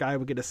Scorpio Sky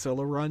would get a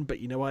solo run, but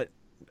you know what?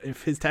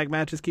 If his tag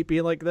matches keep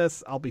being like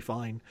this, I'll be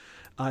fine.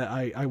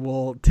 I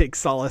will take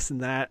solace in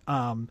that.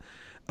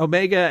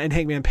 Omega and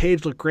Hangman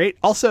Page look great.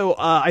 Also,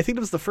 I think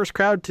it was the first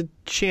crowd to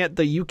chant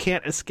the "You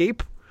Can't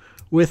Escape"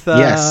 with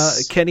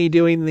Kenny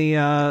doing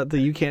the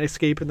 "You Can't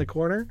Escape" in the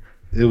corner.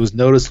 It was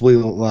noticeably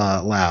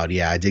loud.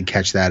 Yeah, I did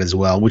catch that as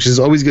well, which is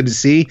always good to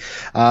see.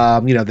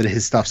 That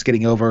his stuff's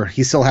getting over.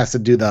 He still has to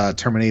do the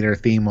Terminator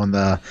theme on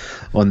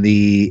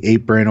the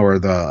apron or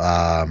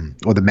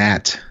the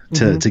mat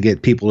to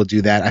get people to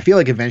do that. I feel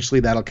like eventually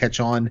that'll catch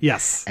on.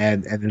 Yes,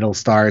 and it'll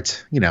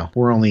start.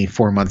 We're only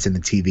 4 months into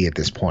TV at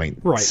this point,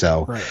 right?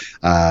 So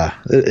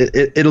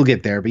it'll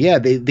get there. But yeah,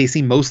 they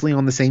seem mostly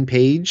on the same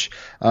page.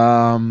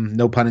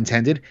 No pun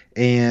intended.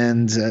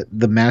 And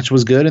the match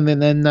was good. And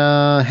then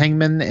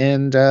Hangman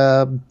and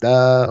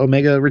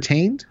Omega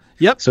retained.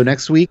 Yep. So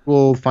next week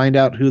we'll find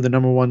out who the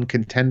number one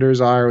contenders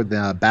are,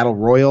 the Battle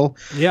Royal.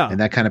 Yeah. And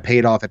that kind of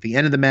paid off at the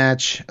end of the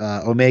match.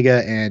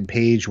 Omega and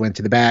Page went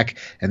to the back,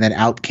 and then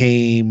out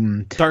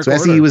came Dark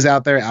Order. SE was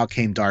out there. Out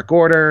came Dark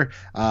Order.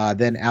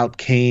 Then out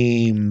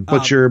came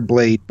Butcher,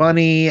 Blade,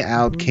 Bunny.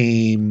 Out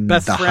came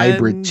Best the Friends.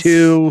 Hybrid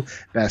 2,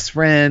 Best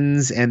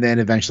Friends, and then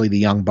eventually the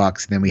Young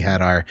Bucks. And then we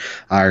had our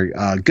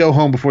go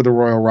home before the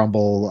Royal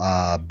Rumble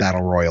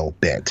Battle Royal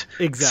bit.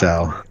 Exactly.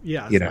 So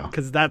yeah,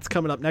 because that's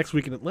coming up next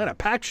week in Atlanta.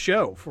 Packed show.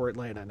 show for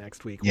Atlanta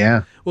next week.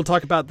 Yeah. We'll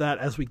talk about that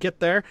as we get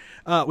there.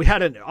 We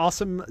had an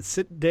awesome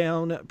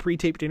sit-down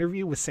pre-taped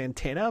interview with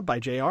Santana by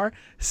JR.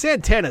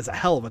 Santana's a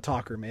hell of a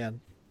talker, man.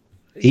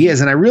 He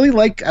is, and I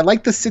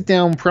like the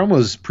sit-down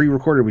promos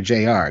pre-recorded with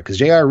JR, because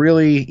JR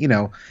really,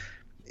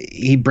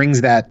 he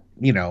brings that,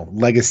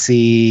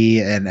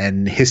 legacy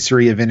and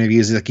history of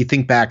interviews. Like, you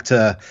think back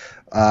to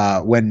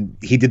when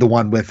he did the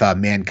one with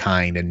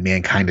Mankind, and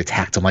Mankind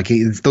attacked him. Like,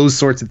 it's those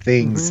sorts of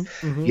things,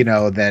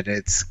 that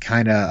it's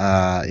kind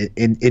of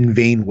in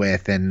vein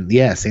with. And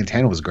yeah,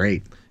 Santana was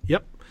great.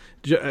 Yep.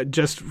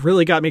 Just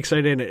really got me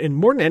excited. And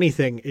more than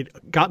anything,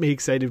 it got me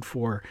excited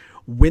for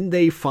when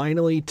they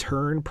finally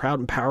turn Proud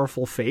and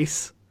Powerful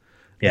face.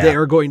 Yeah. They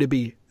are going to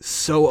be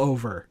so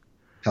over.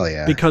 Hell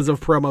yeah. Because of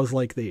promos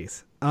like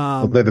these.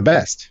 Well, they're the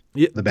best.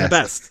 Yeah, The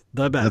best.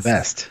 The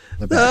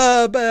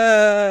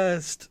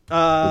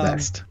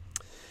best.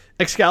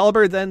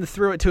 Excalibur then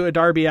threw it to a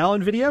Darby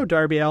Allin video.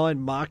 Darby Allin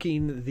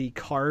mocking the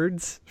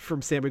cards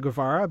from Sammy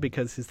Guevara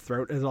because his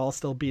throat is all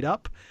still beat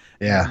up.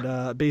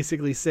 Yeah. And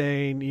basically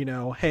saying,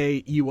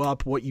 hey, you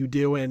up, what you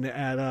doing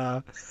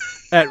at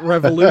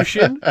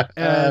Revolution?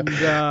 And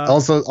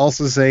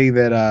also saying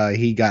that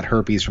he got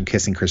herpes from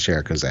kissing Chris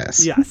Jericho's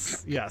ass.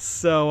 Yes.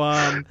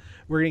 So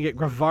we're going to get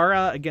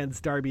Guevara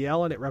against Darby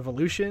Allin at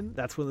Revolution.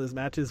 That's one of those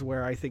matches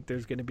where I think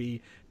there's going to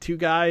be two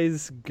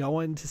guys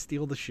going to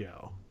steal the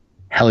show.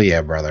 Hell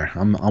yeah, brother.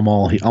 I'm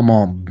all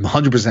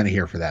 100%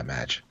 here for that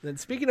match. Then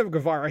speaking of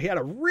Guevara, he had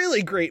a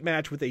really great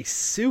match with a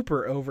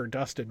super over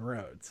Dustin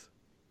Rhodes.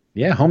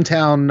 Yeah,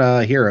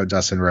 hometown hero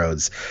Dustin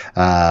Rhodes.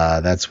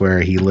 That's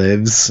where he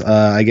lives,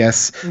 I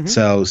guess. Mm-hmm.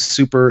 So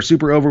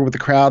super over with the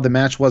crowd. The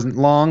match wasn't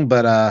long,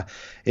 but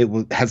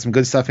it had some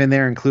good stuff in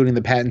there, including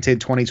the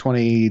patented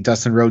 2020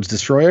 Dustin Rhodes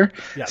Destroyer.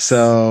 Yes.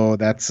 So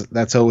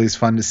that's always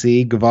fun to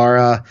see.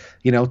 Guevara,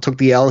 took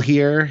the L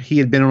here. He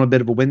had been on a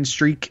bit of a win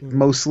streak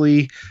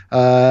mostly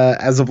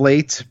as of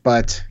late,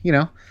 but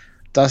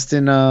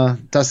Dustin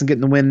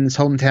getting the win in his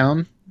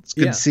hometown. It's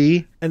good to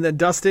see. And then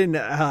Dustin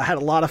had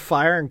a lot of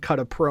fire and cut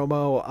a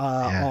promo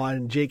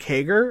on Jake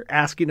Hager,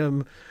 asking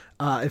him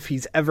if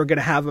he's ever going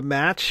to have a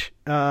match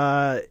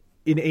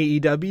in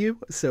AEW.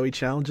 So he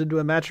challenged him to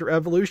a match at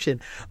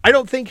Revolution. I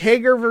don't think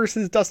Hager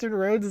versus Dustin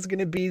Rhodes is going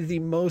to be the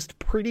most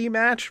pretty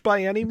match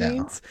by any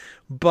means,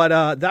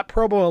 but that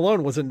promo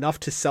alone was enough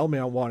to sell me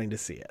on wanting to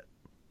see it.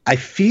 I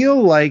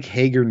feel like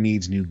Hager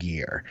needs new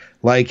gear.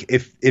 Like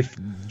if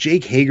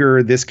Jake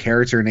Hager, this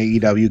character in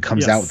AEW,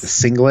 comes out with a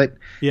singlet,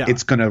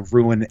 it's going to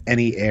ruin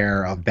any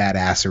air of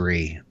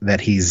badassery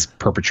that he's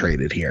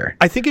perpetrated here.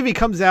 I think if he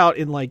comes out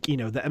in the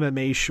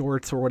MMA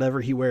shorts or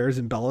whatever he wears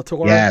in Bellator,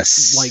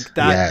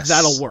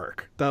 that'll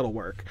work. That'll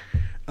work.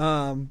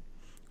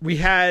 We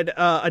had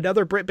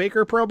another Britt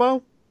Baker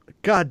promo.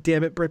 God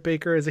damn it, Britt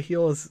Baker as a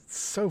heel is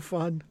so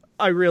fun.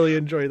 I really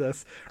enjoy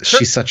this.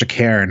 She's such a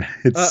Karen.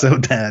 It's so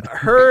bad.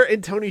 Her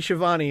and Tony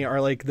Schiavone are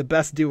like the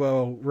best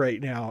duo right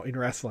now in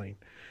wrestling.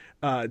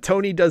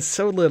 Tony does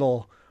so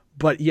little,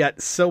 but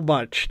yet so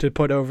much to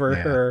put over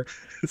her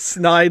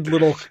snide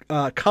little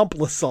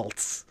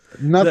complissalts.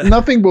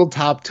 Nothing will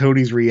top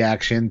Tony's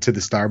reaction to the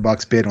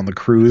Starbucks bit on the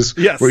cruise,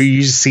 where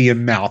you just see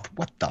him mouth,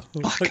 "What the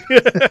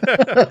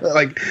fuck?"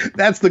 Like,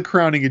 that's the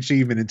crowning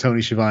achievement in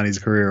Tony Schiavone's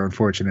career,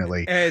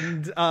 unfortunately.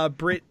 And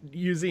Britt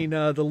using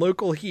the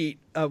local heat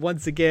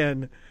once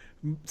again,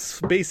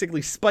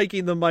 basically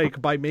spiking the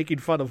mic by making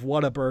fun of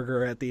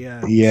Whataburger at the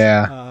end.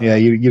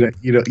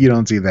 You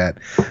don't see that.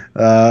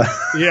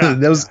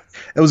 That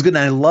was good.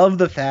 And I love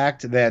the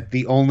fact that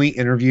the only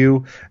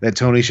interview that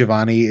Tony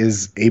Schiavone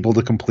is able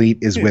to complete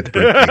is with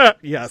Britt.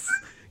 Yes.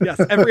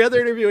 Every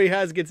other interview he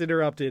has gets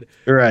interrupted.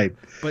 Right.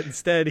 But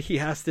instead he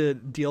has to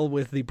deal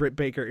with the Britt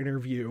Baker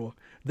interview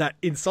that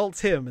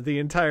insults him the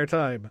entire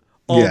time,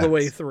 all the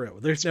way through.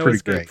 There's no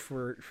escape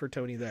for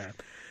Tony there.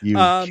 You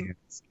can't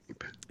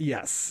escape.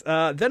 Yes.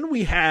 Then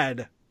we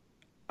had,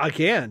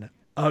 again,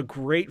 a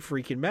great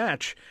freaking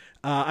match.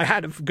 I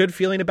had a good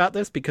feeling about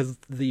this because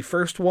the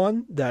first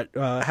one that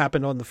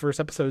happened on the first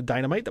episode of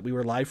Dynamite that we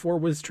were live for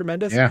was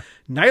tremendous. Yeah.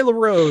 Nyla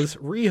Rose,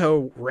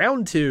 Riho,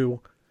 round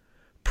 2,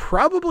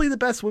 probably the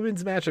best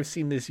women's match I've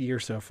seen this year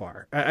so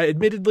far.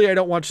 Admittedly, I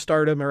don't watch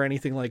Stardom or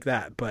anything like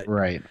that, but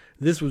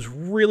this was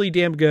really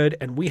damn good,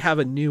 and we have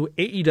a new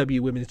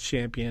AEW Women's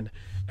Champion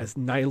as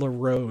Nyla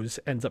Rose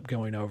ends up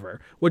going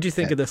over. What do you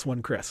think of this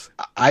one, Chris?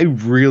 I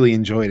really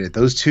enjoyed it.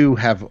 Those two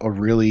have a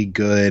really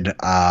good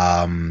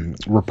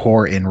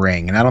rapport in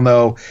ring. And I don't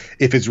know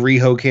if it's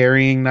Riho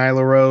carrying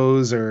Nyla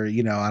Rose or,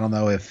 I don't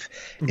know if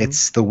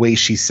it's the way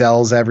she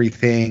sells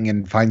everything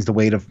and finds the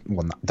way to,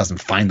 doesn't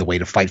find the way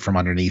to fight from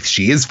underneath.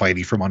 She is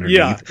fighting from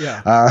underneath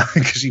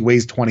because she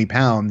weighs 20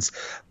 pounds.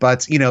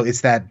 But,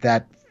 it's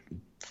that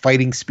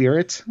fighting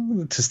spirit,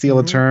 to steal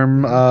a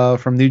term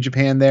from New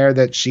Japan there,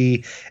 that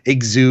she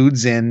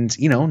exudes. And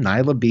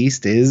Nyla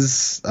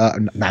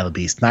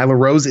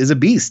Rose is a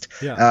beast.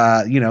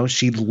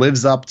 She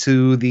lives up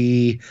to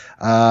the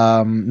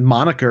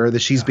moniker that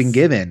she's been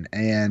given,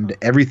 and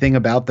everything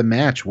about the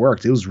match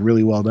worked. It was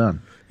really well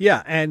done.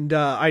 Yeah, and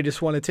I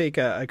just want to take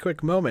a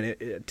quick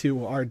moment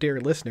to our dear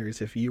listeners.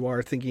 If you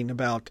are thinking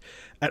about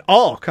at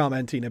all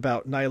commenting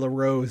about Nyla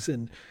Rose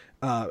and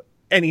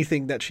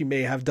anything that she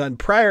may have done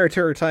prior to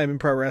her time in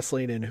pro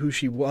wrestling and who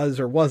she was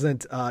or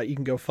wasn't, you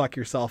can go fuck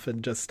yourself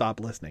and just stop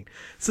listening.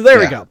 So there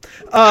we go.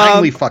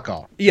 Kindly fuck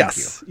off.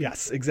 Yes,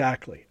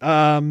 exactly.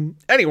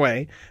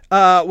 Anyway,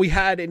 we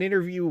had an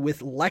interview with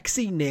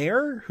Lexi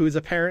Nair, who is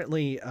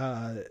apparently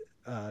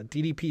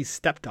DDP's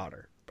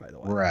stepdaughter, by the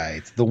way.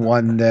 Right. The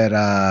one that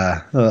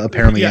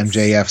apparently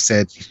MJF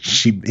said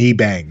he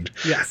banged.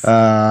 Yes.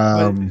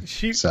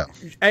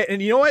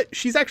 And you know what?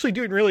 She's actually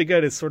doing really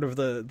good as sort of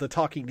the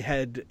talking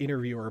head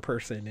interviewer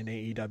person in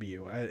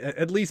AEW,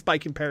 at least by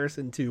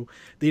comparison to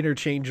the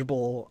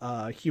interchangeable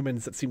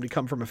humans that seem to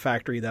come from a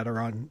factory that are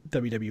on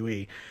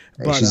WWE.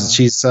 But,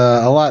 she's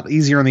a lot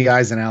easier on the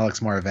eyes than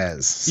Alex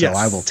Marvez, so yes.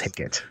 I will take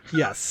it.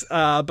 Yes.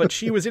 But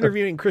she was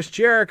interviewing Chris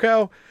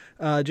Jericho.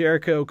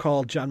 Jericho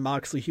called Jon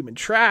Moxley human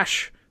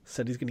trash.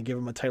 Said he's going to give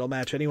him a title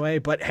match anyway.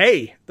 But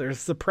hey, there's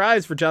a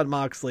surprise for Jon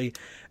Moxley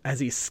as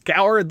he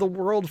scoured the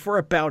world for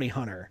a bounty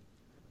hunter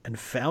and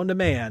found a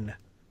man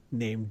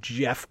named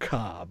Jeff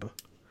Cobb.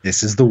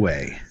 This is the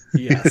way.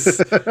 Yes.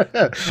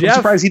 I'm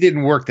surprised he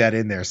didn't work that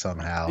in there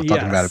somehow,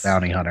 talking about a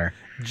bounty hunter.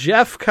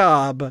 Jeff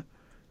Cobb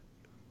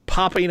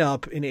popping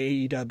up in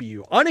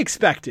AEW.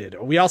 Unexpected.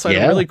 We also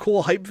had a really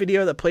cool hype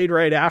video that played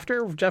right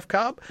after of Jeff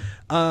Cobb.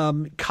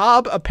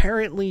 Cobb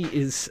apparently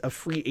is a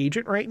free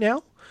agent right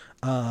now.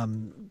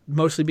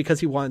 Mostly because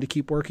he wanted to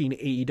keep working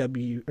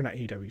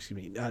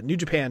New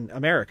Japan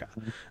America.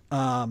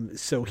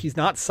 So he's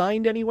not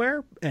signed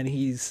anywhere, and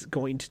he's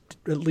going to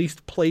at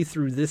least play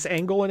through this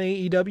angle in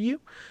AEW.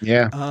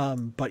 Yeah.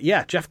 But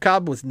yeah, Jeff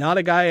Cobb was not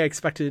a guy I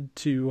expected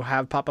to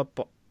have pop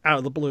up out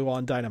of the blue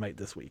on Dynamite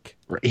this week.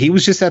 He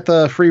was just at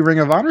the free Ring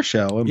of Honor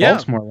show in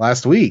Baltimore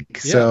last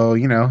week. Yeah. So,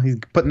 he's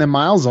putting them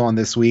miles on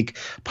this week,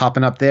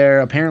 popping up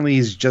there. Apparently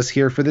he's just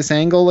here for this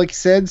angle, like you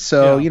said.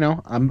 So,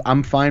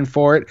 I'm fine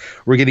for it.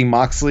 We're getting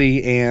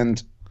Moxley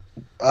and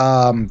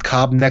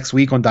Cobb next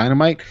week on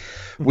Dynamite,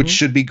 which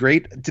should be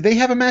great. Did they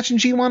have a match in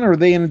G1 or are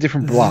they in a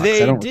different block?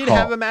 They did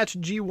have a match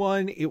in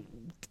G1. It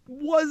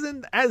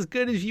wasn't as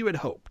good as you had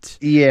hoped.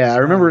 Yeah, I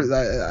remember.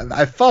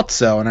 I thought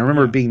so, and I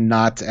remember it being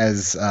not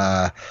as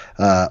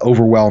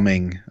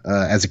overwhelming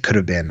as it could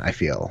have been. I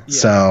feel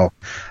so,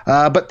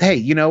 but hey,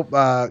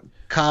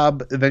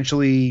 Cobb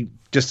eventually.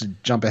 Just to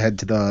jump ahead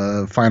to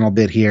the final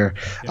bit here,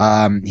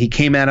 he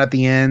came out at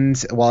the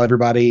end while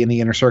everybody in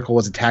the inner circle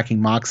was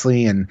attacking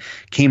Moxley and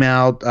came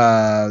out,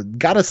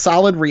 got a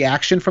solid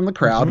reaction from the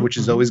crowd, which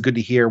is always good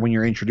to hear when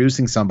you're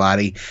introducing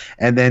somebody,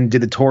 and then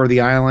did the tour of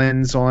the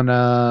islands on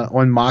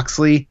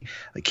Moxley.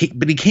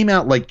 But he came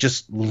out like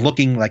just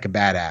looking like a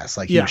badass.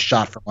 Like he was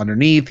shot from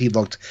underneath. He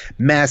looked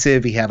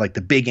massive. He had like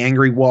the big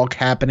angry walk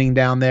happening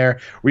down there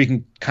where you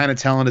can kind of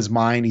tell in his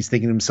mind he's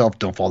thinking to himself,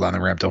 don't fall down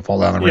the ramp, don't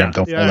fall down the ramp,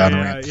 don't fall down the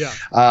ramp.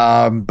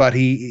 But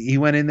he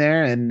went in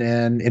there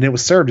and it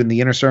was served, and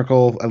the inner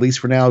circle, at least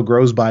for now,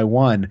 grows by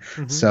one.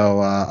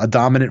 So a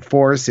dominant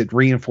force. It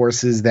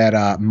reinforces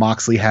that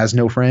Moxley has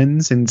no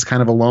friends and it's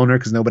kind of a loner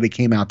because nobody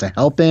came out to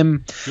help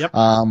him.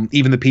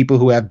 Even the people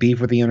who have beef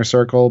with the inner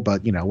circle,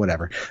 but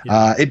whatever.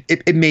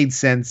 It made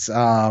sense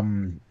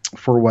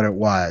for what it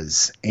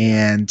was.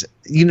 And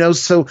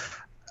so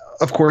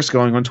of course,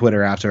 going on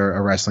Twitter after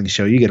a wrestling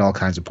show, you get all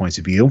kinds of points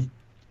of view.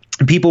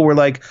 And people were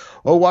like,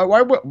 "Oh,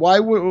 why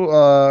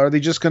are they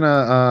just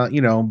gonna,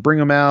 bring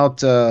them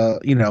out?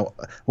 Well,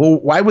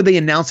 why would they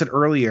announce it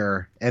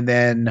earlier and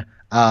then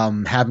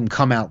have them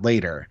come out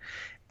later?"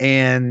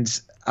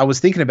 And I was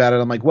thinking about it.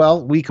 I'm like,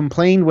 well, we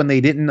complained when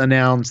they didn't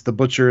announce the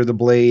Butcher, the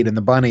Blade, and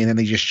the Bunny, and then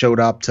they just showed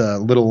up to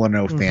little or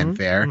no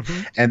fanfare.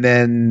 And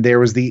then there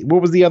was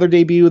what was the other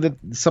debut that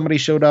somebody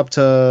showed up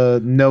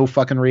to no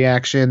fucking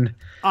reaction?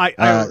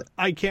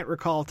 I can't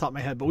recall off the top of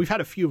my head, but we've had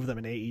a few of them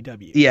in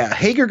AEW. Yeah,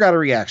 Hager got a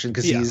reaction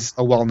because he's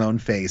a well-known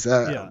face.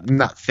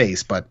 Not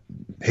face, but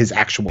his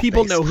actual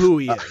people face. know who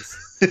he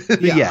is.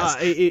 Yes.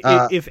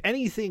 If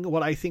anything,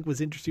 what I think was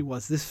interesting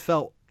was this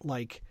felt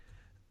like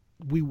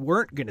we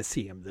weren't going to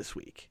see him this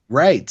week.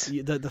 Right.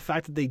 The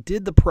fact that they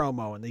did the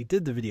promo and they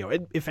did the video,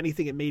 if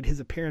anything, it made his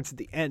appearance at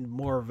the end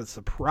more of a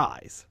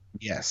surprise.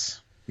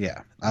 Yes.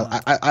 Yeah.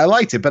 I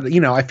liked it, but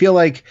I feel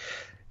like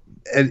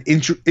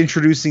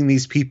introducing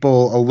these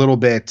people a little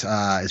bit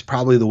is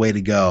probably the way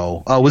to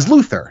go. It was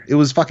Luther. It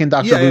was fucking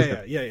Dr.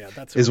 Luther. Yeah.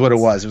 That's what it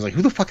was. It was like,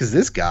 who the fuck is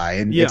this guy?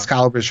 And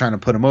Excalibur's trying to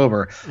put him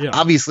over. Yeah.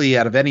 Obviously,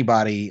 out of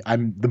anybody,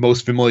 I'm the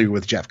most familiar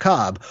with Jeff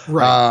Cobb.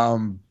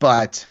 Right.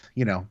 But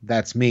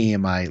that's me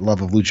and my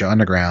love of Lucha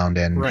Underground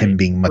and him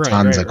being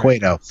Matanza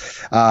Cueto,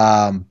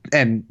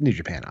 and New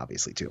Japan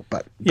obviously too.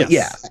 But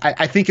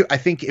I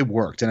think it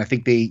worked, and I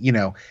think they,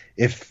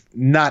 if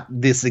not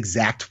this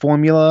exact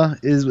formula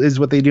is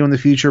what they do in the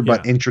future,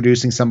 but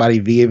introducing somebody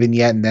via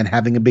vignette and then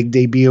having a big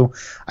debut,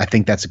 I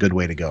think that's a good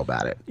way to go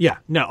about it. Yeah,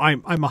 no,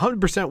 I'm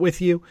 100% with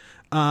you.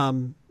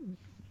 I'll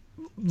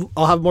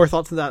have more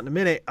thoughts on that in a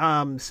minute.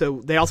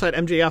 So they also had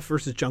MJF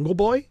versus Jungle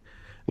Boy,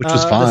 which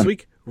was fun this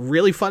week,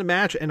 really fun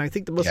match. And I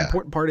think the most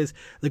important part is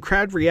the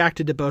crowd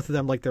reacted to both of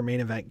them like their main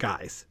event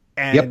guys.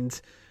 And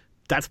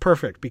that's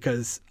perfect,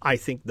 because I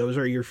think those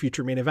are your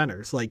future main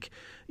eventers. Like,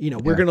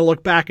 we're going to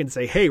look back and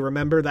say, hey,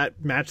 remember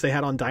that match they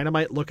had on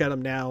Dynamite? Look at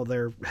them now.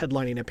 They're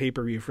headlining a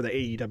pay-per-view for the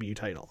AEW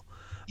title.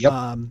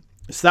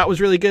 So that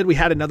was really good. We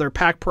had another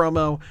Pac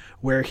promo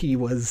where he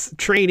was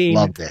training.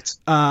 Loved it.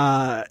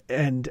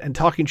 And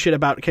talking shit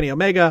about Kenny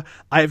Omega.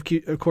 I,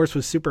 of course,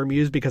 was super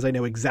amused because I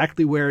know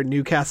exactly where in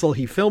Newcastle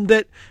he filmed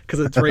it, because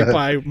it's right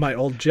by my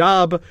old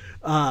job.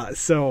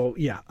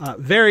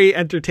 Very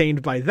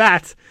entertained by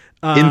that.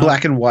 In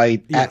black and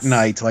white at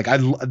night. Like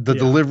the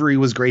delivery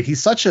was great.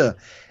 He's such a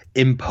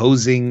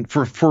imposing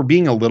for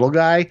being a little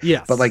guy.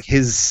 Yes. But like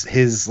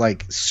his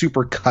like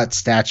super cut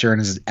stature and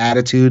his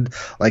attitude,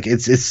 like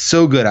it's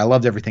so good. I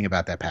loved everything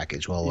about that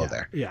package.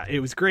 There. Yeah, it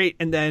was great.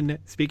 And then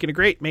speaking of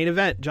great, main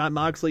event, Jon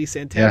Moxley,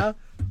 Santana.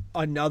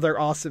 Another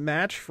awesome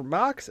match for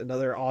Mox,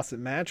 another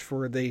awesome match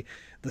for the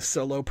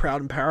solo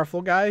proud and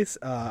powerful guys.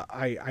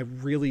 I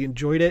really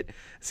enjoyed it.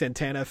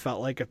 Santana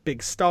felt like a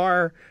big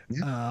star.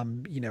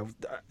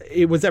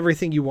 It was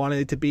everything you wanted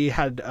it to be.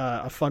 Had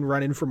a fun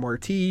run in from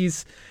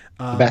Ortiz.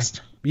 The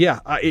best.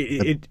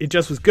 It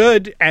just was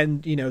good.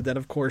 And then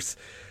of course,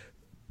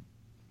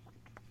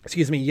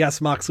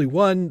 yes, Moxley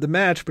won the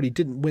match, but he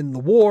didn't win the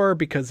war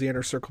because the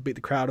Inner Circle beat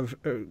the crap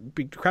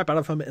out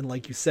of him. And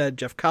like you said,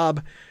 Jeff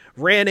Cobb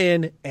ran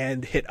in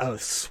and hit a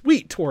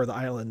sweet Tour of the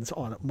Islands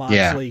on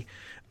Moxley.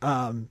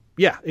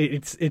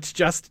 It's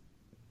just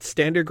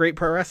standard great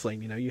pro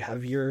wrestling. You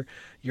have your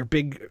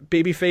big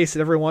baby face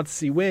that everyone wants to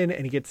see win,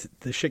 and he gets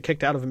the shit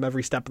kicked out of him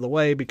every step of the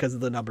way because of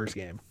the numbers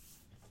game.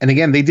 And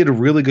again, they did a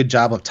really good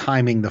job of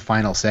timing the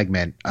final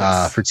segment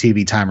for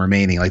TV time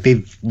remaining. Like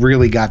they've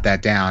really got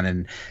that down,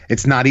 and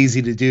it's not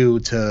easy to do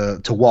to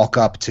walk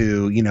up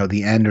to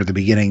the end or the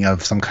beginning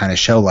of some kind of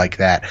show like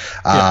that.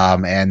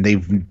 And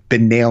they've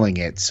been nailing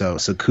it. So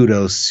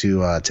kudos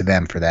to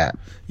them for that.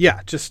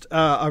 Yeah, just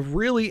a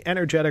really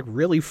energetic,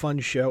 really fun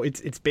show.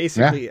 It's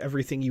basically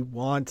everything you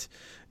want,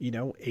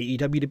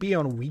 AEW to be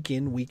on a week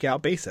in, week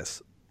out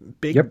basis.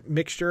 Big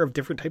mixture of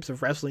different types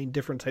of wrestling,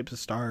 different types of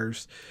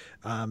stars.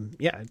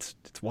 It's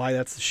why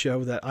that's the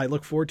show that I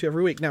look forward to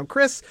every week. Now,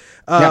 Chris,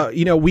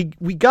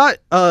 we got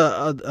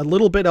a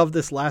little bit of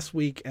this last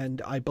week,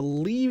 and I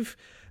believe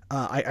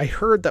I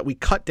heard that we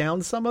cut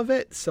down some of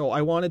it. So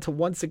I wanted to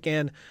once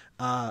again,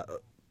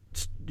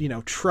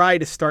 try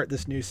to start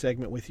this new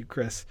segment with you,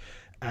 Chris,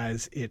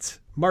 as it's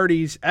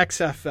Marty's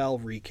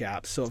XFL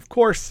recap. So of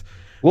course,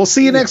 we'll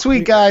see you next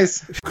week,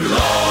 guys.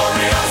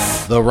 Glorious.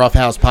 The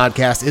Roughhouse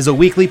Podcast is a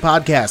weekly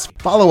podcast.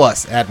 Follow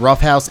us at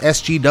Roughhouse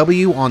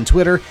SGW on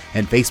Twitter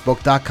and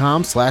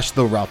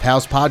Facebook.com/The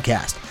Roughhouse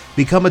Podcast.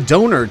 Become a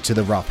donor to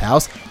The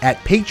Roughhouse at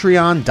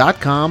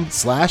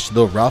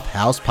Patreon.com/The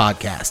Roughhouse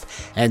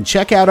Podcast. And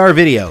check out our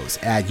videos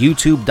at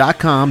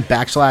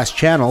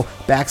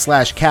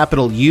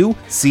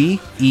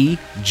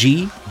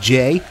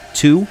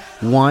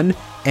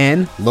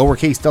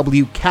YouTube.com/UCEGJ21N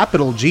w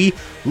capital G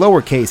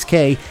lowercase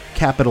k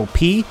capital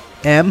P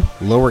M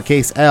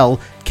lowercase l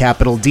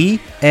capital D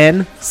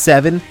N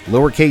 7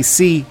 lowercase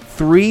c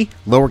 3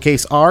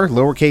 lowercase r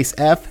lowercase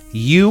f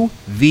U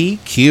V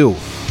Q.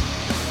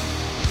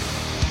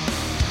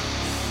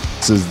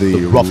 This is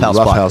the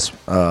Roughhouse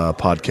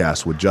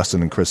podcast with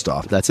Justin and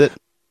Christoff. That's it.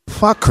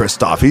 Fuck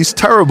Christoff. He's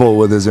terrible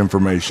with his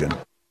information.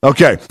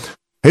 Okay.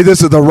 Hey,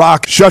 this is The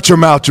Rock. Shut your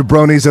mouth,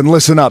 jabronis, and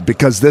listen up,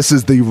 because this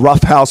is the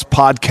Roughhouse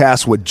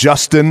podcast with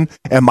Justin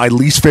and my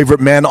least favorite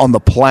man on the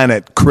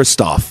planet,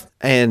 Christoff.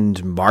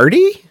 And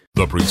Marty?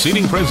 The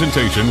preceding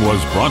presentation was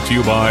brought to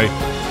you by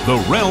the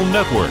Realm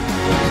Network.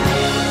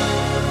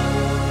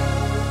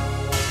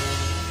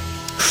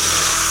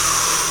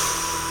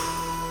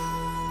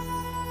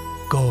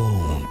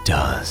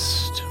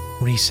 Goldust,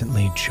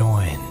 recently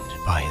joined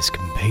by his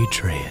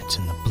compatriots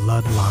in the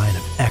bloodline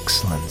of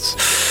excellence.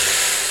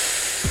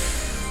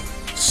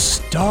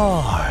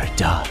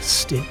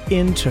 Stardust, an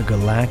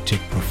intergalactic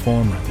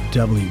performer the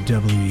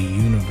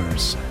WWE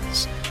Universe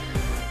has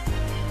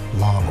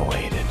long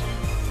awaited.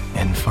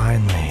 And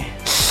finally,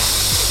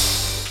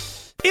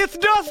 it's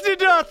Dusty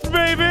Dust,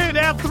 baby!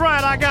 That's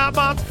right, I got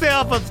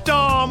myself a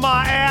star on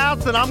my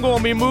ass, and I'm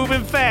gonna be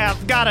moving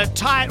fast. Got a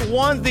tight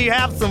onesie,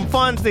 have some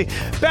funsy,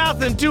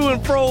 bouncing to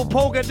and fro,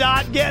 polka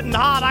dot, getting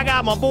hot. I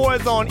got my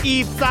boys on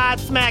east side,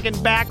 smacking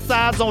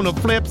backsides on the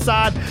flip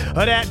side of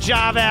that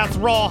jive-ass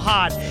raw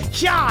hot.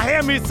 Yeah,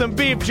 hand me some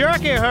beef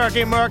jerky,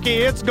 herky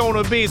murky, it's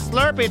gonna be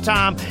slurpy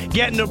time.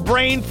 Getting a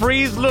brain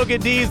freeze, look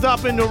at these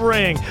up in the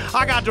ring.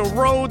 I got the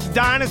Rhodes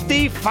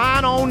Dynasty,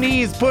 fine on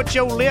knees, put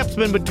your lips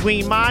in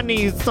between my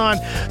knees, son.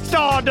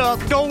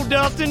 Stardust,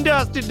 Goldust, and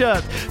Dusty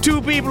Dust.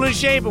 Two people in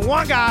shape and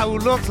one guy who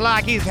looks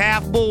like he's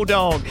half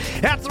bulldog.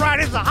 That's right,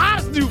 it's the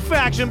hottest new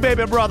faction,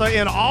 baby brother,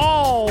 in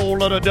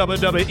all of the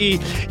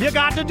WWE. You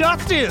got the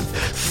Dusties.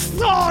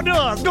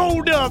 Stardust,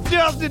 Goldust,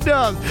 Dusty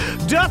Dust.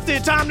 Dusty,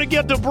 time to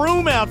get the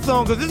broom out,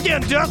 son, because it's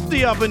getting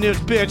dusty up in this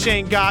bitch.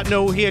 Ain't got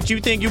no hit. You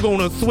think you're going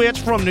to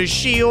switch from the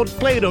Shield,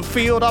 play the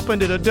field up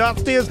into the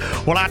Dusties?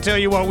 Well, I tell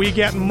you what, we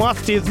getting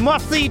Musty's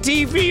must-see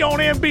TV on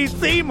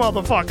NBC,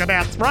 motherfucker.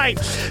 That's right.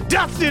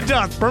 Dusty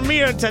Dust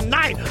premiering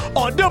tonight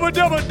on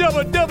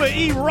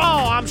WWE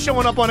Raw. I'm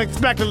showing up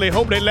unexpectedly.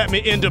 Hope they let me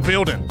in the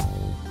building.